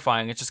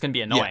terrifying, it's just going to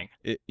be annoying.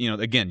 Yeah.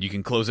 Again, you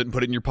can close it and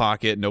put it in your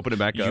pocket and open it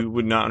back up. You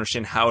would not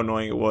understand how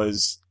annoying it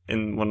was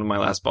in one of my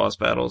last boss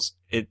battles.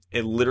 It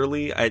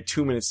literally, I had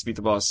 2 minutes to beat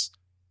the boss,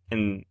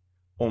 and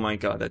oh my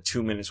god, that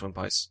 2 minutes went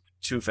by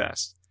too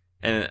fast.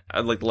 And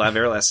the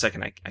very last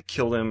second, I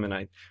killed him, and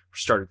I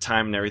started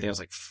time and everything. I was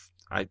like,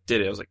 I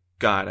did it. I was like,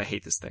 God, I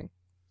hate this thing.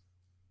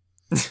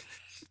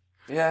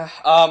 Yeah,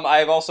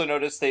 I've also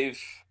noticed they've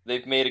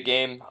made a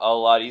game a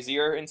lot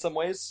easier in some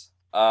ways.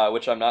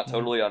 Which I'm not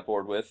totally on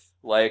board with.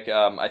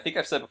 I think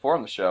I've said before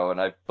on the show,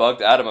 and I've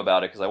bugged Adam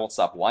about it because I won't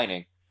stop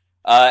whining.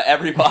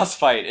 Every boss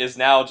fight is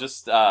now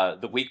just,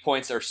 the weak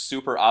points are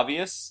super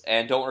obvious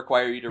and don't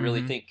require you to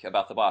really think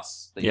about the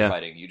boss that you're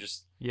fighting.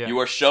 You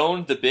are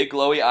shown the big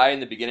glowy eye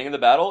in the beginning of the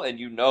battle, and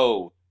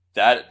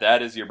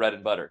that is your bread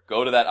and butter.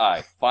 Go to that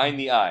eye. Find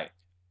the eye.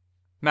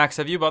 Max,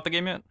 have you bought the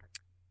game yet?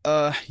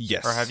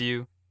 Yes. Or have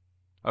you?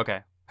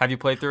 Okay. Have you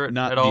played through it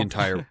Not at all? the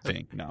entire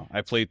thing, no.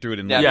 I played through it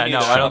in I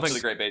don't think to the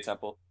Great Bay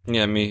Temple.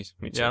 Yeah, me too.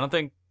 Yeah, I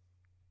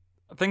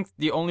think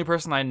the only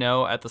person I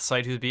know at the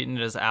site who's beaten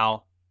it is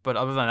Al. But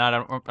other than that,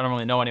 I don't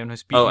really know anyone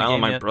who's beaten the game Al,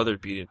 my yet. brother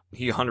beat it.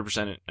 He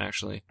 100%ed it,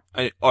 actually.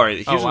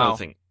 Alright, here's another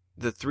thing.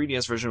 The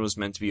 3DS version was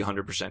meant to be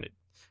 100%ed.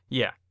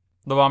 Yeah.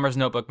 The Bomber's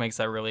Notebook makes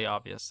that really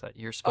obvious, that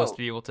you're supposed to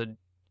be able to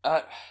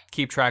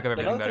keep track of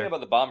everything better. Another thing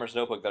about the Bomber's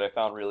Notebook that I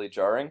found really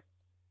jarring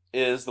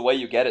is the way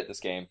you get it this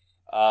game.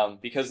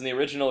 Because in the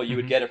original, you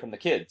would get it from the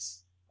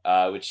kids.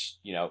 Which,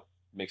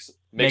 makes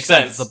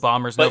sense. The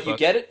Bomber's Notebook. But you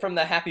get it from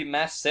the Happy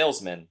Mask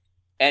Salesman.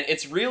 And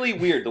it's really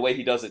weird the way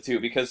he does it, too,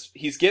 because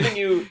he's giving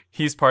you...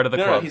 he's part of the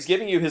club. No, he's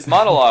giving you his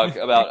monologue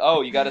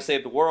about, you gotta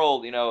save the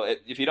world,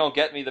 if you don't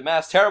get me the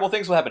mask, terrible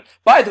things will happen.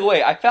 By the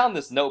way, I found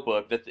this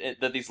notebook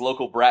that these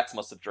local brats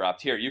must have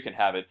dropped. Here, you can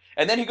have it.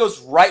 And then he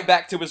goes right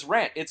back to his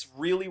rant. It's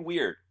really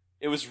weird.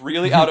 It was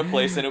really out of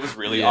place, and it was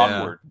really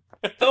awkward.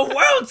 The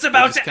world's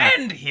about to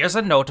end! Here's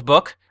a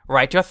notebook.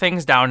 Write your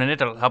things down in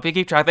it. It'll help you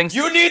keep track of things.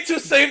 You need to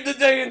save the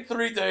day in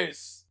 3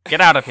 days!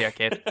 Get out of here,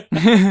 kid.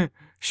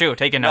 Shoo,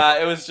 take a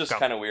note. It was just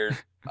kind of weird.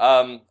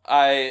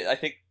 I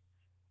think...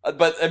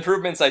 But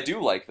improvements I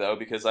do like, though,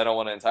 because I don't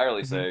want to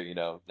entirely say,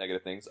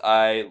 negative things.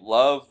 I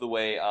love the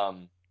way...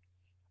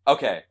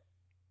 Okay.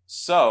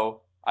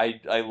 So,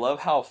 I love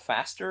how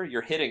faster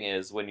your hitting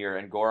is when you're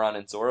in Goron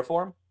and Zora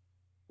form.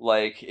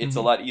 It's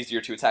a lot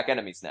easier to attack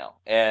enemies now.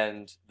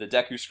 And the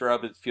Deku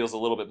Scrub, it feels a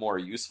little bit more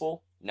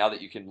useful now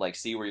that you can,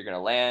 see where you're going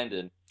to land.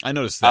 And I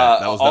noticed that.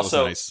 That was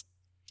nice.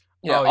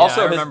 Yeah. Oh,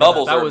 also, I his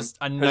bubbles that was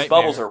a nightmare. his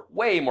bubbles are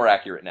way more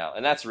accurate now,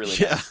 and that's really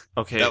nice.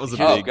 Okay, that was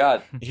a Oh big.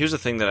 god. Here's the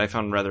thing that I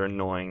found rather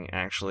annoying,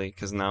 actually,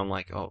 because now I'm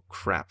like, oh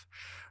crap,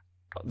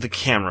 the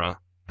camera.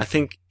 I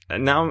think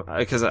now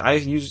because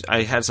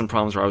I had some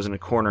problems where I was in a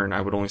corner and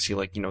I would only see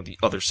like the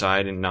other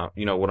side and not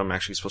what I'm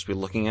actually supposed to be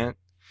looking at.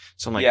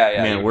 So I'm like,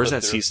 man, where's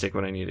that C-stick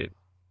when I need it?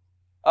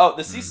 Oh,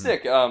 the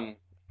C-stick.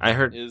 I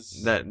heard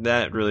is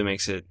that really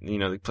makes it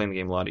playing the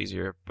game a lot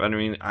easier. But I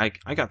mean, I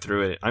got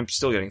through it. I'm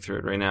still getting through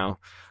it right now.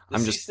 the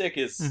I'm C-stick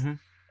is. Mm-hmm.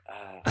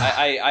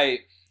 I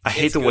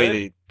hate the good.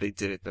 way they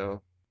did it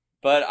though.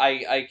 But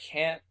I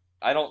can't.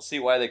 I don't see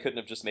why they couldn't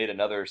have just made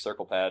another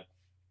circle pad.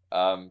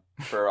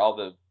 For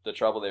all the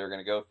trouble they were going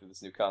to go through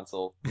this new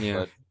console. Yeah.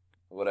 But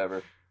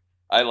whatever.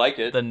 I like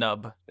it. The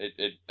nub.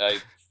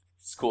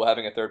 It's cool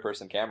having a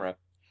third-person camera.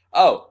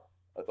 Oh,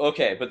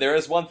 okay, but there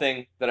is one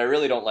thing that I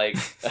really don't like.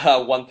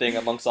 One thing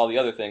amongst all the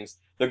other things.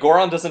 The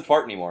Goron doesn't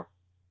fart anymore.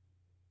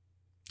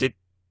 Did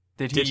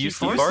he used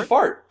to He used to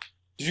fart.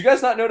 Did you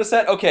guys not notice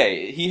that?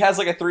 Okay, he has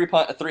like a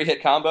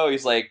three-hit combo.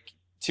 He's like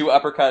 2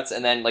 uppercuts,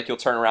 and then like he'll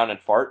turn around and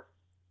fart.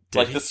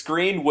 The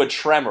screen would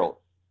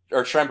tremble.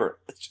 The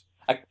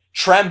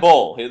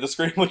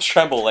screen would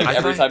tremble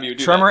every time you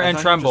do Tremor that. and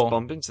tremble. Just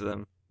bump into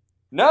them.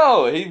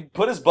 No, he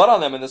put his butt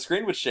on them and the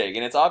screen would shake,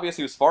 and it's obvious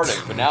he was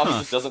farting, but now he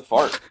just doesn't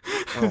fart.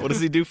 What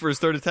does he do for his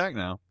third attack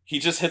now? He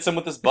just hits him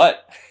with his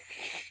butt.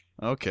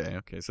 Okay.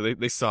 So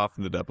they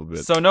softened it up a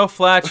bit. So no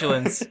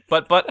flatulence,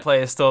 but butt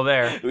play is still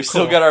there. We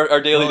still got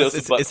our daily dose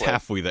of butt it's play.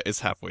 halfway there.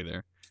 It's halfway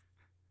there.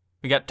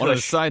 We got On a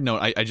tush. side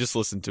note, I just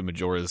listened to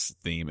Majora's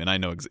theme, and I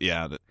know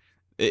that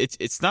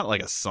it's not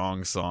like a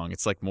song.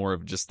 It's like more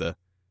of just a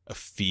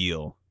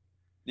feel.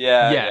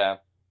 Yeah.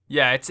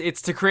 Yeah,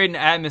 it's to create an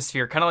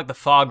atmosphere, kind of like the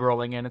fog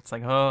rolling in. It's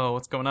like, oh,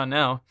 what's going on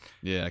now?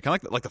 Yeah, kind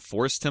of like the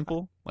Forest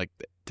Temple. Like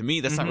to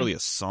me, that's not really a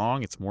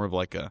song. It's more of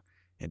like an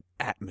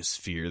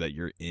atmosphere that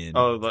you're in.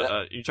 Oh,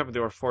 you talking about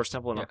the Forest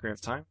Temple in Ocarina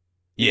of Time?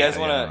 You guys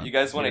want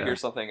to hear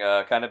something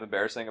kind of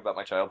embarrassing about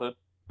my childhood?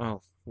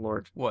 Oh,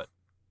 Lord. What?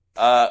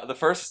 The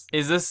first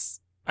Is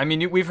this? I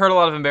mean, we've heard a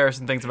lot of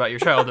embarrassing things about your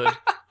childhood.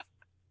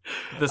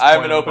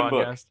 I'm an open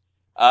book.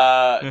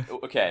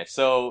 Okay,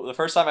 so the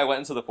first time I went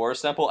into the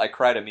Forest Temple, I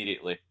cried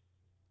immediately.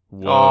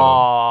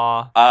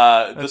 Whoa.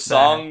 Aww. The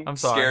song I'm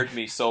sorry. scared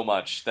me so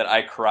much that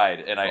I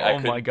cried, and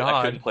I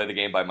couldn't play the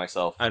game by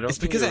myself. It's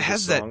because it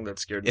has that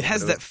scared it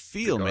has that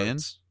feel, man.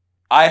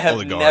 I have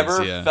the guards,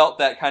 never yeah. felt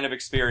that kind of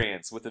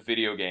experience with a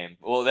video game.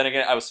 Well, then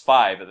again, I was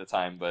 5 at the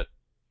time, but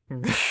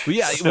But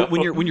yeah,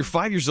 when you're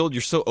 5 years old,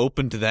 you're so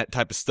open to that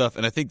type of stuff,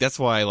 and I think that's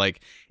why, like,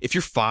 if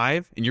you're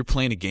 5 and you're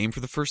playing a game for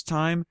the first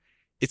time,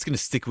 it's gonna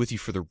stick with you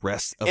for the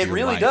rest of your life. It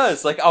really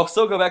does. Like, I'll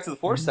still go back to the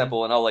Forest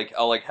Temple, and I'll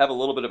have a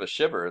little bit of a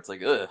shiver. It's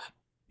like, ugh.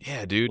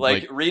 Yeah, dude.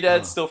 Like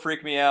Redead still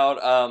freak me out.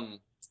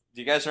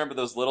 Do you guys remember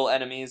those little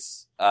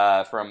enemies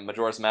from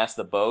Majora's Mask,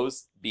 the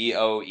bows?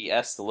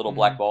 BOES, the little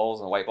black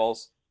balls and white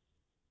balls?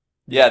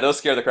 Yeah, those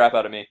scare the crap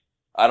out of me.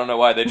 I don't know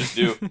why, they just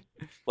do.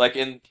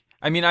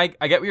 I mean, I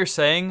get what you're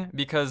saying,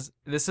 because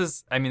this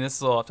is a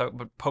little off topic,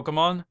 but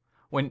Pokemon,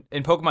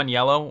 in Pokemon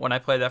Yellow, when I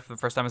played that for the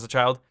first time as a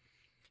child,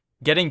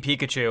 getting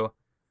Pikachu,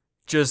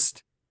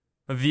 just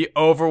the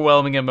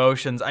overwhelming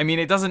emotions. I mean,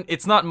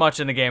 it's not much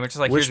in the game. It's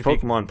just like, which here's a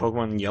Pokemon?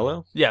 Pokemon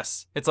Yellow?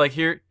 Yes. It's like,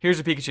 here's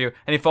a Pikachu,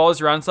 and he follows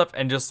you around and stuff,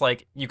 and just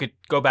like, you could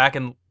go back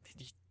and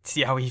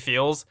see how he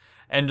feels,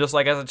 and just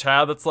like, as a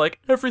child, it's like,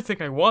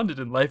 everything I wanted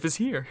in life is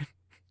here.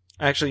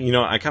 Actually,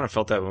 I kind of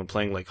felt that when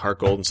playing like Heart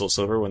Gold and Soul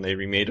Silver when they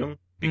remade them,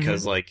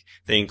 because like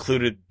they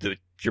included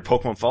your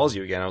Pokemon follows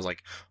you again. I was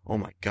like, oh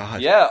my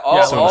god. Yeah,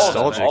 so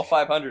nostalgic. all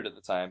 500 at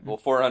the time. Well,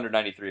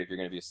 493 if you're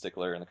going to be a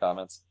stickler in the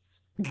comments.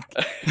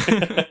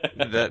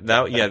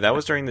 that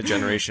was during the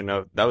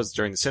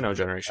Sinnoh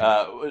generation.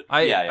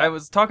 I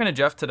was talking to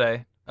Jeff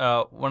today,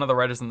 one of the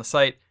writers on the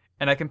site,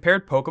 and I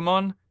compared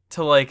Pokemon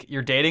to like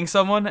you're dating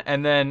someone,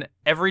 and then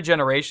every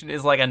generation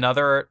is like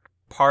another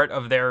part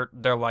of their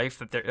life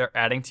that they're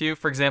adding to you.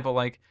 For example,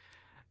 like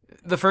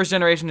the first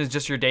generation is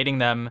just you're dating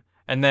them,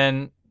 and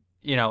then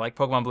like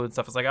Pokemon Blue and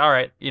stuff is like, all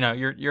right,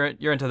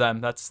 you're into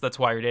them. That's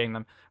why you're dating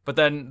them. But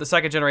then the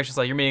second generation is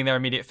like you're meeting their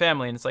immediate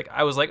family, and it's like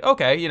I was like,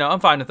 okay, I'm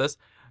fine with this.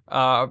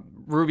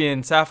 Ruby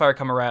and Sapphire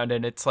come around,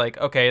 and it's like,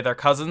 okay, they're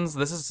cousins.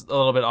 This is a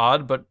little bit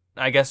odd, but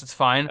I guess it's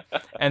fine.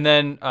 And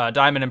then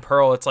Diamond and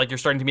Pearl, it's like you're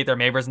starting to meet their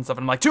neighbors and stuff,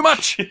 and I'm like, too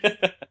much.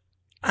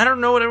 I don't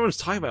know what everyone's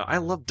talking about. I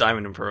love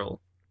Diamond and Pearl.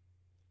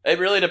 It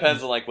really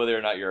depends on like whether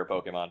or not you're a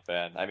Pokemon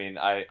fan. I mean,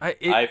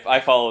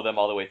 I follow them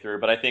all the way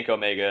through, but I think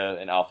Omega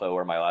and Alpha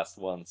were my last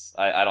ones.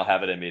 I don't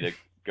have it in me to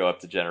go up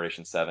to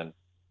Generation 7.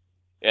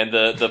 And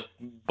the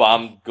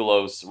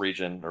Bombglos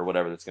region, or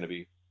whatever that's going to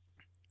be.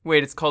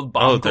 Wait, it's called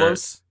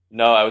Bombglos?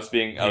 No, I was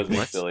being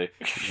silly.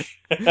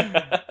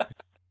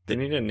 They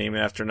need to name it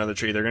after another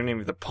tree. They're going to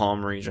name it the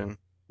Palm region.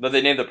 No,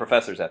 they named the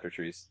professors after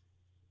trees.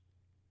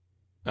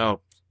 Oh,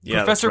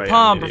 yeah, Professor that's right.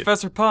 Palm,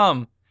 Professor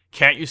Palm.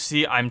 Can't you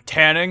see I'm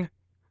tanning?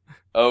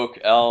 Oak,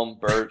 elm,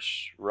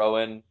 birch,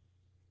 rowan,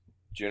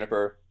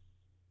 juniper.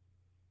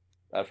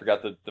 I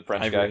forgot the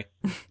French Ivory.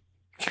 guy.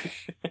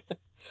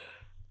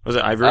 Was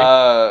it Ivory?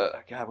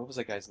 God, what was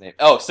that guy's name?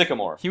 Oh,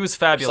 Sycamore. He was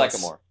fabulous.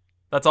 Sycamore.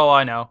 That's all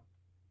I know.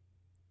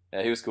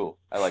 Yeah, he was cool.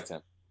 I liked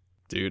him.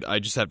 Dude, I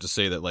just have to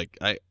say that like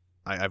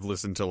I've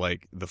listened to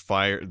like the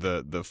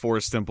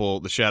Forest Temple,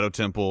 the Shadow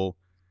Temple,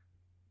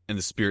 and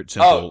the Spirit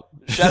Temple.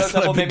 Oh, Shadow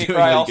Temple made me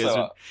cry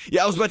also.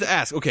 Yeah, I was about to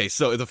ask. Okay,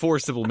 so the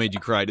Forest Temple made you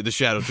cry. The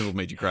Shadow Temple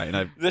made you cry.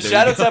 And the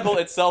Shadow Temple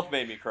itself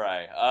made me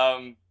cry.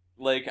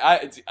 Like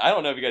I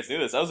don't know if you guys knew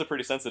this. I was a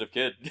pretty sensitive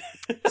kid.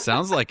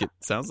 Sounds like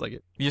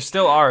it. You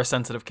still are a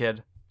sensitive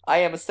kid. I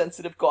am a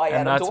sensitive guy,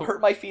 Adam. Don't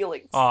hurt my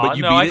feelings. Aw,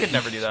 no, I could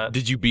never do that.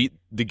 Did you beat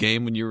the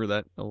game when you were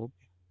that old?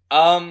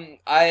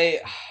 Okay,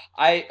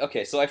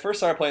 so I first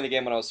started playing the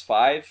game when I was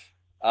 5,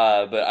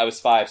 but I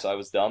was 5, so I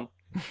was dumb.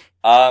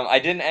 I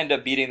didn't end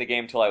up beating the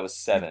game till I was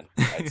 7,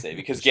 I'd say,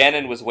 because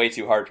Ganon was way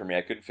too hard for me.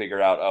 I couldn't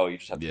figure out, you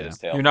just have to get his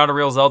tail. You're not a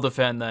real Zelda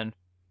fan, then.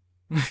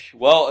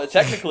 Well,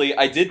 technically,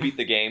 I did beat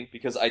the game,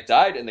 because I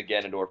died in the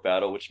Ganondorf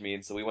battle, which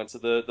means that we went to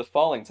the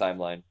falling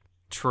timeline.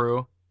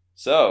 True.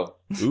 So,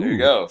 there you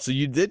go. So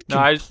you did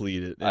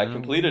complete it. I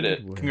completed it.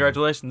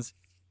 Congratulations.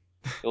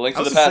 The Link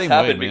to the Past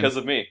happened because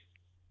of me.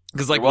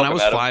 Because like when I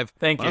was 5,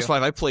 I was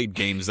 5, I played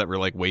games that were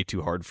like way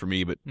too hard for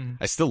me, but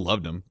I still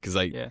loved them because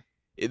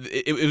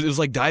it was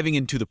like diving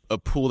into a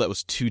pool that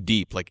was too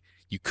deep. Like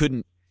you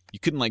couldn't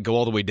like go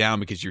all the way down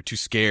because you're too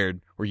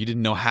scared or you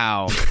didn't know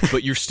how,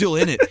 but you're still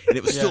in it and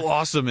it was still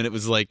awesome and it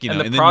was like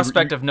and the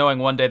prospect of knowing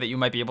one day that you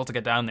might be able to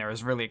get down there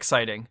is really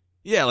exciting.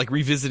 Yeah, like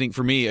revisiting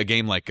for me a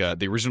game like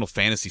the original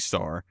Phantasy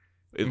Star.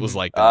 It was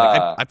like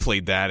I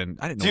played that and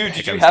I didn't know. Dude,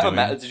 did you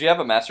have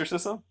a Master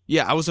System?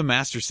 Yeah, I was a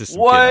Master System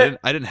kid.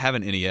 I didn't have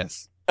an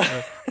NES.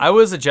 I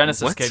was a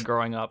Genesis kid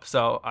growing up,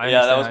 so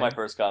that was my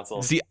first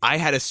console. See, I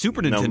had a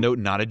Super Nintendo,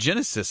 not a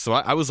Genesis, so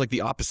I was like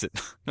the opposite.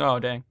 Oh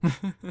dang!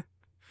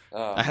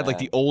 I had like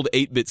the old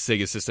 8-bit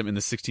Sega system and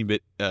the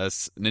 16-bit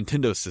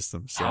Nintendo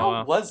system. So.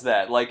 How was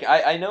that? Like,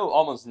 I know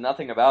almost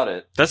nothing about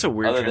it. That's a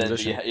weird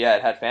transition.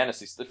 It had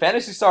Phantasy. The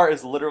Phantasy Star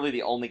is literally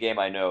the only game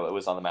I know it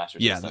was on the Master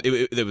System.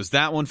 Yeah, it was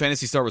that one.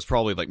 Phantasy Star was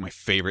probably like my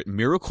favorite.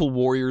 Miracle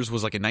Warriors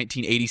was like a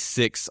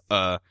 1986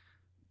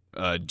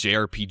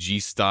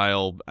 JRPG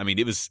style. I mean,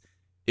 it was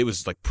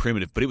like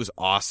primitive, but it was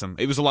awesome.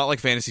 It was a lot like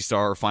Phantasy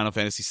Star or Final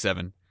Fantasy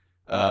VII.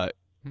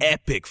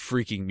 Epic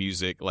freaking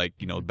music, like,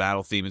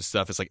 battle theme and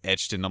stuff. It's like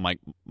etched into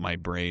my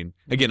brain.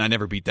 Again, I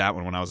never beat that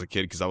one when I was a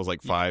kid because I was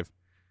like 5.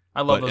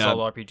 I love those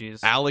old RPGs.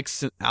 Alex,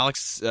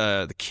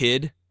 the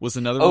Kid was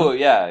another one. Oh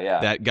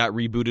yeah. That got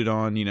rebooted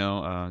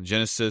on,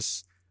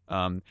 Genesis.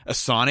 A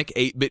Sonic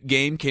 8-bit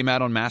game came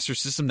out on Master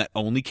System that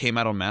only came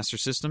out on Master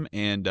System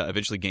and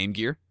eventually Game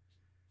Gear.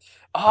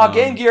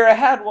 Game Gear, I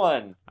had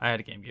one. I had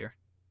a Game Gear.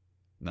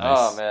 Nice.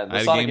 Oh man,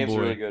 the Sonic games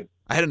were really good.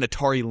 I had an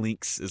Atari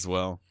Lynx as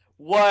well.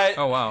 What?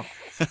 Oh wow.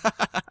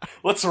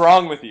 What's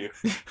wrong with you?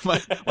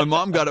 my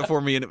mom got it for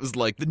me and it was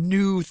like the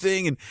new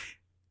thing and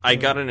I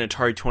got an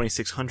Atari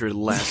 2600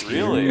 last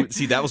year. Really?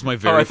 See, that was my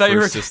very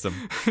first system.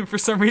 For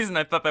some reason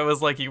I thought that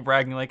was like you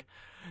bragging like,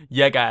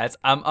 yeah guys,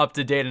 I'm up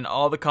to date in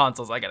all the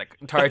consoles. I got an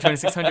Atari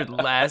 2600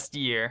 last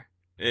year.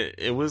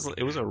 It was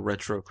a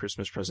retro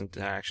Christmas present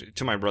actually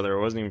to my brother.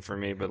 It wasn't even for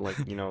me, but like,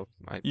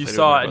 you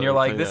saw it and you're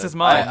like, this is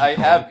mine. I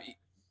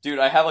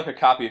have like a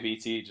copy of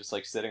ET just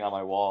like sitting on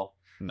my wall.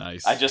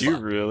 Nice. Do you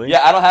really?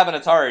 Yeah, I don't have an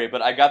Atari,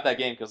 but I got that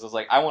game because I was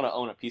like, I want to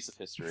own a piece of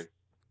history.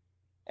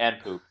 And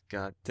poop.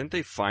 God, didn't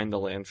they find the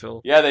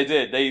landfill? Yeah, they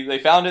did. They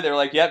found it. They were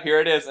like, yep, here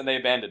it is, and they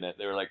abandoned it.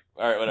 They were like,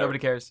 all right, whatever. Nobody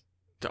cares.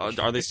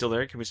 Are they still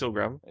there? Can we still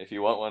grab them? If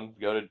you want one,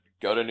 go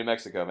to New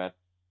Mexico, man.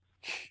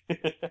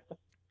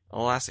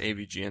 I'll ask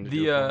AVGN to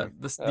do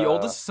it. The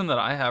oldest system that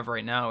I have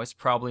right now is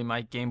probably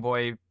my Game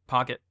Boy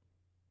Pocket.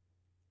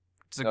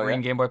 It's a green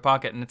Game Boy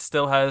Pocket, and it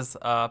still has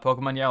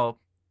Pokemon Yellow.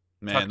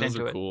 Man, those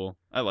are cool.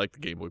 I like the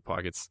Game Boy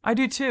Pockets. I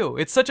do too.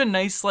 It's such a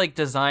nice, like,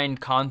 designed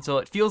console.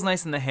 It feels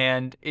nice in the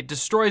hand. It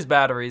destroys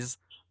batteries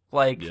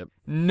like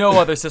no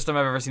other system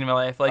I've ever seen in my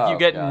life. Like, you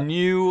get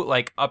new,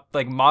 like,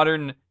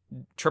 modern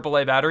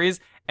AAA batteries,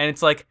 and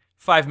it's like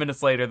 5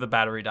 minutes later the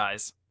battery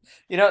dies.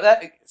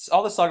 That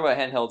all this talk about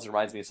handhelds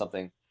reminds me of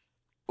something.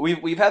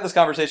 We've had this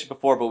conversation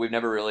before, but we've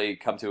never really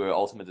come to an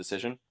ultimate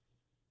decision.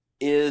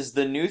 Is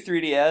the new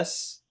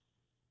 3DS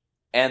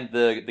and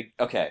the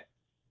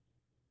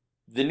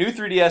new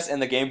 3DS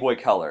and the Game Boy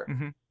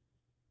Color,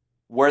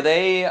 were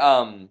they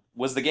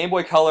was the Game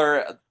Boy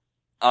Color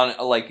on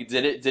like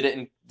did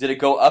it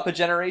go up a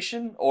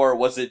generation or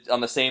was it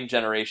on the same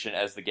generation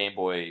as the Game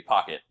Boy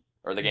Pocket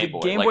or the Game Boy?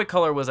 The Game Boy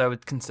Color was, I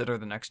would consider,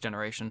 the next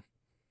generation.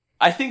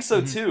 I think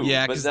so too.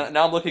 Yeah, but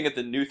now I'm looking at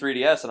the new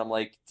 3DS and I'm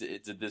like,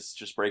 did this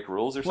just break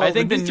rules or something? I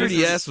think the new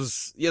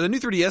 3DS the new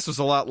 3DS was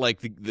a lot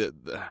like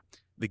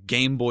the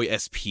Game Boy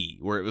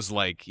SP, where it was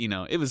like,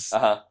 it was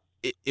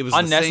it was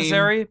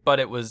unnecessary,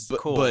 but it was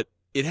cool. But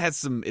it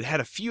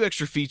had a few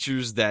extra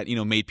features that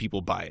made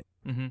people buy it.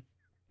 Mm-hmm.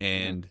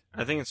 And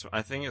I think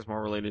it's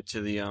more related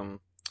to the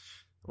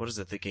what is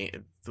it?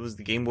 It was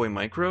the Game Boy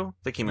Micro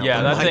that came out.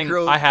 Yeah, that thing.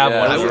 I have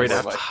one.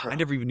 I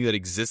never even knew that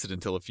existed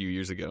until a few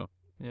years ago.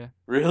 Yeah.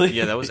 Really?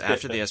 Yeah, that was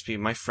after the SP.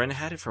 My friend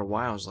had it for a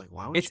while. I was like,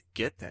 why would you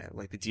get that?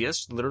 Like, the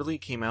DS literally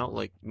came out,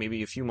 like,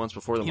 maybe a few months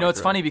before the You know, it's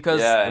funny because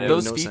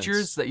those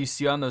features that you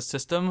see on those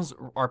systems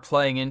are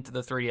playing into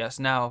the 3DS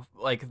now.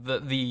 Like,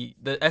 the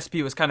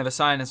SP was kind of a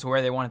sign as to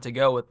where they wanted to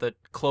go with the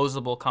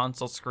closable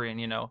console screen,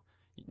 you know.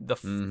 The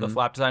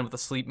flap design with the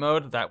sleep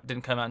mode, that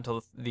didn't come out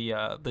until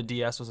the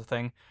DS was a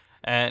thing.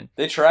 And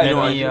they tried.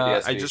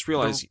 I just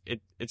realized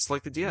it's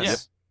like the DS. Yeah.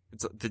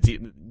 It's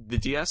the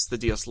DS, the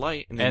DS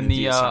Lite, and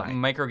the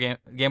DSi.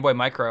 Game Boy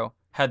Micro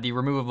had the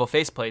removable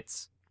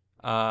faceplates,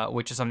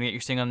 which is something that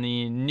you're seeing on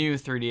the new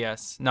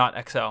 3DS, not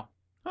XL. Oh,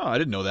 I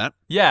didn't know that.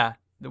 Yeah,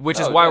 which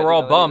is why we're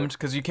all bummed,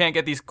 because you can't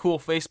get these cool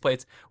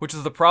faceplates, which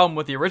is the problem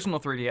with the original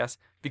 3DS,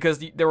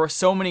 because there were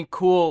so many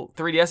cool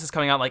 3DSs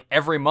coming out like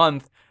every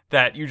month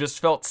that you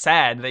just felt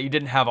sad that you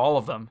didn't have all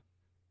of them.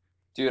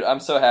 Dude, I'm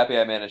so happy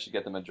I managed to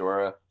get the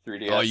Majora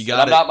 3DS. Oh, you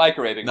got it? I'm not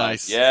microwaving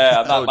nice. Mine. Yeah,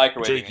 I'm not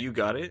microwaving Jake, it. you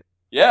got it?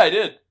 Yeah, I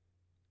did.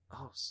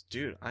 Oh,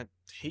 dude, I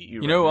hate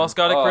you. You know who else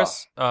got it,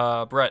 Chris?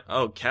 Brett.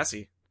 Oh,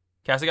 Cassie.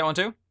 Cassie got one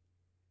too?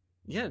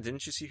 Yeah,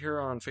 didn't you see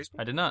her on Facebook?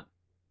 I did not.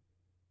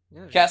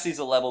 Yeah. Cassie's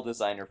a level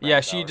designer.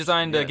 Yeah, she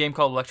designed a game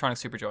called Electronic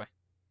Superjoy.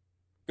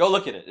 Go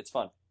look at it. It's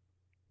fun.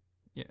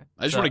 Yeah,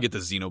 I just want to get the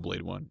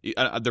Xenoblade one.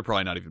 They're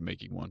probably not even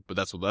making one, but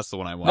that's the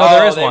one I want. No,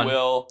 there is one.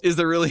 Will. Is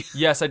there really?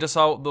 Yes, I just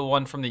saw the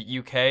one from the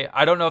UK.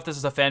 I don't know if this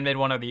is a fan made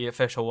one or the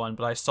official one,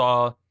 but I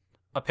saw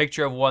a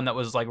picture of one that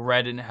was like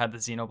red and it had the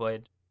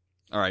Xenoblade.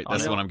 All right,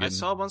 that's the one I'm getting.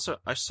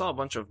 I saw a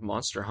bunch of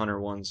Monster Hunter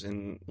ones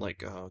in like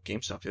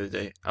GameStop the other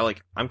day.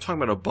 I'm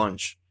talking about a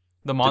bunch.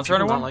 The Monster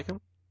Hunter one? Not like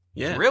them?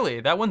 Yeah. Really?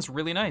 That one's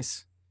really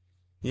nice.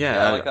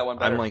 Yeah, I like that one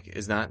better. I'm like,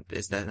 is that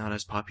not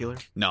as popular?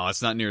 No,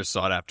 it's not near as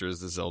sought after as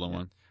the Zelda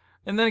one.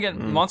 And then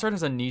again, Monster Hunter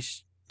is a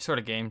niche sort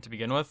of game to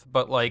begin with,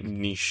 but like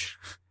niche.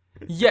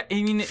 Yeah,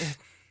 I mean,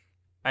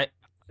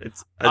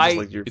 it's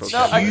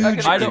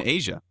huge in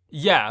Asia.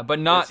 Yeah, but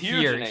not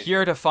here.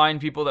 Here to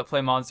find people that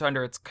play Monster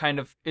Hunter,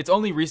 it's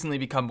only recently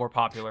become more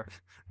popular.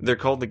 They're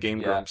called the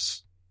Game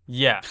Grumps.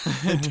 Yeah,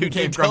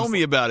 dude, tell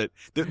me about it.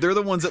 They're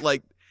the ones that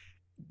like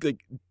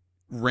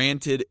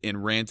ranted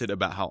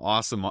about how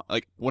awesome.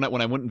 Like when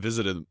I went and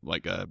visited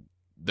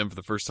them for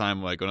the first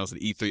time, like when I was at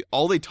E3,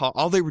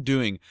 all they were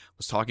doing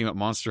was talking about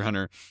Monster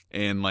Hunter,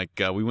 and like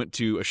we went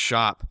to a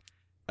shop,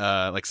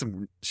 like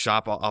some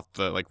shop off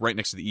the like right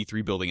next to the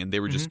E3 building, and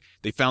they were just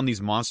they found these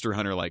Monster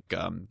Hunter like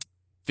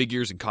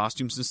figures and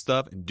costumes and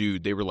stuff, and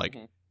dude, they were like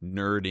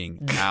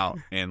nerding out,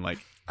 and like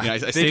I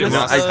stayed at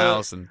Ross's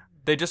house, and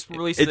they just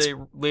released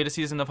the latest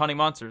season of Hunting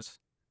Monsters.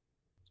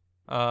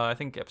 I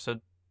think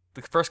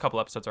the first couple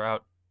episodes are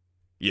out.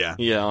 Yeah,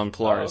 on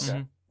Polaris. Oh,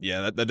 okay.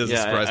 Yeah, that doesn't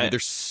surprise me. They're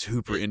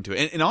super into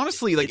it, and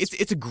honestly, like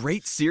it's a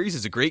great series.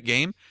 It's a great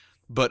game,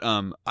 but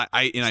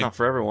it's not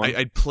for everyone.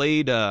 I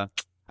played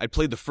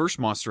the first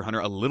Monster Hunter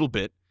a little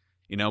bit,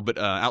 but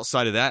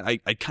outside of that,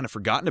 I'd kind of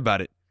forgotten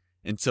about it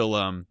until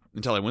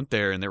I went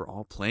there and they were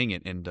all playing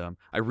it, and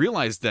I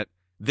realized that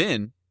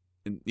then,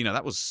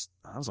 that was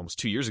almost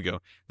 2 years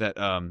ago, that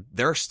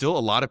there are still a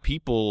lot of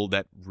people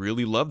that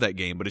really love that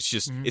game, but it's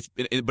just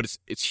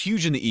it's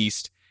huge in the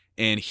East,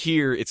 and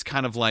here it's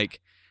kind of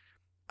like,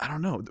 I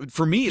don't know.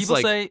 For me, it's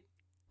like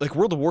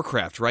World of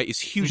Warcraft, right? It's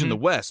huge in the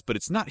West, but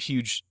it's not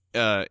huge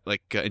in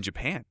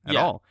Japan at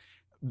all.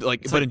 But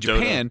in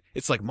Japan,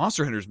 it's like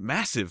Monster Hunter's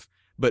massive,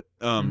 but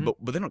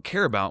they don't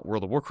care about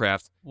World of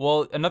Warcraft.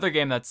 Well, another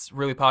game that's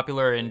really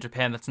popular in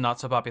Japan that's not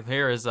so popular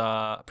here is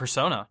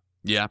Persona.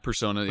 Yeah,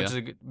 Persona, which is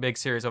a big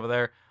series over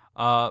there.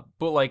 But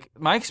like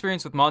my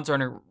experience with Monster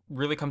Hunter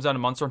really comes down to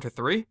Monster Hunter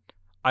 3.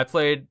 I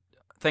played,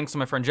 thanks to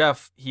my friend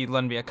Jeff, he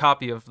lent me a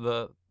copy of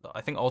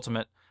I think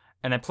Ultimate.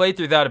 And I played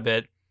through that a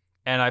bit,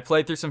 and I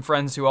played through some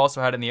friends who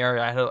also had it in the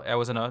area. I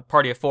was in a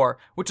party of 4,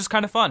 which is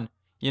kind of fun.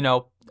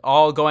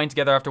 All going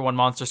together after one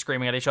monster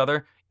screaming at each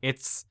other.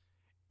 It's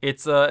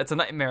a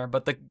nightmare,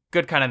 but the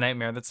good kind of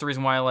nightmare. That's the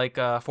reason why I like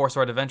Four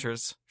Sword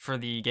Adventures for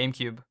the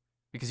GameCube,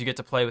 because you get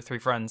to play with 3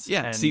 friends.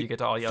 Yeah, and see, you get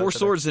to all yell Four at each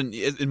other. Swords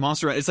in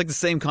Monster Hunter, it's like the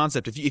same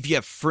concept. If you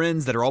have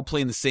friends that are all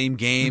playing the same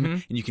game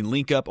and you can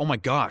link up, oh my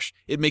gosh,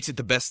 it makes it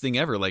the best thing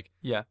ever. Like,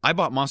 I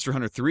bought Monster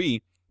Hunter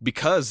 3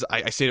 because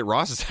I stayed at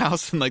Ross's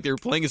house and like they were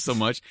playing it so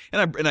much,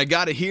 and I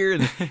got it here,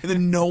 and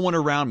then no one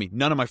around me,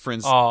 none of my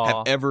friends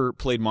have ever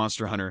played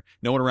Monster Hunter.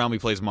 No one around me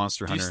plays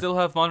Monster Hunter. Do you still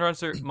have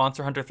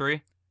Monster Hunter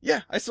 3?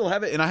 Yeah, I still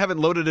have it, and I haven't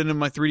loaded it into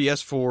my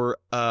 3DS for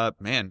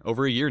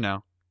over a year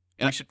now.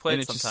 And we should play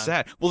it sometime. It's just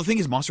sad. Well, the thing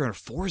is, Monster Hunter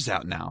 4 is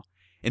out now,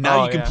 and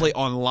now you can play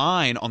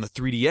online on the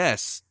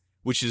 3DS,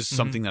 which is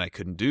something that I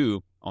couldn't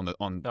do on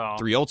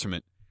 3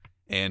 Ultimate.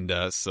 And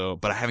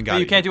but I haven't got it.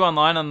 You can't do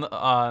online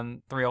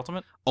on 3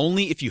 Ultimate?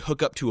 Only if you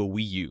hook up to a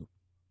Wii U.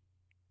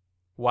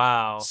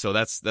 Wow. So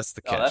that's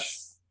the catch.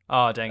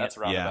 Dang that's it.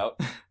 roundabout.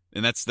 Yeah.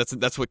 And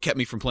that's what kept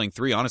me from playing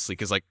 3, honestly,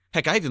 because like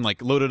heck, I even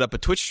like loaded up a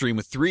Twitch stream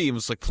with 3 and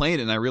was like playing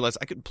it, and I realized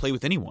I couldn't play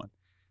with anyone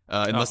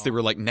unless they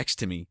were like next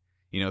to me,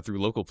 through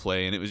local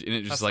play, and it was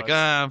just like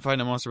I'm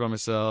fighting a monster by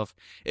myself.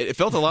 It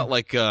felt a lot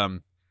like I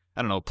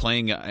don't know,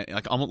 playing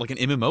like almost like an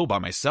MMO by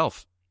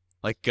myself.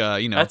 Like,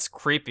 that's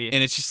creepy.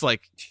 And it's just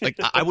like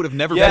I would have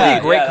never yeah,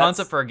 played. Great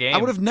concept for a game. I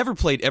would have never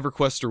played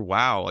EverQuest or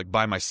WoW like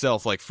by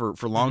myself, like for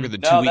longer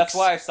than 2 weeks. No, that's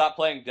why I stopped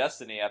playing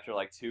Destiny after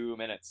like 2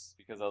 minutes,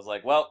 because I was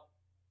like, well,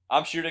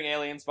 I'm shooting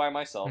aliens by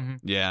myself.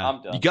 Yeah,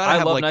 I'm done. You gotta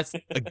have like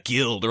a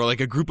guild or like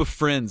a group of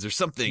friends or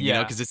something, you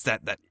know, because it's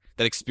that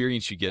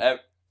experience you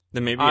get.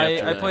 Then maybe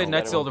I played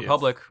Knights of the Old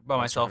Republic by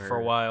myself for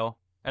a while,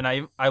 and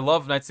I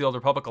love Knights of the Old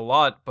Republic a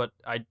lot, but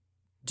I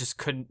just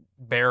couldn't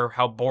bear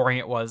how boring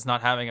it was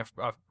not having a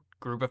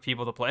group of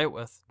people to play it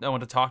with, no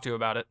one to talk to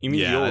about it. You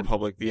mean the Old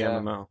Republic, the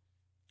MMO?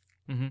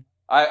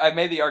 I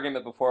made the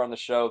argument before on the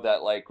show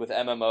that like with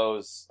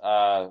MMOs,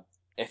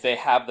 if they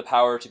have the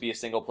power to be a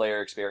single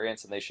player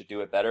experience, then they should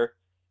do it better.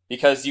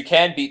 Because you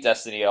can beat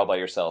Destiny all by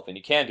yourself, and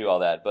you can do all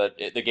that, but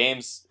the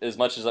games, as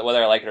much as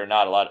whether I like it or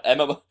not,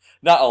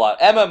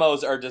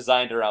 MMOs are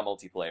designed around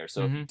multiplayer.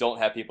 So if you don't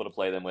have people to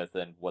play them with,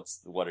 then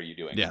what are you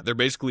doing? Yeah, they're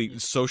basically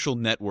social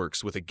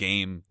networks with a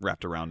game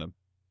wrapped around them.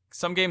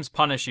 Some games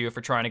punish you for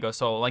trying to go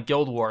solo, like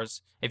Guild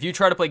Wars. If you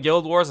try to play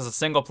Guild Wars as a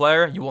single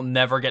player, you will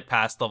never get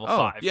past level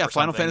 5. Yeah,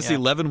 Final Fantasy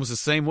 11 was the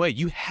same way.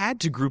 You had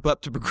to group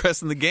up to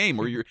progress in the game,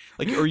 or you're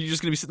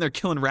just gonna be sitting there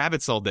killing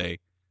rabbits all day.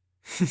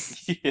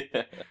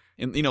 Yeah.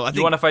 And I think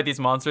you want to fight these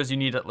monsters, you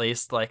need at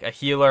least like a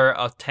healer,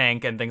 a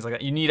tank, and things like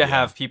that. You need to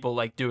have people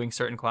like doing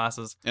certain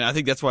classes. And I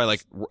think that's why,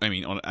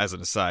 as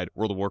an aside,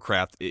 World of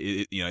Warcraft,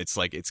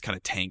 it's kind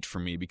of tanked for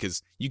me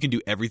because you can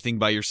do everything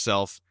by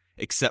yourself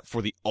except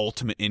for the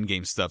ultimate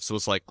in-game stuff. So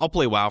it's like I'll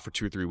play WoW for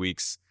 2 or 3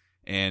 weeks,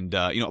 and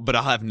but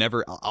I'll have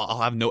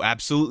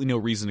absolutely no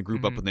reason to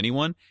group up with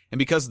anyone, and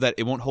because of that,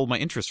 it won't hold my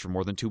interest for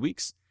more than 2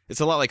 weeks. It's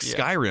a lot like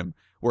Skyrim,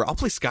 where I'll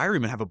play Skyrim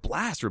and have a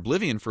blast, or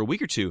Oblivion for a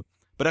week or two,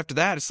 but after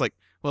that, it's like,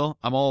 well,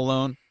 I'm all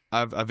alone.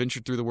 I've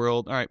ventured through the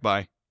world. All right,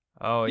 bye.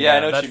 Oh yeah, I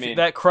know what you mean.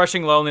 That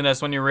crushing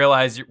loneliness when you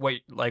realize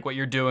what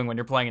you're doing when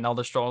you're playing an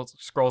Elder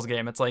Scrolls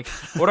game. It's like,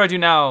 what do I do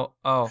now?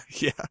 Oh,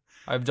 yeah,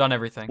 I've done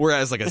everything.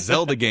 Whereas like a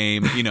Zelda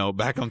game,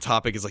 back on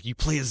topic, is like you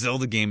play a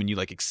Zelda game and you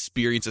like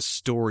experience a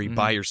story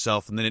by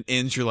yourself, and then it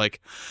ends. You're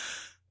like,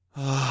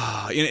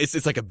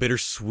 it's like a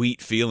bittersweet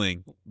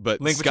feeling.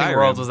 But Link Skyrim, Between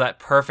Worlds was that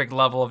perfect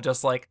level of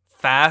just like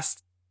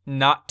fast,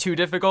 not too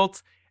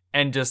difficult,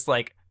 and just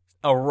like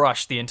a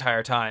rush the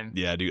entire time.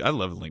 Yeah, dude, I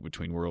love Link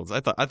Between Worlds.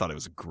 I thought it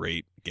was a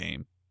great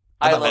game.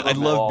 I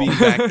love being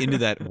back into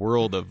that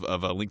world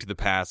of A Link to the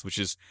Past, which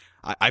is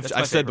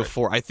I've said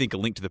before. I think A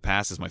Link to the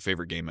Past is my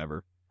favorite game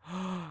ever.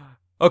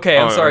 Okay,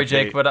 I'm sorry,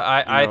 Jake, but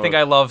I think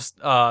I love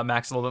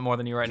Max a little bit more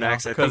than you right now,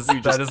 because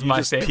that is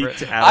my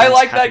favorite. I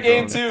like that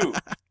game too.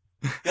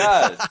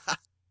 God.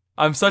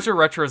 I'm such a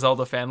retro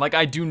Zelda fan. Like,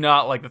 I do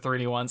not like the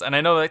 3D ones, and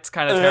I know that's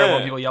kind of terrible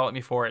and people yell at me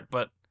for it,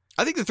 but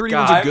I think the 3D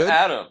ones are good.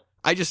 Adam.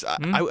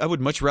 I would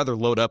much rather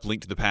load up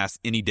Link to the Past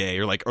any day,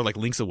 or like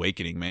Link's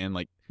Awakening, man.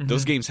 Like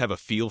those games have a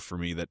feel for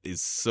me that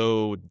is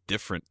so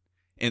different.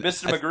 And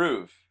Mr.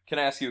 McGroove, can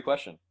I ask you a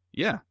question?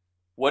 Yeah.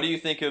 What do you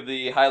think of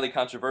the highly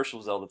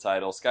controversial Zelda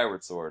title,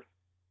 Skyward Sword?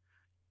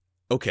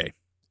 Okay.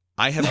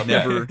 I have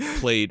never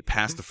played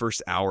past the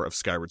first hour of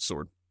Skyward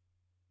Sword.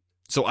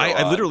 So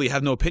I literally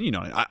have no opinion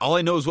on it. All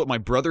I know is what my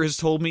brother has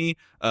told me.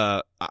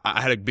 I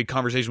had a big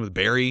conversation with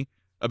Barry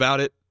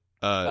about it.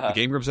 The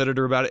Game Grumps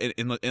editor about it,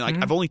 and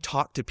I've only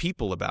talked to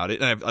people about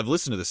it, and I've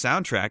listened to the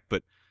soundtrack,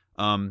 but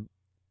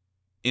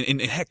in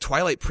heck,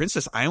 Twilight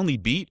Princess I only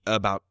beat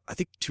about, I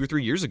think, 2 or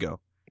 3 years ago.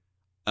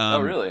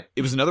 Oh, really?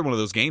 It was another one of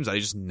those games I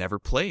just never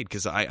played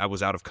because I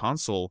was out of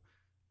console.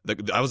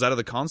 I was out of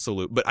the console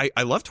loop, but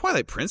I love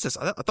Twilight Princess.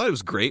 I thought it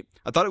was great.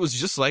 I thought it was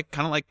just like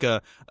kind of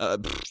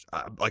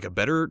like a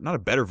better, not a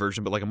better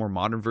version, but like a more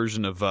modern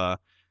version of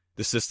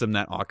the system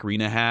that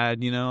Ocarina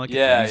had, like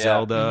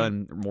Zelda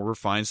and more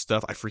refined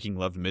stuff. I freaking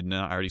loved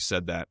Midna. I already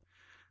said that.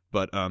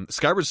 But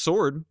Skyward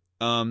Sword,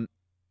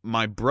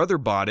 my brother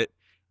bought it,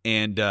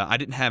 and I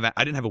didn't have a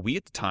Wii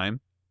at the time,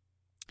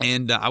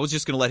 and I was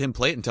just gonna let him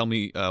play it and tell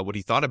me what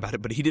he thought about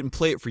it. But he didn't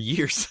play it for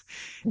years,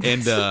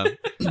 and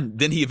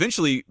then he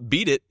eventually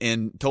beat it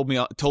and told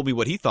me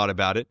what he thought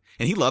about it,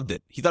 and he loved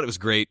it. He thought it was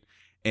great.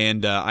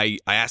 And I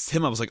asked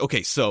him, I was like,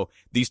 okay, so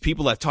these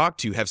people I've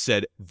talked to have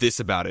said this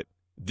about it.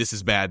 This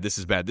is bad, this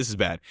is bad, this is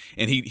bad.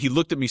 And he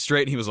looked at me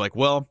straight and he was like,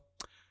 well,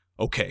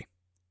 okay,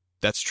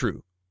 that's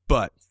true.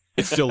 But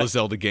it's still a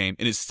Zelda game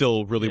and it's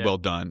still really well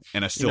done.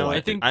 And I still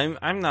like it.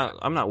 I'm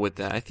not with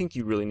that. I think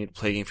you really need to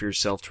play a game for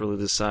yourself to really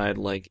decide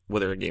like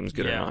whether a game's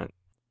good or not.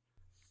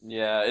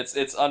 Yeah,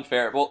 it's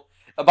unfair. Well,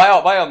 by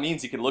all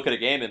means you can look at a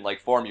game and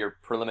like form your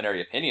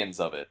preliminary opinions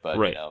of it, but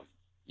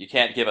you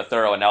can't give a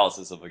thorough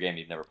analysis of a game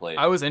you've never played.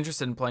 I was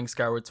interested in playing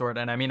Skyward Sword,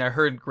 and I mean, I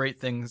heard great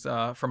things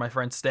from my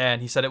friend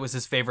Stan. He said it was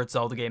his favorite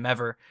Zelda game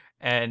ever,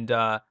 and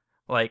I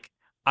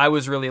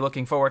was really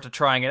looking forward to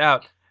trying it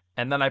out.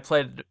 And then I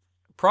played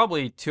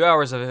probably 2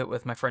 hours of it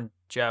with my friend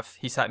Jeff.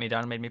 He sat me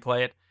down and made me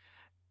play it.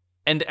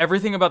 And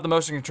everything about the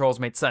motion controls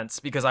made sense,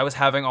 because I was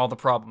having all the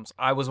problems.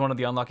 I was one of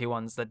the unlucky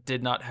ones that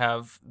did not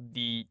have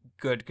the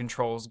good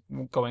controls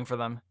going for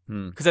them.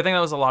 Because I think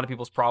that was a lot of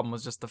people's problem,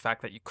 was just the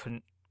fact that you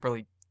couldn't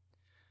really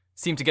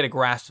seem to get a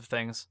grasp of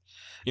things.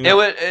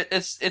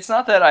 It's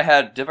not that I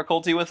had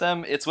difficulty with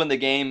them. It's when the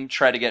game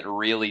tried to get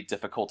really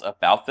difficult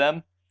about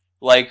them.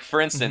 Like, for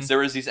instance, there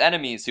was these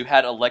enemies who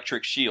had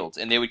electric shields,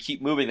 and they would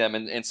keep moving them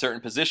in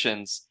certain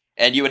positions,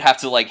 and you would have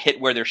to like hit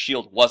where their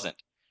shield wasn't.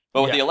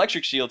 But with the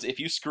electric shields, if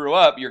you screw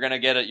up, you're gonna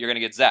get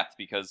zapped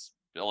because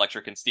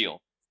electric and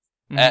steel.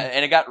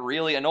 And it got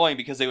really annoying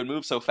because they would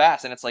move so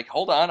fast, and it's like,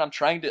 hold on, I'm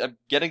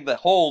getting the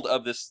hold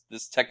of this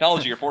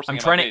technology you're forcing. I'm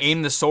trying to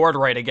aim the sword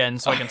right again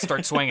so I can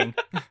start swinging.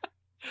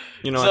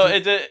 So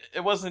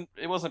it wasn't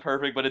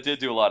perfect, but it did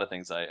do a lot of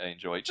things I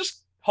enjoyed.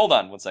 Just hold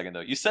on one second though.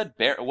 You said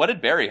what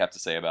did Barry have to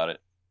say about it?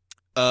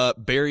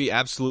 Barry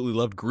absolutely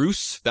loved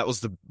Groose. That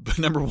was the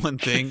number one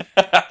thing.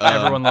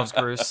 Everyone loves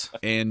Groose,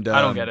 and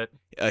I don't get it.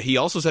 He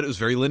also said it was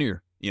very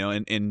linear,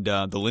 and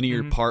the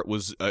linear part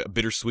was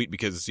bittersweet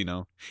because,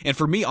 and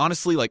for me,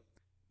 honestly, like,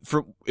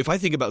 if I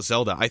think about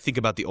Zelda, I think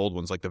about the old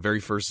ones, like the very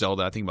first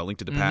Zelda. I think about Link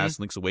to the Past,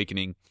 Link's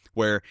Awakening,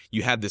 where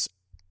you had this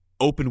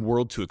open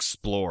world to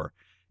explore,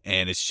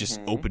 and it's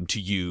just open to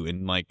you,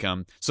 and like,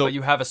 so. But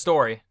you have a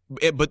story.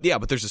 But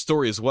there's a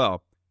story as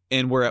well.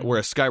 And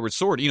where Skyward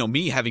Sword,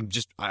 me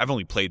I've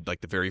only played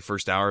like the very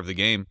first hour of the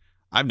game.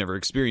 I've never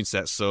experienced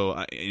that.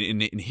 So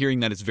in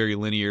hearing that it's very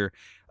linear,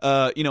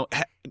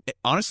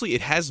 honestly,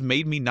 it has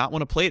made me not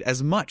want to play it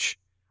as much.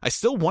 I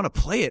still want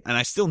to play it, and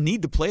I still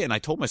need to play it. And I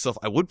told myself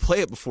I would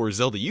play it before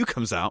Zelda U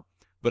comes out,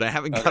 but I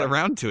haven't got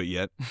around to it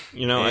yet.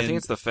 I think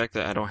it's the fact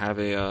that I don't have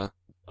a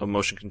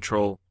motion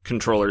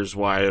controller is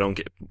why I don't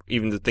get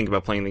even to think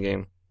about playing the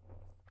game.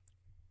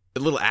 A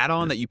little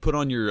add-on that you put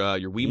on your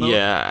Wiimote?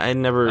 Yeah, I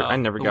never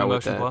got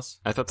with that. Plus.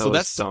 I thought that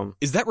was dumb.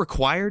 Is that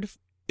required?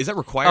 Is that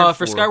required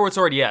for Skyward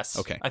Sword? Yes.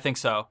 Okay. I think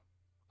so.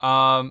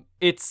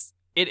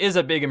 It is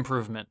a big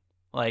improvement.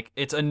 Like,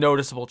 it's a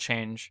noticeable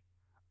change.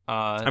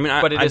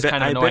 But it is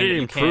kind of annoying. I bet it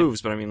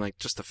improves, but I mean, like,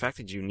 just the fact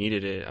that you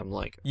needed it, I'm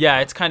like, yeah,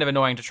 it's kind of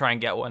annoying to try and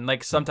get one.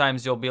 Like,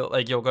 sometimes you'll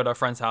go to a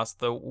friend's house,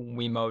 the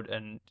Wiimote,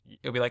 and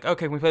you'll be like,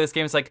 okay, can we play this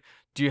game? It's like,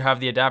 do you have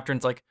the adapter? And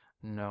it's like,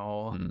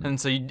 no. And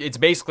so it's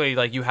basically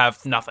like you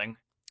have nothing.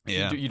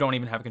 Yeah. You don't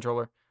even have a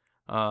controller.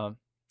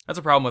 That's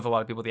a problem with a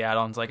lot of people with the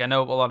add-ons. Like, I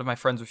know a lot of my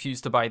friends refuse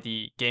to buy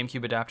the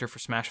GameCube adapter for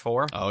Smash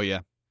 4. Oh,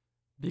 yeah.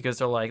 Because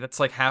they're like, that's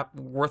like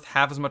worth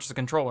half as much as a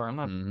controller. I'm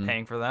not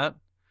paying for that.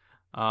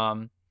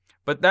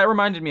 But that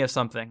reminded me of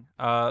something.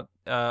 One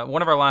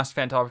of our last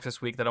fan topics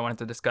this week that I wanted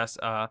to discuss,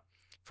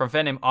 from a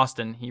fan named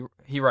Austin,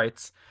 he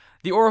writes,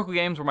 "The Oracle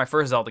games were my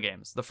first Zelda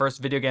games, the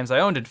first video games I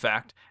owned, in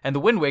fact, and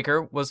The Wind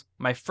Waker was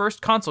my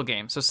first console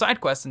game, so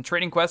side quests and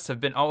trading quests have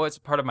been always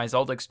a part of my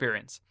Zelda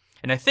experience.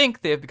 And I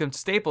think they have become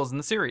staples in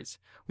the series.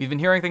 We've been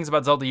hearing things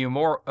about Zelda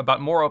U about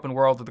more open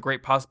world with the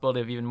great possibility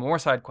of even more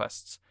side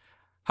quests.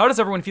 How does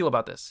everyone feel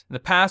about this? In the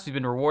past, we've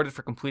been rewarded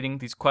for completing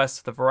these quests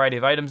with a variety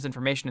of items,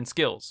 information, and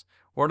skills.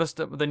 What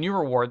are the new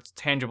rewards,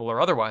 tangible or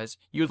otherwise,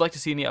 you would like to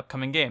see in the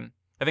upcoming game?"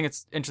 I think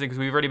it's interesting because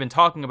we've already been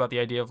talking about the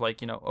idea of,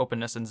 like,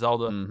 openness in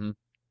Zelda,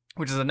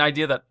 which is an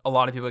idea that a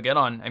lot of people get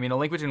on. I mean, A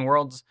Link Between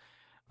Worlds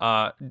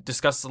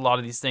discusses a lot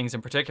of these things,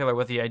 in particular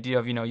with the idea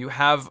of, you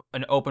have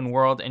an open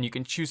world and you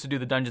can choose to do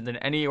the dungeons in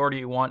any order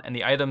you want, and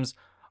the items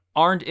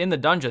aren't in the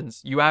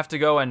dungeons. You have to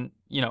go and,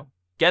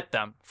 get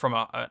them from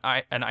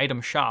an item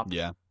shop.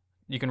 Yeah.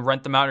 You can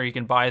rent them out, or you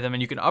can buy them,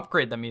 and you can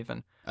upgrade them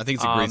even. I think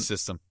it's a great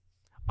system.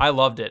 I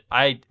loved it.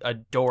 I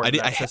adored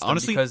that system.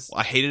 Honestly, because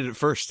I hated it at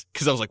first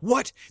because I was like,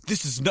 "What?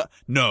 This is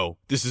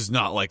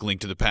not like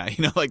Link to the Past."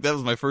 Like, that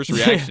was my first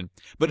reaction.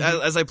 But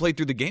as I played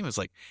through the game, it's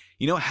like,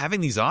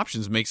 having these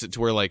options makes it to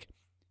where, like,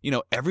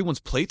 everyone's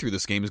playthrough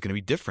this game is going to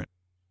be different.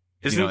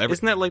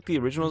 Isn't that like the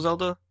original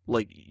Zelda?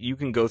 Like, you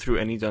can go through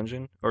any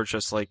dungeon, or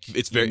just like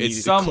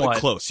it's somewhat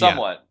close.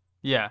 Somewhat.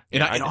 Yeah.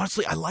 And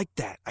honestly, I like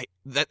that.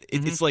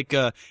 It's like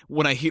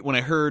when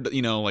I heard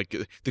like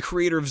the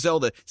creator of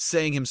Zelda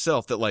saying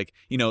himself that, like,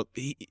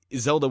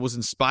 Zelda was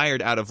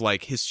inspired out of,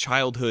 like, his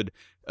childhood,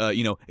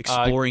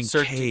 exploring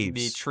caves,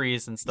 the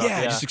trees and stuff.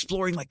 Yeah, just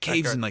exploring, like,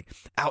 caves and, like,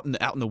 out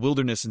in the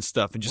wilderness and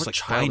stuff, and just what like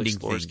child finding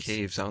explores things.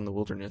 Caves out in the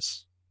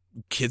wilderness.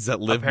 Kids that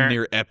live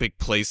near epic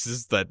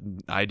places that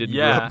I didn't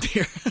grow up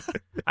near.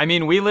 I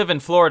mean, we live in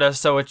Florida,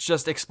 so it's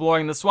just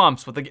exploring the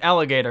swamps with the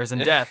alligators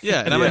and death.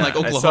 Yeah, and I'm in, like,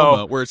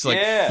 Oklahoma, where it's like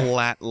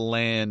flat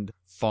land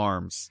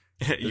farms.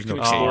 You can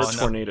explore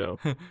tornado.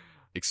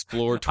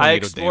 Explore tornado. I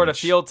explored a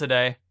field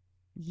today.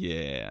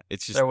 Yeah,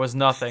 it's just there was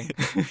nothing.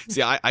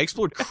 See, I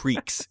explored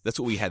creeks. That's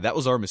what we had. That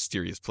was our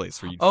mysterious place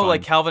where you.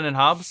 Like Calvin and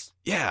Hobbes.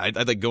 Yeah,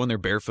 I'd like go in there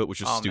barefoot,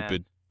 which was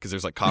stupid because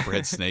there's like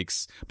copperhead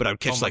snakes. But I would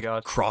catch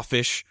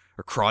crawfish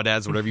or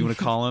crawdads, whatever you want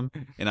to call them,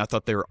 and I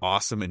thought they were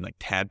awesome, and like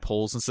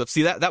tadpoles and stuff.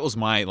 See, that was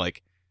my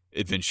like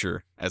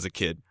adventure as a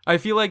kid. I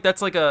feel like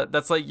that's like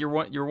you're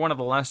one of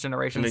the last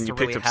generations. And then you to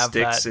picked really up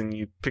sticks that. and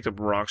you picked up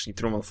rocks and you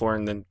threw them on the floor,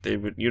 and then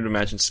you'd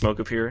imagine smoke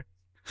appear.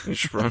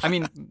 I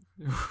mean,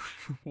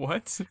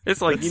 what?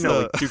 It's like, like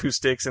Dooku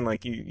sticks and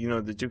like the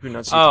Dooku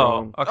nuts.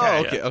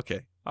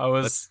 Okay. I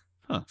was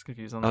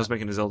confused on that. I was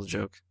making a Zelda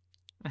joke.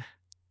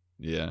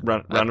 Yeah.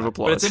 Round of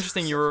applause. But it's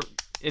interesting.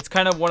 It's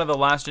kind of one of the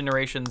last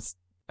generations.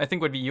 I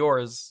think would be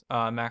yours,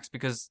 Max,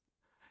 because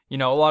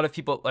a lot of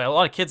people, a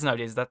lot of kids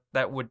nowadays,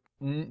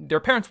 their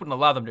parents wouldn't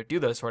allow them to do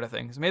those sort of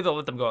things. Maybe they'll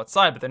let them go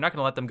outside, but they're not going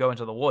to let them go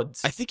into the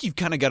woods. I think you've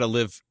kind of got to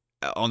live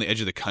on the edge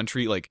of the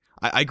country. Like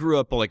I grew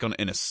up like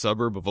in a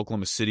suburb of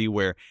Oklahoma City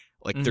where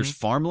like there's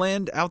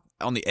farmland out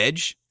on the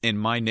edge, and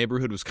my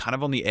neighborhood was kind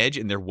of on the edge,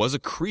 and there was a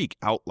creek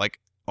out like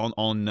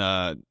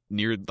on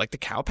near like the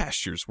cow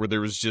pastures where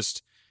there was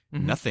just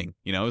nothing.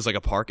 It was like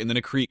a park and then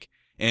a creek,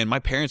 and my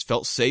parents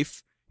felt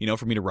safe,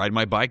 for me to ride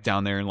my bike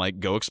down there and like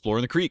go explore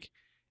in the creek.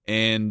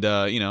 And,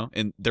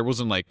 and there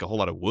wasn't like a whole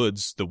lot of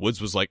woods. The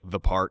woods was like the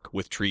park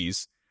with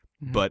trees.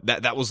 But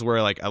that was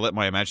where like I let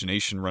my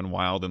imagination run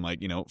wild and like,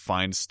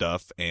 find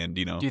stuff and,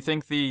 Do you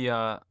think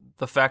the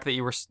fact that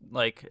you were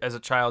like as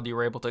a child you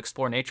were able to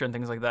explore nature and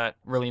things like that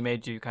really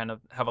made you kind of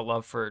have a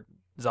love for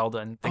Zelda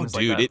and things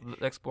like that?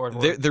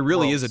 Explored there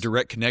really is a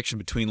direct connection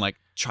between like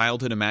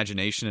childhood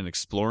imagination and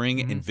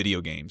exploring and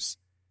video games.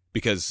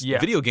 Because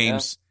video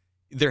games,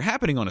 they're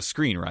happening on a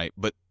screen, right?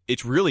 But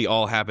it's really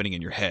all happening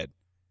in your head.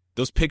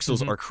 Those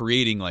pixels are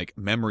creating like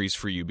memories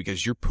for you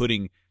because you're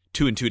putting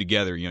two and two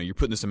together. You're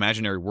putting this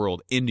imaginary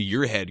world into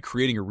your head,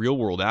 creating a real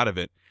world out of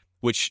it,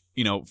 which,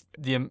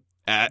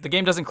 the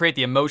game doesn't create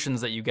the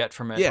emotions that you get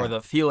from it or the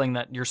feeling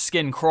that your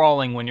skin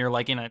crawling when you're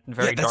like in a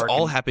very dark, that's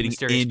all happening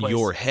in place.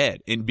 Your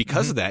head. And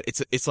because of that,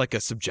 it's like a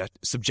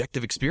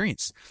subjective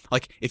experience.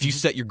 Like if you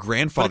set your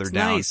grandfather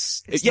down,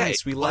 nice. It's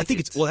nice. We like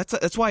it.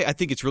 That's why I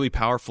think it's really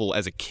powerful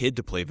as a kid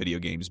to play video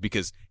games,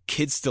 because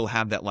kids still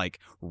have that like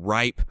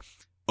ripe,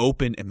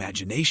 open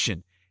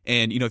imagination.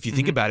 And if you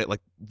think about it,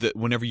 like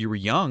whenever you were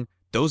young,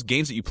 those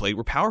games that you played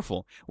were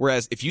powerful.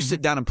 Whereas if you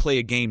sit down and play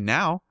a game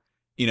now,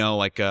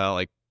 like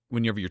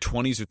whenever you're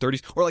 20s or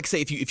 30s, or like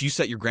say if you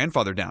set your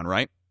grandfather down,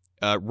 right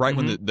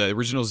when the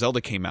original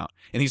Zelda came out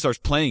and he starts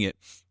playing it,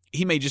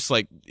 he may just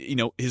like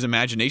his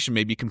imagination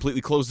may be completely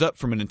closed up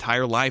from an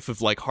entire life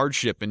of like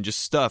hardship and just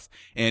stuff,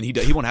 and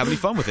he won't have any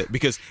fun with it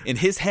because in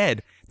his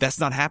head that's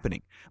not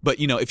happening. But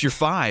if you're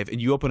 5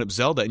 and you open up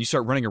Zelda and you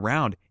start running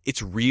around,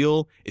 it's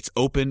real, it's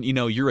open.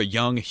 You're a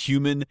young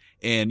human,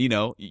 and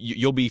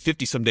you'll be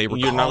 50 someday.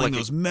 Recalling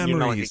those memories. You're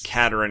not like a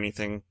cat or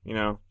anything.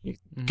 You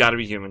got to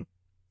be human.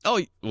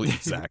 Oh, well,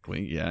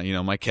 exactly.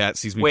 Yeah, my cat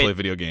sees me play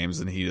video games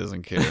and he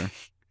doesn't care.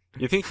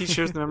 You think he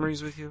shares the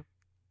memories with you?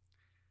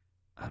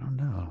 I don't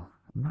know.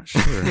 I'm not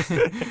sure.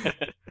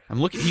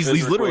 I'm looking.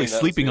 He's literally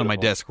sleeping on my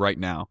desk right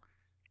now.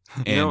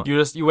 And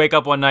you wake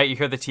up one night, you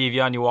hear the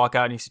TV on, you walk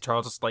out, and you see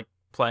Charles just like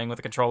playing with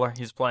the controller.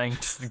 He's playing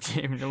the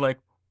game, and you're like,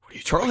 "What are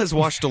you?" Charles has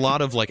watched a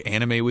lot of like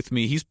anime with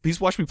me.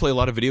 He's watched me play a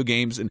lot of video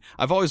games, and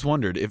I've always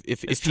wondered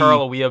if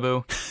Charl a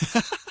weeaboo.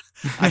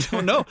 I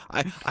don't know.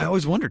 I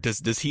always wonder,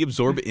 does he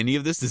absorb any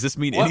of this? Does this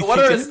mean anything? What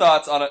are his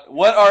thoughts on it?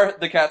 What are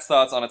the cat's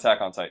thoughts on Attack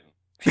on Titan?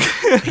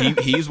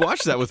 He's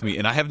watched that with me,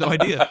 and I have no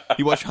idea.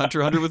 He watched Hunter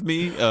x Hunter with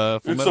me.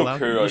 Full Metal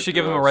Alchemist. You should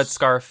give him a red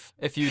scarf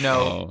if you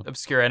know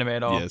obscure anime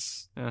at all.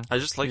 Yes. Yeah. I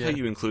just like how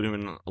you include him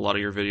in a lot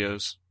of your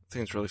videos. I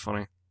think it's really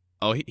funny.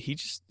 Oh,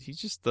 he's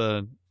just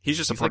a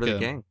part of the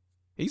gang.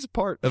 He's a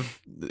part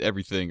of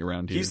everything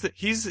around here. He's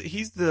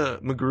the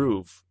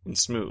McGroove in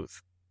Smooth.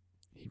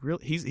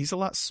 He's a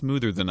lot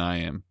smoother than I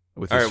am.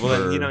 With all his right, well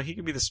fur. then, he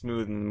could be the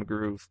Smooth and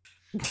McGroove.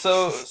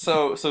 So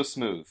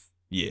smooth.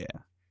 Yeah.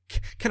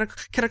 Can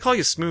I call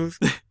you Smooth?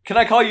 Can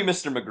I call you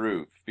Mr.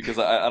 McGroove? Because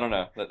I don't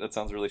know. That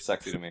sounds really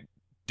sexy to me.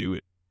 Do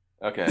it.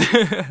 Okay.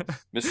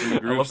 Mr.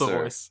 McGroove, I love the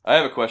sir. voice. I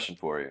have a question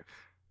for you.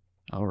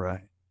 All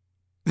right.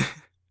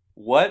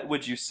 What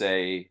would you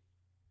say...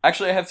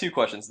 Actually, I have 2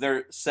 questions.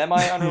 They're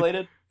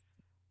semi-unrelated.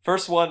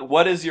 First one,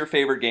 what is your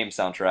favorite game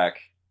soundtrack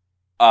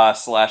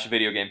 /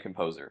 video game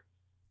composer?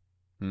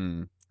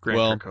 Grant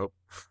Kirkhope.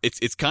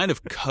 It's kind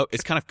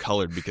of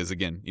colored because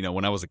again,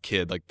 when I was a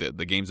kid, like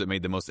the games that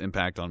made the most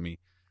impact on me,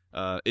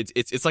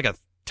 it's like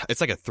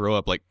a throw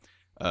up like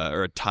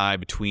or a tie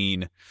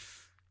between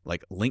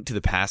like Link to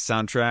the Past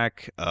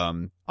soundtrack,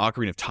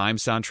 Ocarina of Time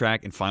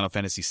soundtrack, and Final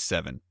Fantasy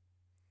VII.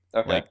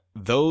 Okay. Like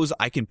those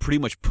I can pretty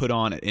much put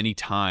on at any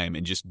time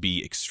and just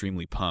be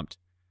extremely pumped,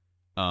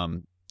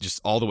 just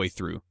all the way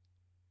through.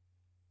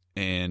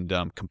 And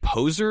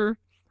composer,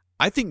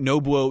 I think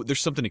Nobuo,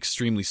 there's something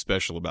extremely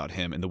special about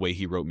him and the way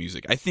he wrote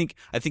music. I think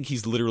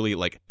he's literally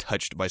like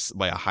touched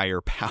by a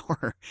higher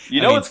power.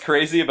 You know what's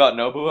crazy about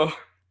Nobuo?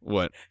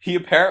 What? He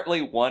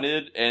apparently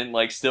wanted and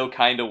like still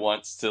kind of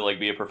wants to like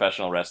be a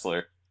professional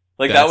wrestler.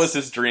 Like that was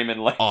his dream in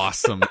life.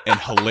 Awesome and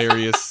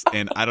hilarious,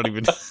 and I don't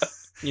even.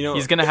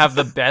 He's gonna have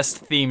the best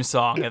theme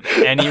song of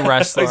any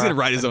wrestler. He's gonna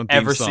write his own theme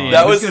ever song. seen.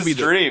 That was his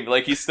dream.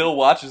 Like he still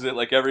watches it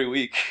like every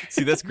week.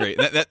 See, that's great.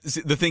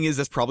 The thing is,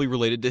 that's probably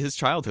related to his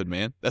childhood,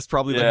 man. That's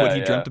probably like what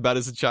he dreamt about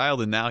as a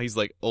child, and now he's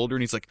like older,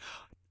 and he's like,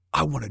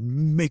 I want to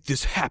make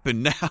this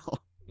happen now.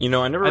 I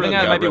never. I think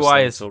that might be why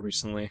until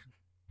recently.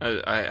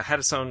 I had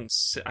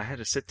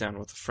to sit down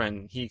with a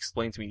friend. He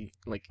explained to me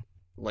like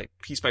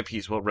piece by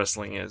piece what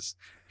wrestling is.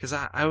 Because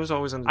I was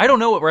always under... I don't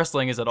know what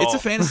wrestling is at all. It's a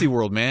fantasy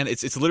world, man.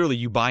 It's literally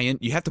you buy in.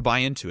 You have to buy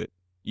into it.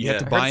 You have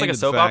to buy into like a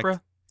soap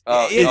opera.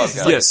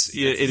 Yes,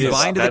 it is.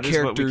 Buy into that the is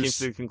characters. What we came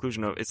to the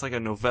conclusion of. It's like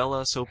a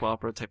novella, soap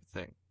opera type of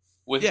thing.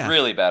 With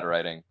really bad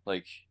writing.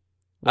 Like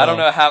Well,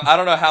 I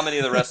don't know how many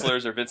of the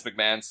wrestlers are Vince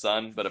McMahon's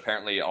son, but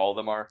apparently all of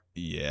them are.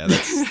 Yeah,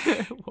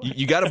 that's,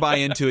 you got to buy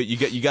into it.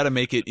 You got to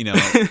make it,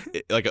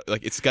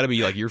 like it's got to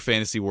be like your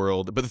fantasy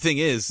world. But the thing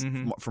is,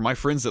 for my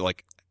friends that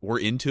like were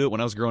into it when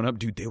I was growing up,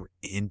 dude, they were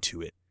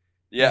into it.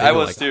 Yeah, I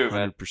was like too, 100%.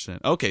 Man. 100%.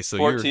 Okay, so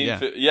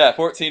 14, you're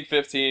 14,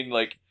 15.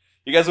 Like,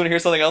 you guys want to hear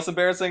something else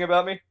embarrassing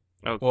about me?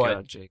 Oh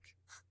God, Jake.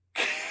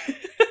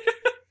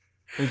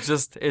 It's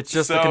just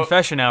the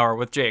confession hour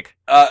with Jake.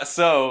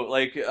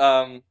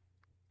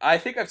 I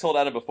think I've told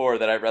Adam before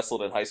that I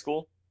wrestled in high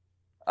school.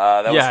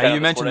 You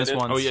mentioned this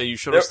once. Oh yeah, you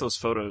showed us those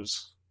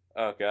photos.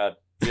 Oh God,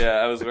 yeah,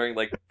 I was wearing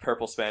like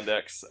purple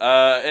spandex.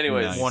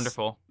 Anyways, nice.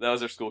 Wonderful. That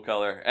was our school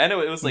color, and it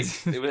was like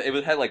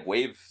it had like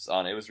waves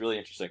on it. It was really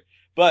interesting.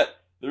 But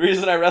the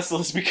reason I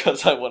wrestled is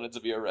because I wanted to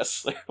be a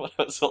wrestler when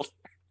I was older.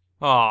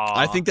 Aww.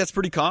 I think that's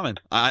pretty common.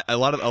 A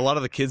lot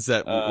of the kids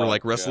that were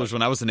like wrestlers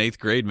when I was in 8th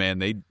grade, man,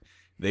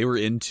 they were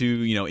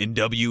into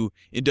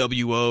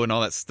NWO and all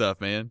that stuff,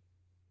 man.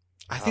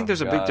 I think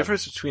there's a big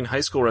difference between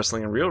high school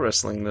wrestling and real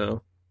wrestling,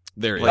 though.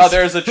 There is. Oh,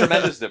 there's a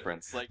tremendous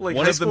difference. Like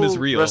one of them is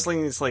real.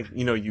 Wrestling is like,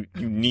 you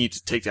need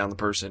to take down the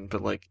person,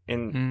 but like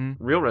in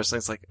real wrestling,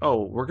 it's like,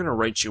 oh, we're gonna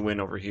write you in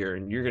over here,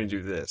 and you're gonna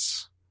do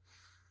this.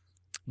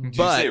 Did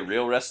you say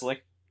real wrestling?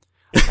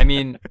 I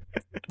mean,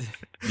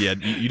 yeah,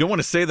 you don't want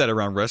to say that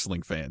around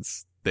wrestling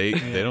fans. They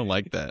don't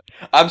like that.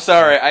 I'm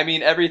sorry. I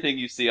mean everything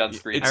you see on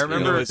screen. I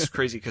remember it's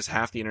crazy because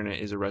half the internet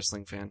is a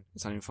wrestling fan.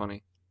 It's not even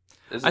funny.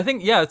 I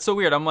think, yeah, it's so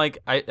weird. I'm like,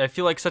 I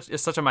feel like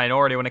it's such a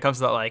minority when it comes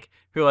to that. Like,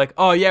 people are like,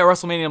 oh yeah,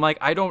 WrestleMania. I'm like,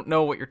 I don't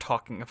know what you're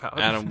talking about.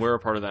 Adam, we're a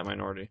part of that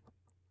minority.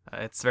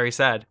 It's very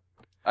sad.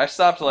 I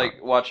stopped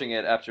like watching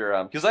it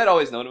after because I'd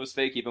always known it was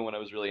fake, even when I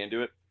was really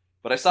into it.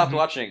 But I stopped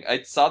watching.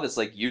 I saw this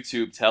like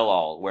YouTube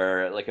tell-all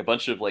where like a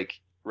bunch of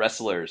like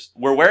wrestlers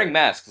were wearing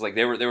masks. Like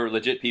they were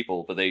legit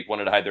people, but they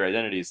wanted to hide their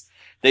identities.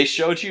 They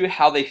showed you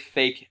how they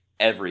fake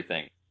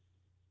everything.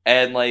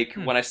 And like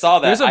when I saw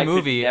that, there's a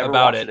movie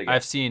about it.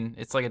 I've seen.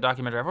 It's like a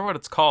documentary. I forget what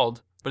it's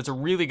called, but it's a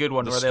really good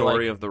one. The where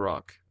Story they of the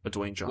Rock, a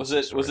Dwayne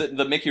Johnson. Was it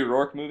the Mickey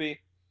Rourke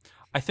movie?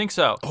 I think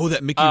so. Oh,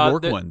 that Mickey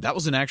Rourke one. That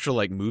was an actual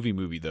like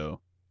movie though.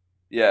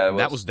 Yeah,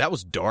 that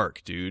was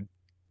dark, dude.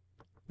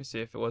 Let me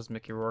see if it was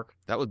Mickey Rourke.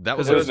 That was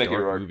a Mickey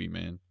dark Rourke movie,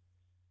 man.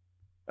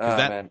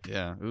 Man.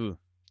 Yeah. Ooh.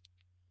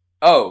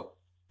 Oh,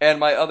 and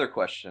my other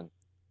question.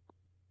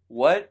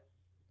 What?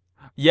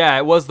 Yeah,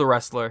 it was the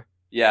wrestler.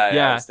 Yeah.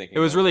 I was thinking it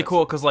was really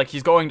cool because like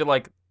he's going to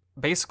like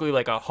basically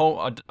like a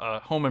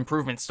home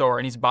improvement store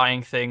and he's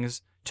buying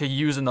things to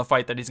use in the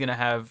fight that he's gonna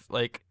have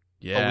like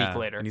a week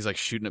later. And he's like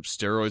shooting up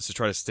steroids to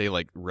try to stay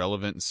like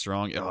relevant and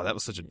strong. Oh, that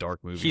was such a dark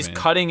movie. He's man.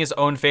 cutting his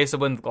own face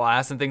up with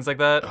glass and things like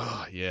that.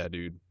 Oh yeah,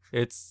 dude.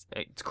 It's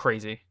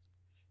crazy.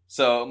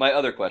 So my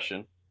other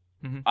question.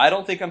 I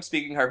don't think I'm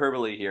speaking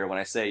hyperbole here when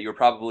I say you're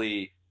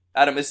probably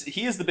Adam.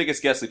 He is the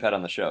biggest guest we've had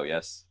on the show.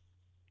 Yes.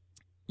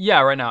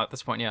 Yeah, right now at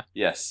this point, yeah.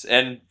 Yes,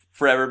 and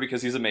forever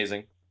because he's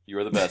amazing. You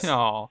are the best.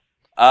 Aww.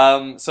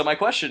 So my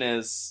question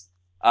is,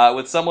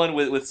 with someone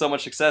with so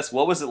much success,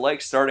 what was it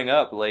like starting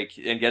up, like,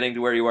 and getting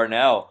to where you are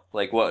now?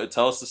 Like,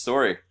 tell us the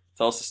story.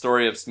 Tell us the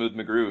story of Smooth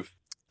McGroove.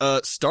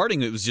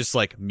 Starting, it was just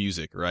like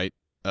music, right?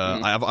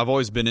 I've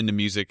always been into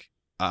music.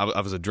 I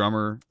was a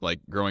drummer,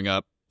 like growing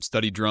up,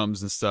 studied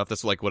drums and stuff.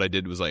 That's like what I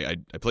did was like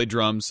I played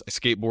drums, I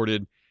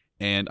skateboarded,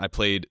 and I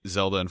played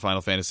Zelda and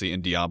Final Fantasy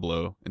and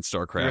Diablo and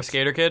StarCraft. You're a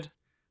skater kid?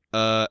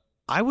 I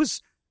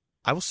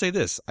will say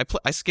this. I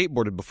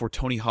skateboarded before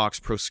Tony Hawk's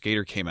Pro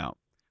Skater came out.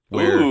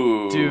 Where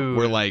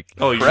we're like,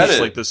 you're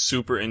just like the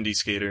super indie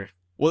skater.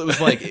 Well,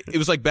 it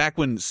was like back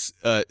when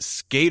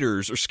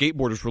skaters or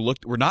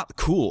skateboarders were not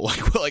cool.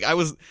 Like I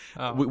was,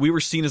 we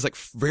were seen as like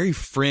very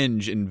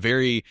fringe and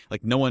very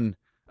like no one.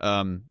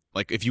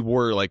 Like if you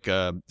wore like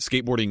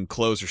skateboarding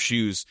clothes or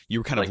shoes, you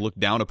were kind of looked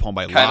down upon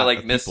by a lot of people. Kind of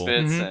like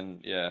misfits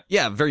and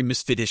yeah, very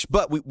misfitish.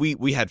 But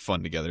we had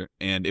fun together,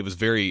 and it was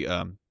very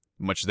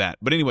much that.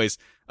 But anyways,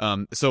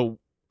 so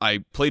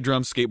I played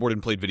drums, skateboarded,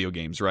 and played video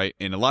games, right?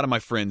 And a lot of my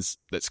friends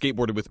that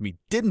skateboarded with me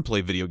didn't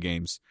play video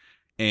games,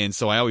 and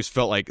so I always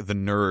felt like the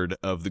nerd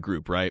of the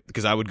group, right?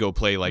 Because I would go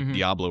play like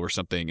Diablo or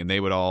something, and they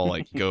would all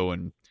like go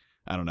and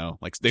I don't know,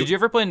 like. Did you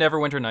ever play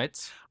Neverwinter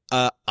Nights?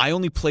 I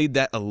only played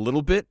that a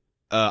little bit.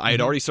 I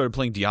had already started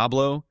playing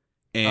Diablo,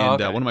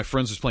 and one of my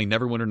friends was playing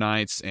Neverwinter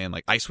Nights and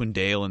like Icewind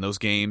Dale and those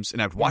games,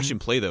 and I'd watch him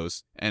play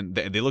those, and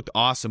they looked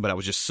awesome. But I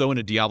was just so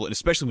into Diablo, and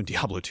especially when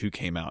Diablo 2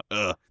 came out,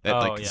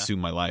 that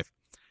consumed my life.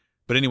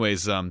 But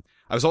anyways, I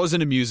was always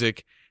into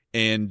music,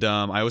 and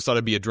I always thought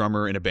I'd be a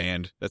drummer in a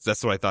band.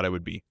 That's what I thought I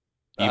would be,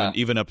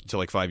 even up until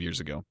like 5 years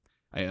ago.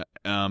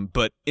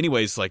 But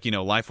anyways, like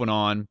life went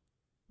on.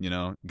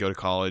 Go to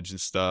college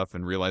and stuff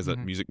and realize that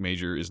music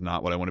major is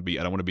not what I want to be.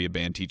 I don't want to be a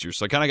band teacher.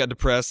 So I kind of got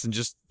depressed and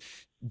just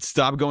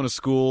stopped going to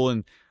school.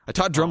 And I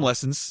taught drum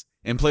lessons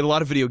and played a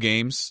lot of video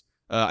games.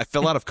 I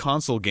fell out of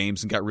console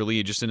games and got really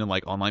interested in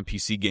like online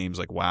PC games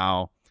like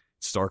WoW,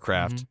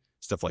 StarCraft,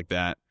 stuff like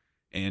that.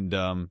 And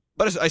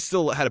but I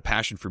still had a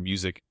passion for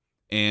music.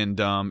 And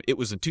it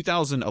was in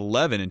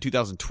 2011 and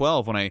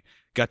 2012 when I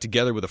got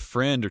together with a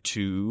friend or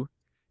two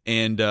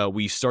and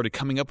we started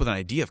coming up with an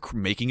idea of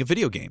making a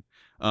video game.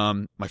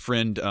 My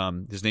friend,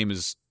 his name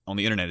is on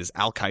the internet is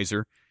Al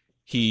Kaiser.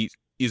 He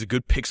is a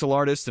good pixel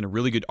artist and a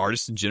really good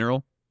artist in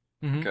general.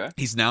 Mm-hmm. Okay.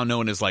 He's now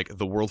known as like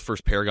the world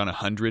first Paragon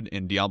 100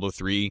 in Diablo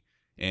 3,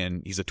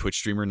 and he's a Twitch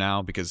streamer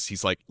now because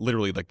he's like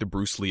literally like the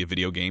Bruce Lee of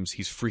video games.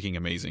 He's freaking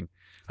amazing.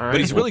 All right,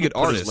 but he's a really good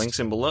put his artist. links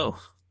in below.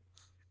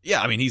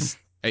 Yeah, I mean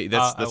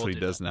that's what he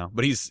does now.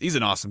 But he's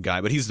an awesome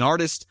guy. But he's an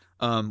artist.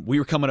 We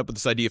were coming up with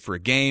this idea for a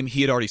game.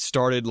 He had already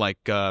started like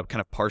kind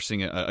of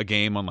parsing a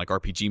game on like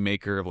RPG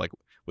Maker of like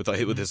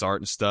with his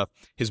art and stuff.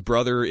 His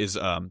brother is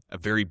a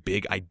very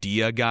big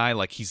idea guy.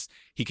 Like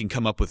he can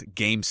come up with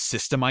game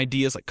system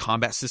ideas, like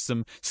combat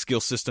system,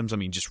 skill systems. I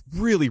mean, just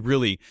really,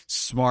 really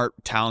smart,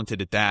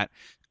 talented at that.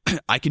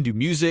 I can do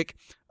music.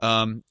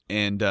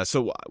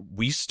 So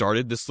we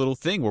started this little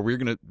thing where we were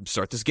going to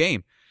start this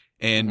game.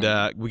 And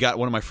we got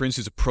one of my friends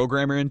who's a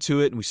programmer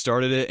into it, and we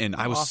started it, and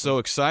I was so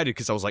excited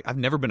because I was like, I've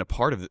never been a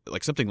part of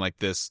like something like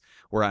this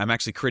where I'm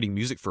actually creating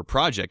music for a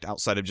project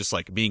outside of just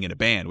like being in a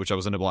band, which I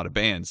was in a lot of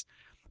bands,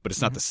 but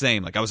it's not the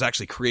same. Like I was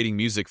actually creating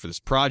music for this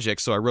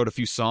project, so I wrote a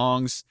few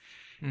songs,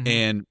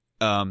 and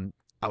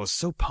I was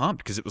so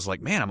pumped because it was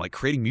like, man, I'm like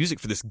creating music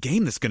for this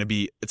game it's going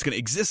to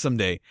exist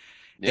someday.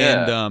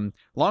 Yeah. And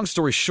long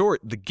story short,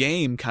 the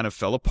game kind of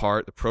fell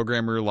apart. The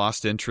programmer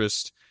lost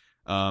interest.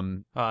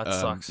 It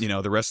sucks.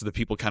 The rest of the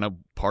people kind of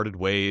parted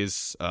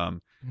ways.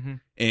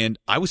 And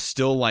I was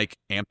still like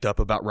amped up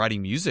about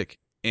writing music,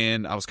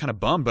 and I was kind of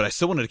bummed, but I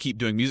still wanted to keep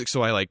doing music.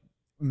 So I like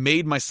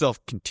made myself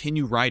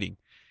continue writing.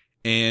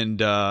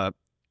 And,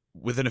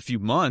 within a few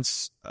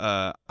months,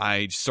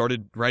 I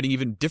started writing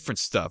even different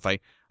stuff. I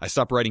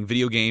stopped writing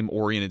video game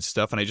oriented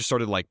stuff, and I just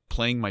started like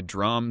playing my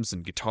drums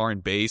and guitar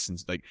and bass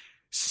and like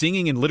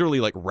singing and literally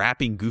like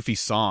rapping goofy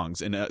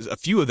songs. And a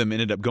few of them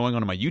ended up going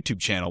onto my YouTube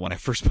channel when I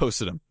first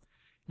posted them.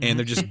 And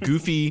they're just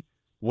goofy,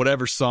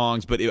 whatever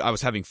songs, but I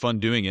was having fun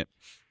doing it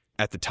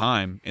at the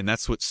time, and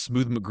that's what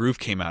Smooth McGroove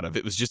came out of.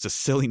 It was just a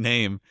silly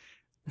name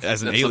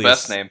as an That's alias. The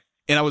best name.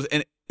 And I was,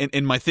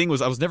 and my thing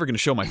was, I was never going to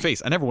show my face.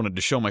 I never wanted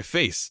to show my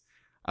face.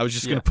 I was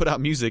just going to put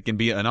out music and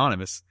be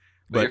anonymous.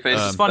 But your face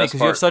is it's funny because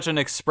you have such an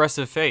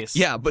expressive face.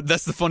 Yeah, but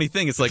that's the funny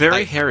thing. It's like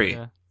very hairy.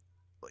 Yeah.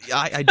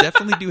 I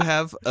definitely do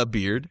have a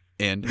beard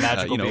and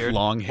Magical beard.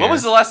 long hair. When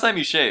was the last time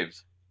you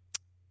shaved?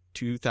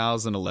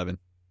 2011.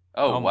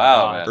 Oh, Oh my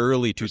wow, God. man.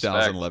 Early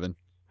 2011.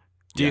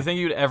 Do you think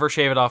you'd ever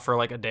shave it off for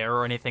like a dare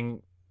or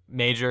anything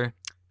major?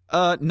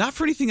 Not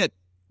for anything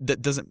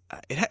that doesn't.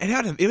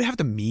 It would have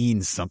to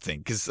mean something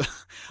because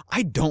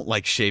I don't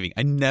like shaving.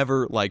 I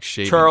never like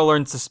shaving. Charl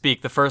learns to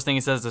speak. The first thing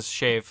he says is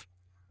shave.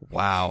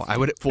 Wow, I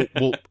would.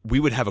 Well, we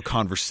would have a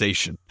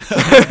conversation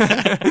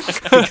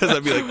because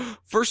I'd be like,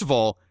 first of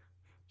all,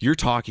 you're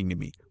talking to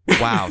me.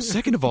 Wow.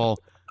 Second of all,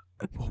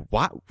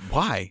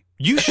 why?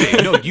 You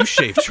shave. No, you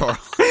shave, Charl.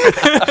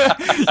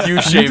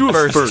 You shave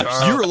first.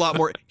 Charl. You're a lot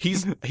more.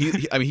 He's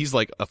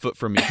like a foot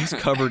from me. He's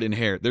covered in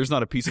hair. There's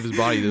not a piece of his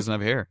body that doesn't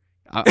have hair.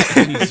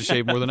 He needs to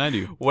shave more than I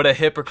do. What a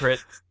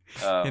hypocrite.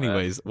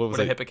 Anyways, what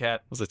a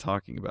hippocat. What was I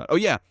talking about? Oh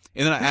yeah,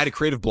 and then I had a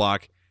creative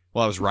block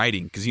while I was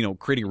writing because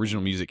creating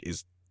original music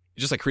is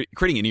just like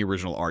creating any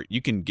original art.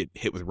 You can get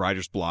hit with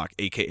writer's block,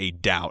 aka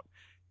doubt,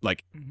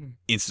 like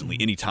instantly,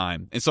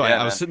 anytime. And so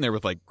I was sitting there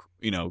with like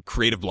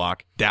creative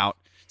block, doubt,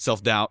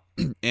 self-doubt,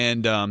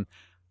 and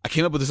I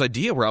came up with this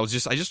idea where I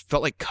just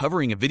felt like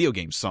covering a video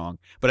game song,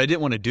 but I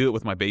didn't want to do it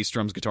with my bass,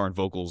 drums, guitar, and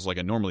vocals like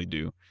I normally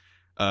do.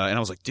 And I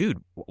was like, dude,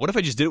 what if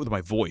I just did it with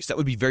my voice? That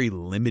would be very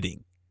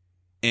limiting.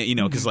 And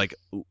because like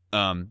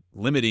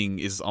limiting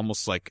is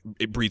almost like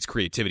it breeds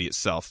creativity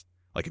itself.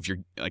 Like if you're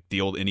like the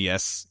old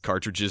NES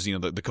cartridges,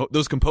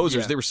 those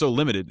composers, they were so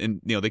limited,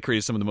 and they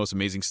created some of the most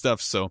amazing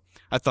stuff. So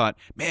I thought,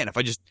 man, if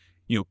I just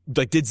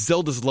like did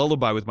Zelda's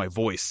Lullaby with my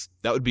voice,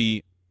 that would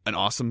be an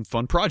awesome,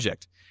 fun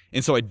project.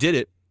 And so I did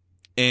it.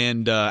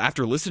 And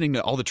after listening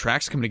to all the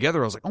tracks coming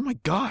together, I was like, oh my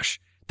gosh,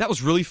 that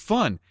was really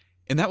fun.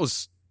 And I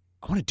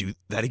want to do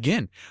that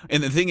again.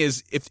 And the thing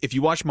is, if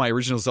you watch my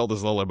original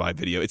Zelda's Lullaby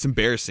video, it's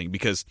embarrassing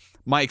because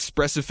my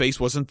expressive face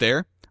wasn't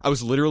there. I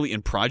was literally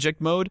in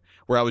project mode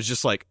where I was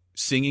just like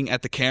singing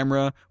at the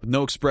camera with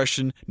no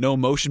expression, no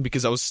emotion,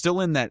 because I was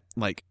still in that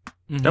like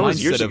that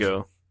was years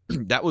ago.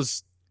 That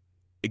was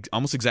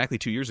almost exactly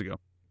 2 years ago.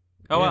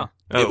 Oh wow!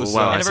 It was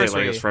wow! I say it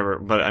like it's forever,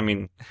 but I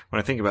mean, when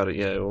I think about it,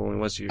 it only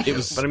was years. It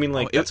was, but I mean,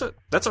 like that's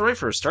all right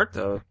for a start,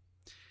 though.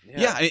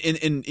 Yeah,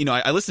 and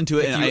I listened to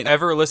it. If and you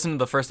ever listen to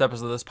the first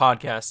episode of this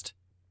podcast,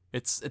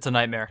 it's a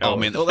nightmare. Oh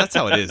man, well that's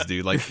how it is,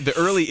 dude. Like the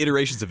early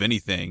iterations of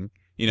anything,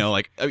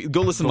 like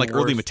go listen to like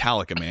early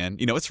Metallica, man.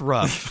 It's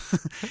rough.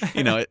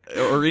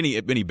 Or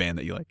any band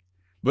that you like.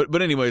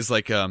 But anyways,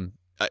 like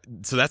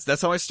so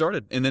that's how I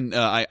started. And then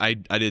I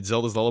did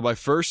Zelda's Lullaby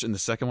first, and the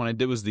second one I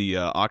did was the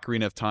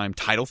Ocarina of Time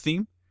title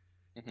theme.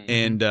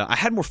 And I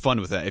had more fun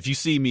with that. If you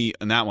see me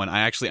in that one,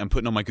 I'm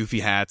putting on my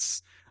goofy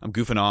hats. I'm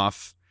goofing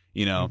off.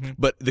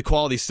 But the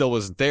quality still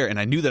wasn't there, and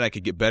I knew that I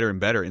could get better and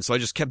better, and so I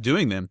just kept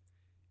doing them,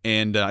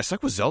 and I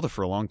stuck with Zelda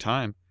for a long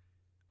time.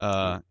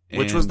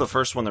 Which was the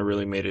first one that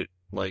really made it,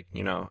 like,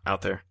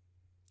 out there?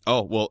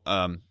 Oh, well,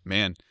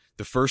 man,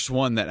 the first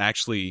one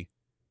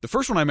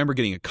I remember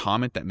getting a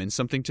comment that meant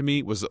something to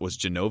me was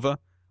Genova.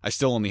 I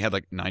still only had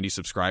like 90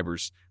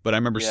 subscribers, but I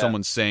remember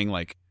someone saying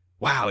like,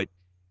 wow,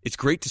 it's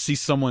great to see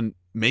someone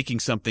making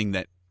something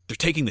that they're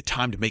taking the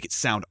time to make it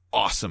sound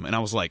awesome. And I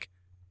was like,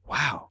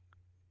 wow,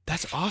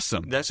 that's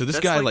awesome. So this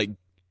guy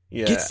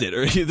gets it,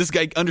 or this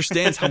guy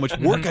understands how much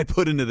work I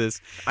put into this.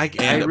 I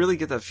really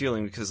get that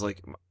feeling because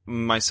like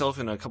myself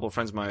and a couple of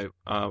friends, my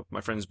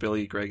friends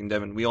Billy, Greg, and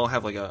Devin, we all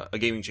have like a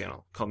gaming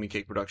channel called Me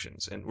Cake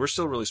Productions, and we're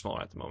still really small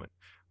at the moment.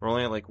 We're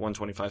only at like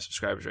 125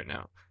 subscribers right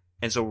now.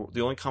 And so the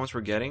only comments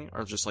we're getting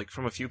are just like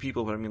from a few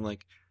people, but I mean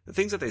like the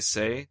things that they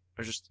say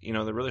are just,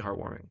 they're really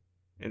heartwarming.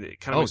 And it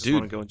kind of makes us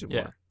want to go into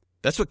more.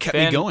 That's what kept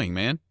me going,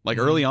 man. Like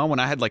early on when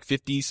I had like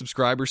 50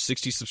 subscribers,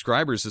 60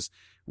 subscribers, is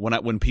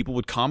when people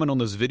would comment on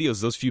those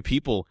videos, those few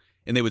people,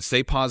 and they would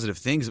say positive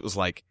things, it was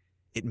like,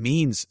 it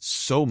means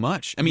so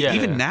much. I mean,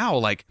 even now,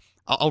 like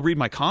I'll read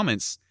my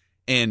comments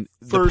and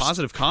the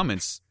positive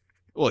comments.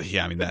 Well,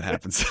 yeah, I mean that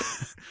happens.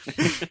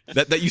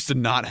 that used to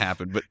not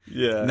happen, but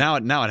now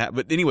it happens.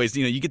 But anyways,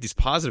 you get these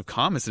positive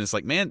comments, and it's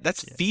like, man,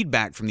 that's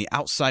feedback from the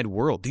outside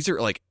world. These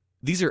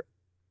are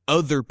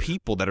other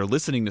people that are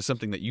listening to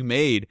something that you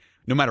made,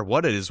 no matter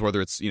what it is,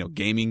 whether it's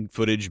gaming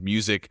footage,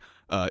 music,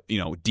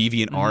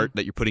 deviant art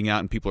that you're putting out,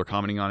 and people are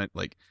commenting on it.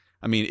 Like,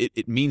 I mean,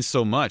 it means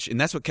so much, and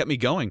that's what kept me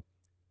going.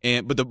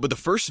 But the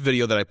first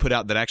video that I put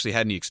out that actually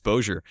had any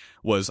exposure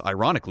was,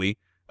 ironically,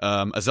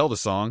 a Zelda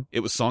song. It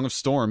was Song of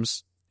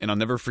Storms. And I'll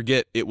never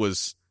forget, it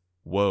was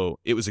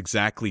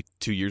exactly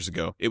 2 years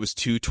ago. It was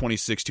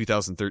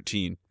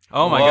 2/26/2013.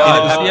 Oh my God,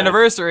 it was the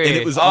anniversary. And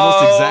it was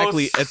almost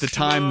exactly at the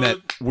time that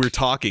we're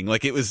talking.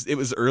 Like it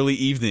was early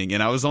evening,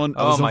 and I was on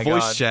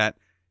voice chat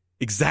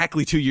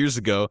exactly 2 years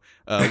ago,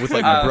 with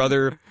like my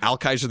brother, Al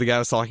Kaiser, the guy I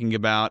was talking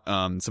about,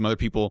 some other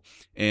people,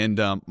 and,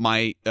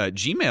 my,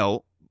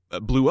 Gmail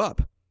blew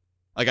up.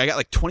 Like I got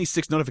like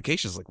 26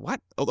 notifications. Like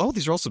what? Oh,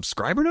 these are all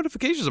subscriber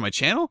notifications on my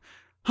channel?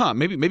 Huh,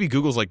 maybe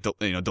Google's like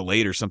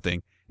delayed or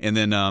something, and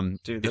then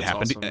Dude, it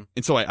happened, awesome.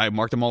 and so I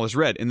marked them all as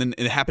red, and then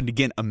it happened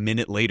again a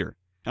minute later.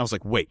 And I was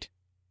like, wait,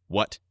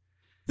 what?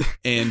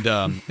 And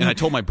I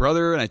told my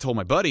brother and I told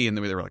my buddy, and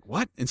they were like,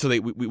 what? And so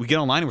we get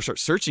online and we start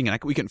searching,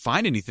 and we couldn't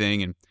find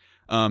anything,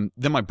 and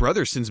then my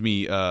brother sends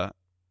me a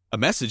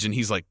message, and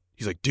he's like,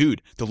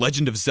 dude, the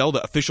Legend of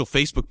Zelda official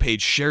Facebook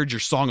page shared your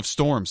Song of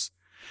Storms.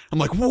 I'm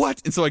like,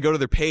 what? And so I go to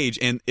their page,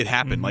 and it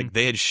happened. Like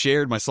they had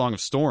shared my Song of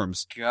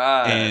Storms.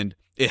 God. And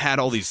it had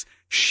all these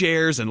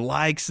shares and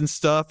likes and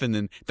stuff, and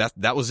then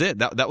that was it.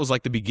 That was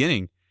like the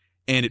beginning,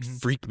 and it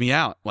freaked me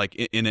out, like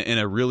in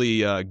a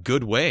really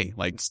good way.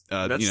 Like it's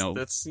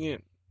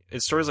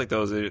stories like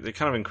those. They're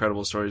kind of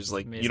incredible stories.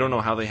 Like amazing. You don't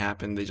know how they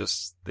happen. They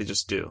just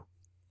do.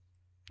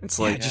 It's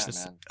like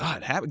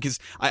it happened because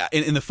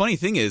and the funny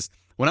thing is,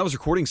 when I was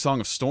recording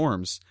Song of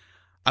Storms,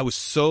 I was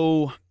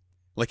so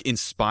like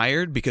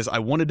inspired because I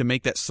wanted to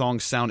make that song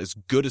sound as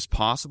good as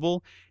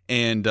possible.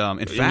 And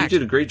in fact, you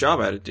did a great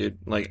job at it, dude.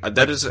 Like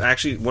that is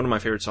actually one of my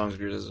favorite songs of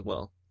yours as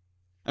well.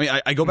 I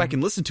mean, I go back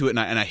and listen to it, and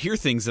I hear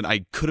things that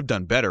I could have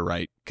done better,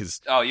 right?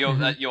 Because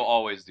you'll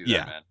always do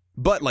that, man.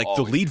 But like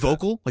the lead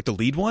vocal, like the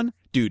lead one,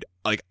 dude.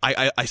 Like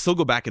I still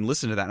go back and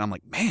listen to that, and I'm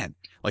like, man,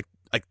 like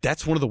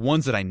that's one of the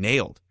ones that I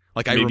nailed.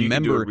 Like maybe I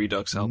remember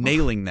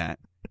nailing that.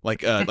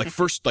 Like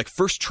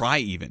first try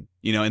even,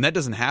 and that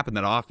doesn't happen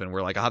that often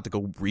where like I'll have to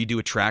go redo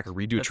a track or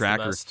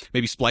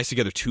maybe splice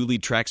together two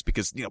lead tracks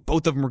because,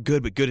 both of them were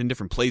good, but good in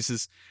different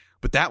places.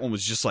 But that one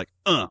was just like,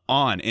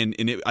 on.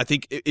 And I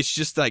think it's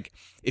just like,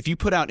 if you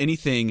put out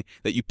anything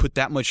that you put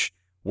that much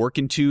work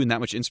into and that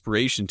much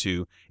inspiration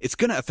to, it's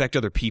going to affect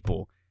other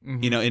people,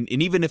 and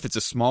even if it's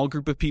a small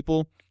group of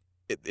people,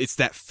 it's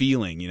that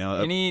feeling,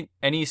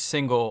 Any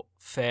single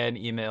fan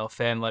email,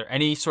 fan letter,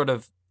 any sort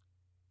of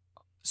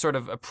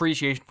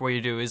appreciation for what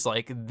you do is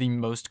like the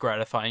most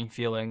gratifying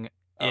feeling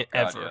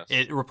ever.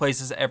 Yes. It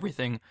replaces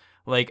everything.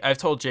 Like I've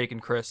told Jake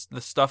and Chris,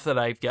 the stuff that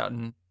I've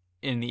gotten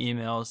in the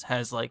emails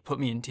has like put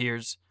me in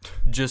tears.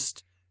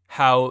 Just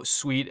how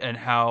sweet and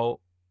how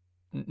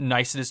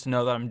nice it is to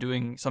know that I'm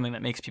doing something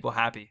that makes people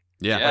happy.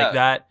 Yeah.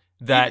 Like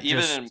that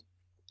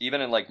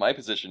even in like my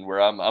position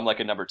where I'm like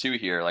a number 2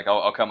 here, like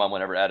I'll come on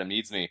whenever Adam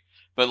needs me.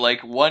 But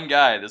like one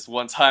guy, this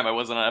one time I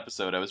wasn't on an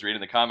episode, I was reading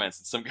the comments,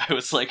 and some guy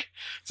was like,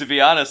 to be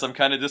honest, I'm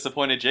kind of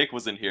disappointed Jake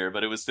wasn't here,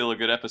 but it was still a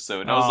good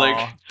episode. And I was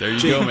like, there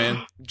you go,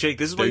 man. Jake,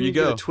 this is why you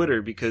go to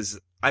Twitter, because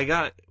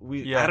Adam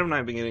and I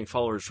have been getting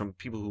followers from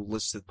people who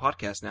listen to the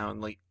podcast now, and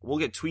like we'll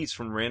get tweets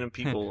from random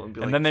people and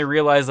be like, and then they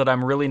realize that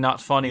I'm really not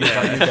funny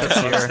without you guys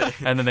here,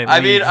 and then they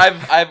leave.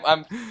 I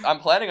mean, I'm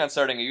planning on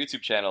starting a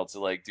YouTube channel to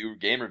like do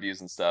game reviews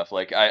and stuff.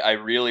 Like I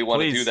really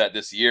want to do that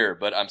this year,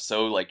 but I'm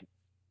so like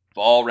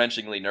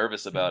ball-wrenchingly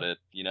nervous about it,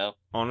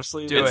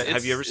 Honestly,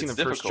 have you ever seen the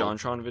first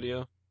JonTron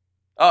video?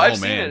 Oh, I've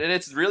seen it, and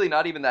it's really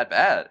not even that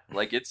bad.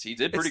 Like he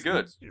did pretty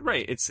good.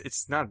 Right,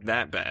 it's not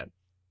that bad.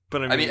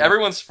 But I mean,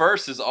 everyone's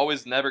first is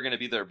always never going to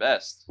be their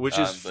best, which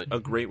is a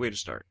great way to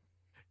start.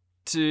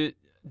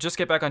 just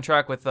get back on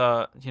track with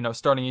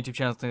starting YouTube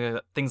channels,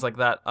 things like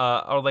that,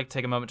 I would like to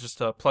take a moment just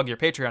to plug your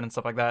Patreon and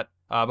stuff like that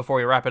before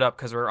we wrap it up,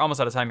 because we're almost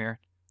out of time here.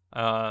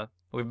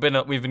 We've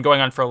been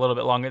going on for a little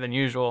bit longer than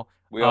usual.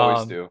 We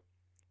always do.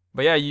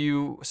 But yeah,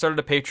 you started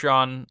a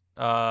Patreon.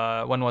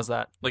 When was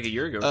that? Like a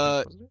year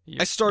ago.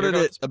 I started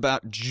it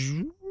about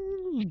June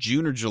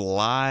or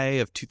July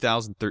of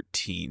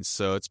 2013.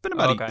 So it's been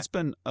about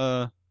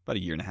about a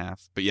year and a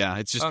half. But yeah,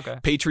 it's just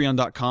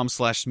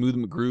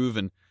patreon.com/smoothmcgroove,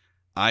 and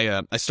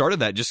I started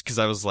that just because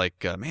I was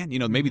like, man,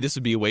 maybe this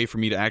would be a way for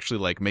me to actually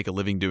like make a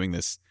living doing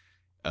this,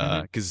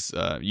 because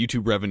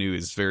YouTube revenue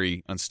is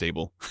very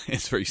unstable.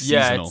 It's very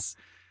seasonal.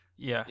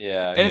 Yeah,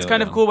 and it's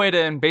kind of a cool way to,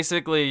 and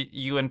basically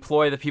you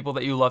employ the people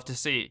that you love to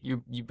see.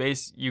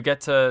 You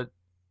get to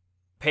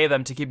pay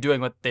them to keep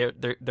doing what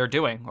they're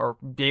doing, or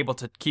be able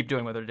to keep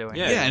doing what they're doing.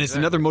 Yeah, and it's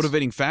another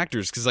motivating factor,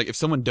 because like if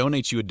someone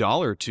donates you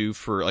 $1 or $2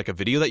 for like a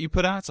video that you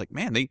put out, it's like,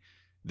 man,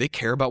 they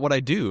care about what I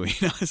do.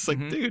 It's like,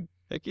 dude,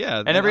 heck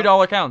yeah. And every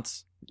dollar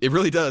counts. It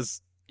really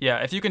does. Yeah,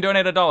 if you can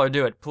donate $1,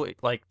 do it. Please,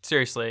 like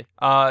seriously.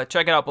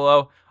 Check it out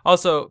below.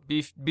 Also,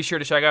 be sure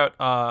to check out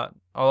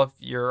all of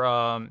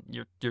your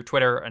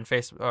Twitter and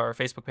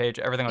Facebook page,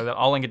 everything like that.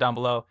 I'll link it down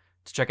below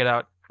to check it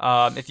out.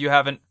 If you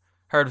haven't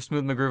heard of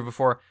Smooth McGroove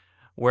before,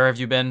 where have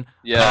you been?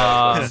 Yeah,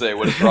 I was going to say,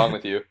 what is wrong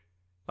with you?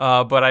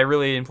 But I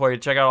really implore you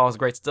to check out all his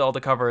great Zelda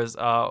covers.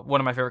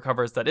 One of my favorite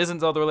covers that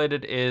isn't Zelda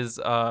related is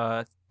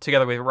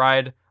Together We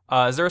Ride.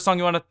 Is there a song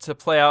you wanted to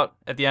play out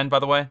at the end, by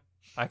the way?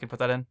 I can put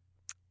that in.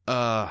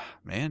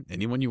 Man,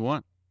 anyone you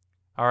want.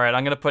 All right,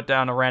 I'm going to put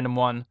down a random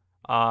one.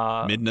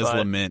 Midna's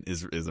Lament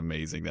is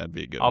amazing. That'd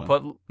be a good one. I'll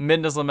put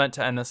Midna's Lament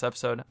to end this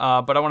episode.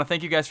 But I want to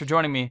thank you guys for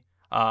joining me.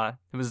 It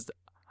was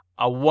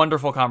a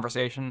wonderful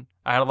conversation.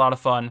 I had a lot of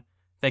fun.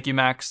 Thank you,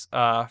 Max,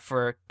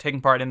 for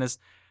taking part in this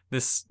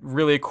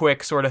really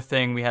quick sort of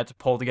thing we had to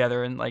pull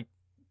together in like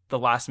the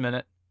last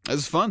minute. It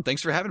was fun.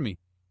 Thanks for having me.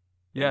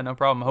 Yeah, no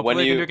problem. Hopefully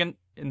we can do it again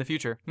in the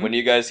future. When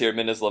you guys hear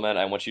Midna's Lament,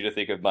 I want you to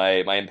think of my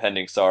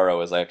impending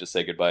sorrow as I have to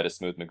say goodbye to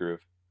Smooth McGroove.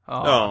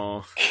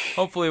 Oh.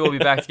 Hopefully we'll be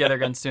back together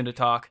again soon to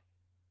talk.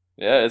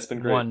 Yeah, it's been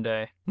great. One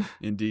day.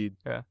 Indeed.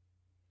 Yeah.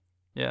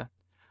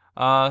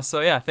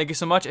 So yeah, thank you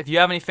so much. If you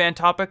have any fan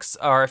topics,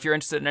 or if you're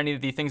interested in any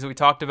of the things that we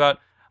talked about,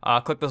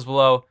 click those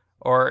below.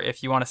 Or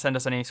if you want to send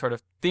us any sort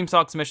of theme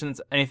song submissions,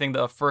 anything.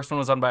 The first one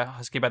was done by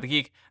Husky by the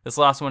Geek. This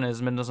last one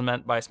is Midna's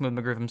Lament by Smooth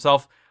McGroove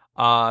himself.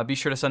 Be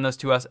sure to send those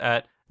to us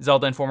at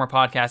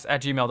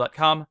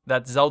zeldainformerpodcast@gmail.com.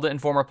 That's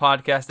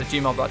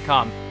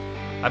zeldainformerpodcast@gmail.com.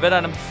 I've been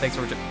Adam. Thanks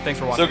for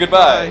watching. So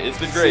goodbye. It's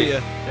been great. See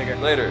ya. Take care.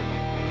 Later.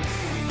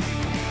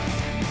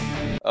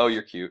 Oh,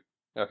 you're cute.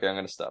 Okay, I'm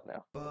gonna stop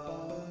now.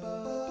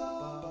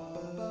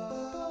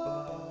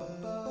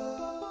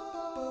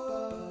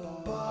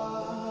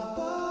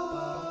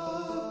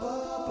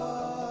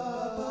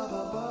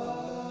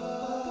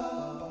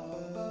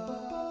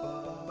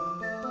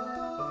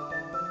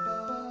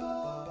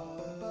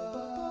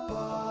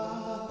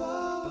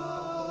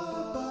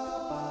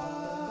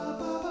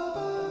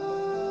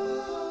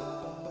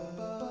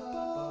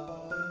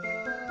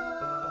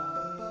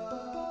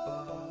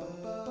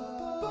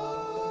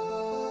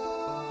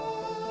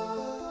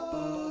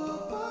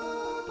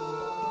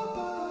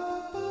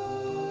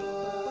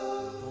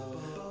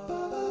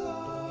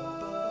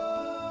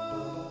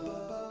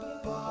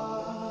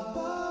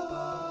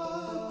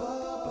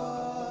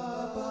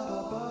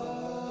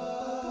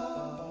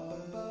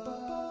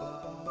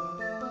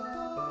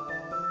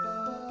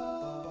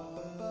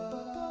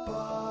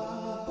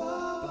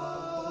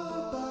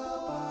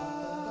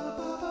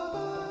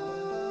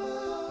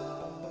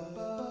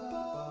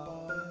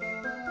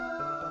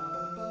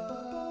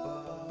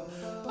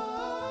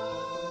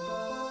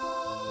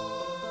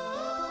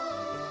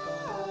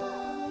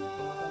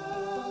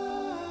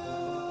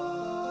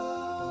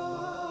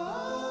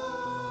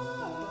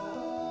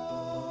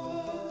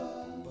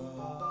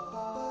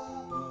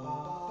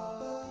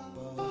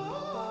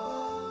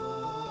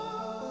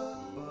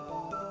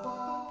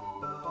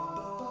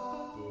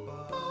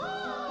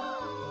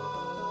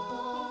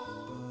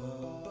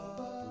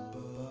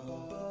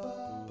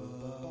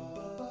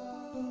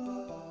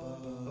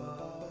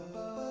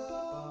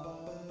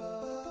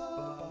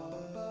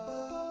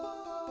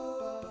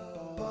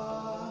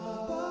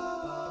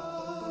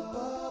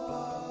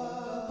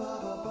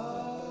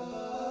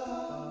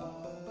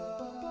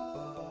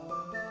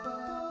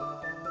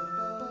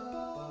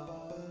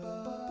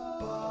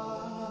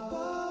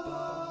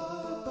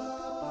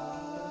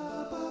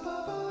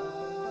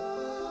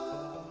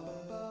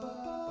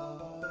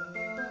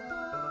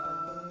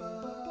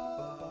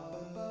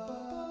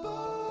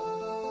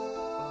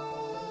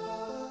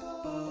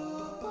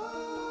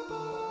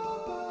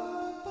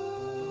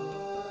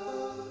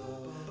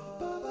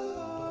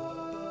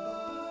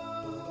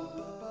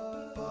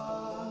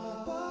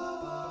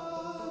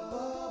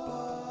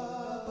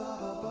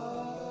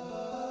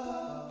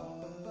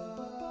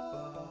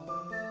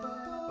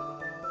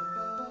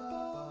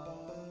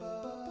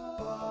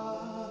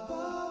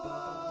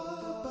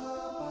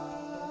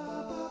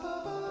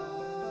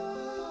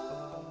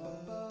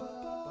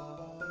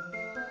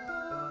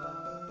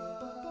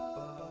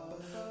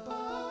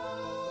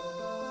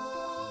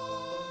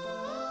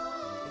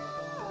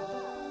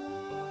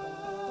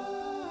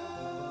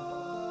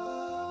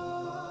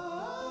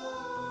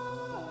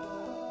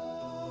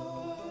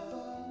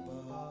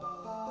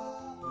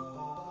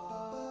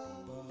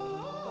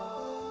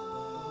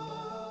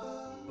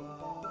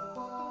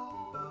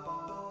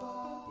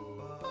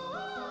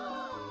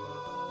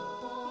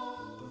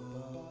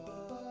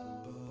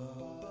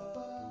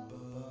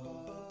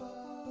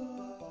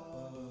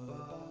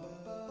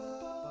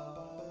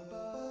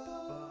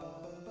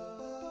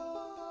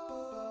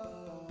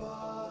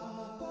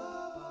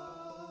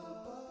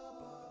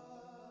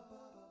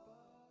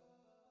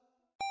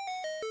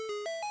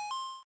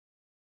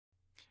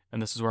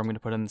 and this is where I'm going to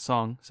put in the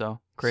song.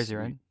 So crazy,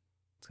 right?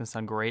 It's going to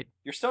sound great.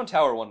 Your Stone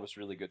Tower one was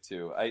really good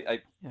too.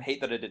 I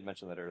hate that I didn't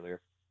mention that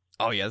earlier.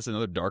 Oh yeah, that's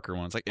another darker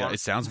one. It's like it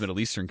sounds Middle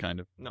Eastern kind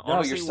of. No,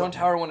 honestly, your Stone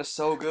Tower one is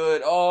so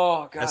good.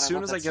 Oh god! As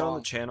soon as I get on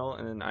the channel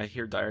and then I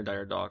hear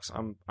Dire Dogs,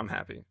 I'm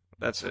happy.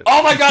 That's it.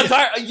 Oh my god,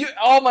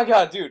 oh my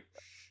god, dude.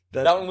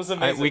 That one was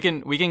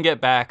amazing. We can get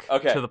back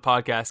to the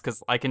podcast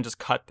because I can just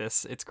cut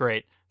this. It's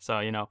great. So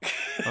you want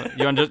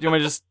me to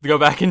just go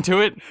back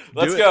into it?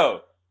 Let's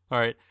go. All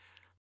right.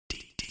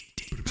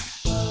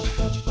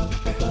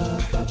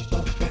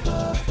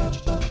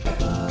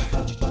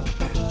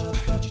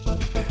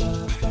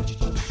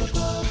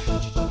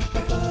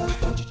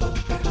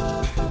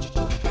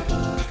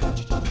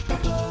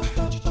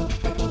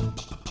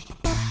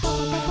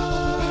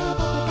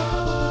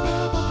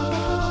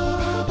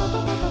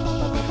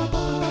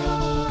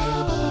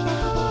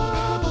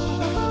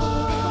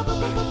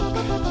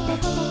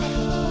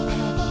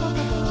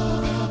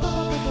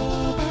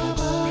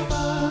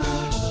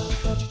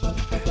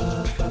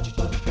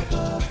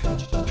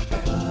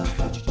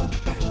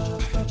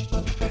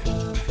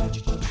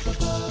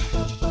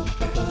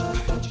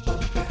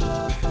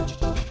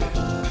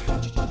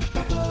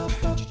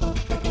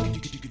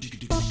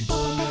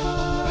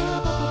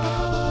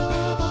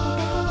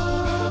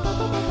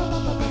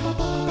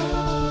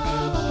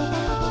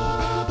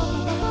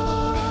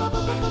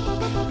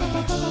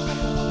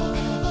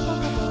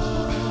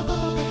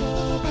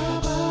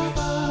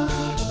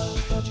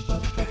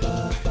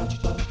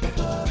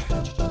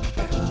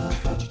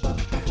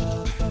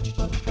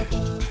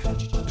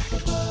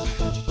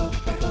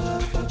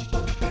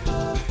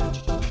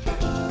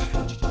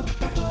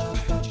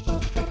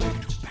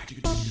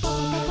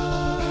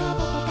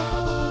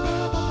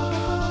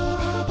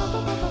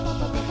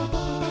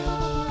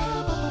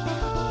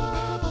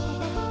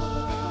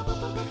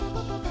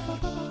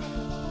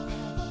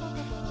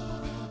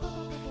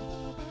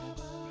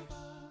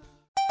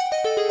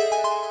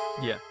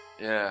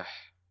 Yeah.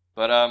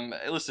 But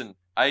listen,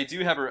 I do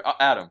have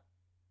Adam.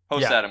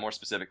 Adam more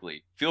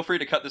specifically. Feel free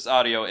to cut this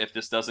audio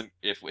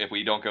if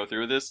we don't go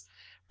through this.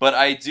 But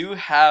I do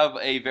have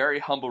a very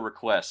humble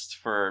request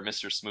for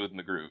Mr. Smooth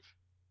McGroove.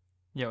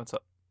 Yeah, what's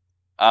up?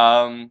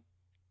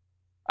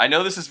 I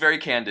know this is very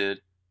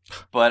candid,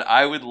 but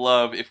I would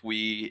love if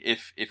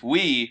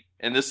we,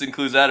 and this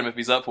includes Adam if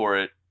he's up for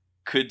it,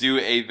 could do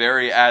a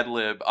very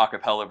ad-lib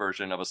acapella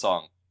version of a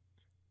song.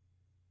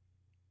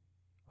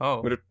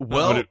 Oh,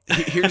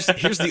 here's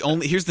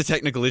the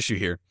technical issue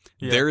here.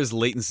 Yeah. There is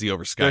latency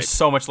over Skype. There's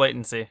so much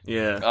latency.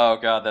 Yeah. Oh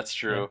god, that's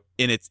true.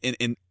 And it's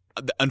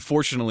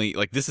unfortunately,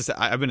 like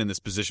I've been in this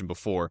position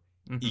before.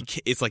 Mm-hmm.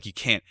 It's like you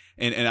can't.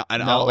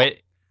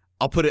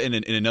 I'll put it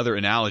in another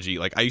analogy.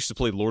 Like I used to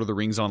play Lord of the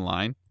Rings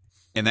online,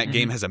 and that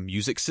game has a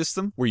music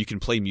system where you can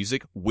play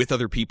music with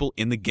other people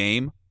in the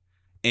game,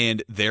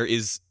 and there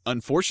is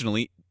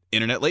unfortunately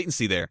internet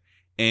latency there,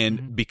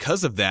 and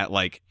because of that,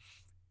 like.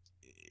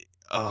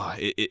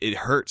 It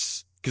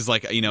hurts because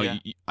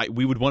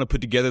we would want to put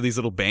together these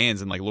little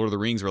bands and like Lord of the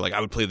Rings where like I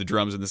would play the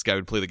drums and this guy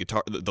would play the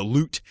guitar, the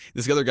lute.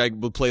 This other guy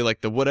would play like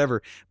the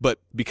whatever. But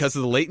because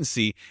of the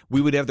latency, we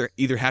would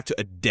either have to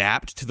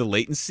adapt to the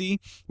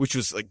latency, which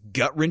was like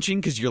gut wrenching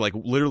because you're like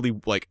literally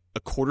like a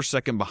quarter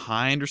second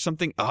behind or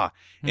something.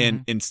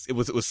 And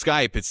with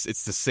Skype,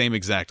 it's the same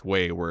exact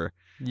way where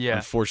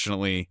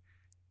unfortunately,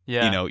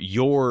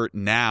 your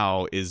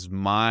now is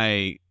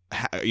my.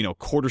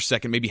 Quarter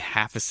second, maybe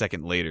half a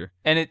second later.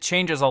 And it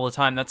changes all the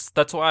time.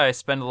 That's why I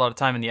spend a lot of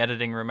time in the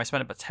editing room. I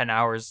spend about 10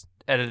 hours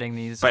editing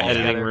these. By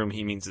editing room,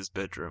 he means his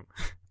bedroom.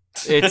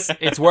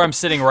 It's where I'm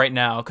sitting right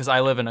now because I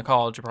live in a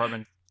college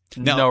apartment.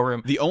 Now, no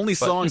room. The only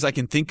songs I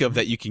can think of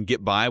that you can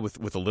get by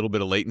with a little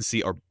bit of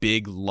latency are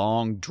big,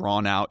 long,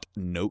 drawn-out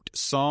note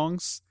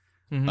songs.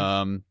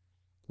 Mm-hmm.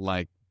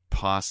 Like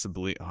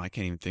possibly... Oh, I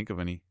can't even think of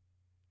any.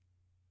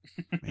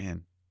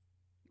 Man.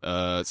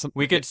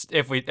 We could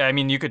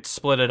you could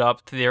split it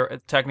up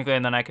technically,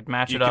 and then I could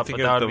match it up. But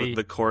that would be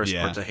the chorus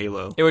part to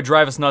Halo. It would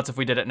drive us nuts if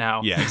we did it now.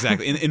 Yeah,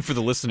 exactly. and for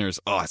the listeners,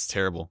 it's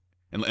terrible.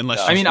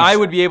 Unless I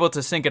would be able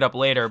to sync it up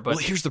later, but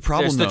here's the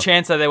problem. There's the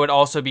chance that there would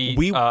also be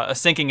a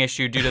syncing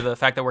issue due to the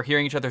fact that we're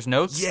hearing each other's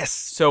notes. Yes,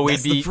 so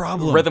the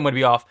problem. Rhythm would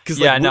be off. Because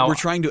we're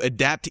trying to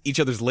adapt to each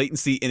other's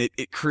latency, and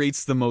it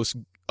creates the most.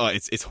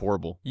 It's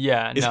horrible.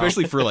 Yeah,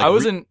 especially for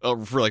like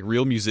for like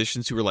real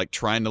musicians who are like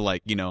trying to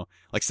like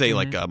say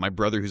like my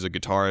brother who's a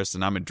guitarist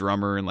and I'm a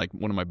drummer and like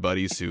one of my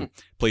buddies who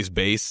plays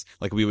bass.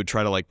 Like we would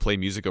try to like play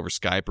music over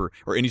Skype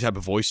or any type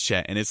of voice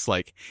chat, and it's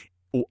like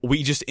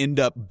we just end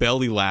up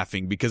belly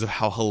laughing because of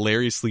how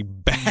hilariously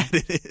bad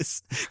it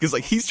is. Because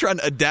like he's trying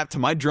to adapt to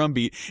my drum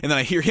beat, and then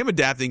I hear him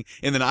adapting,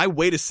 and then I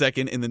wait a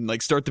second, and then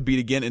like start the beat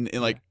again, and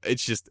like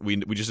it's just we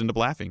just end up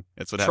laughing.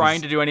 That's what happens.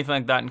 Trying to do anything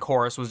like that in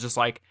chorus was just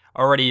like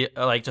already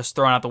like just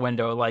thrown out the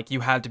window. Like you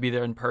had to be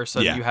there in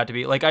person. Yeah. You had to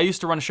be like I used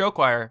to run a show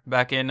choir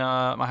back in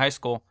my high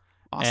school.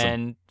 Awesome.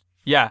 And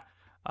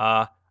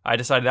I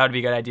decided that would be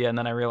a good idea, and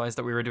then I realized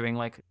that we were doing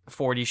like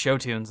 40 show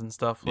tunes and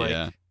stuff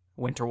like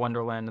Winter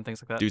Wonderland and things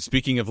like that. Dude,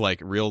 speaking of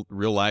like real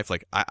life,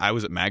 like I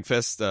was at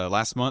MagFest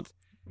last month,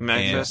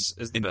 Magfest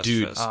is the best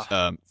dude, fest.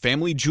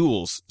 Family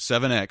Jouls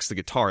 7X, the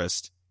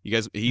guitarist. You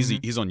guys,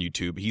 he's on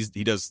YouTube.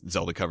 He does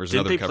Zelda covers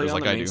and other covers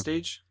like I do.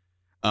 Stage?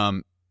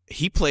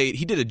 He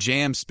did a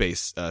jam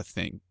space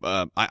thing.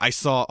 I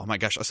saw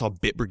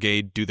Bit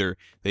Brigade do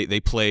they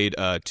played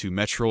to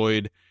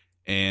Metroid,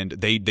 and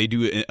they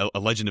do a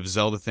Legend of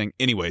Zelda thing.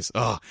 Anyways,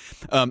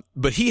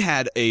 but he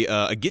had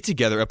a get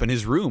together up in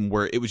his room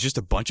where it was just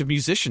a bunch of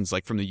musicians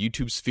like from the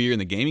YouTube sphere and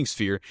the gaming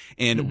sphere,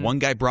 and one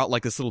guy brought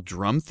like this little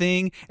drum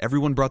thing.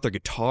 Everyone brought their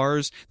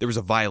guitars. There was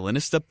a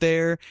violinist up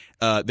there.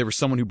 There was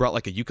someone who brought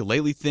like a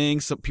ukulele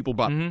thing. Some people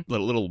brought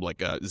little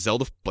like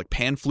Zelda like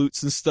pan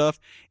flutes and stuff.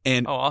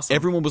 And awesome.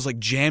 Everyone was like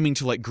jamming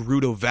to like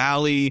Gerudo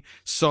Valley,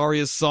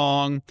 Saria's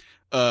song.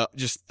 The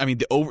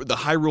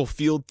Hyrule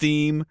Field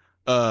theme.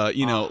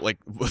 Like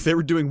they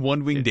were doing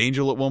One Winged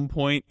Angel at one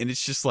point, and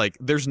it's just like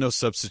there's no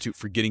substitute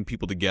for getting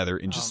people together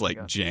and just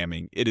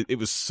jamming. It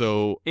was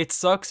so. It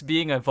sucks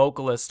being a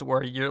vocalist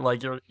where you're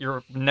like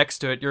you're next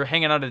to it, you're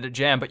hanging out at a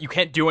jam, but you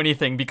can't do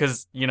anything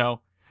because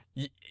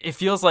it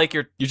feels like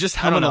you're just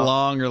humming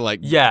along or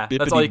like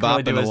that's all you can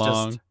really do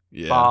along. Is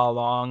just ba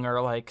along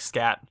or like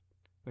scat,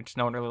 which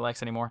no one really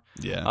likes anymore.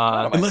 Yeah,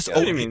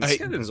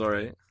 scatting's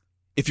alright.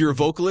 If you're a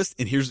vocalist,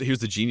 and here's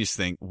the genius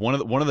thing, one of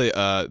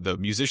the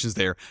musicians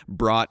there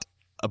brought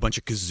a bunch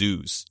of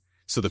kazoos,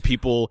 so the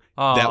people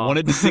that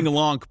wanted to sing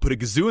along could put a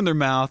kazoo in their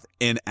mouth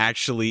and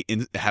actually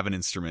have an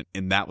instrument,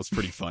 and that was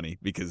pretty funny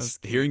because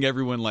hearing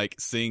everyone like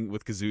sing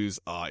with kazoos,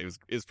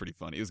 it was pretty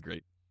funny. It was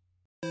great.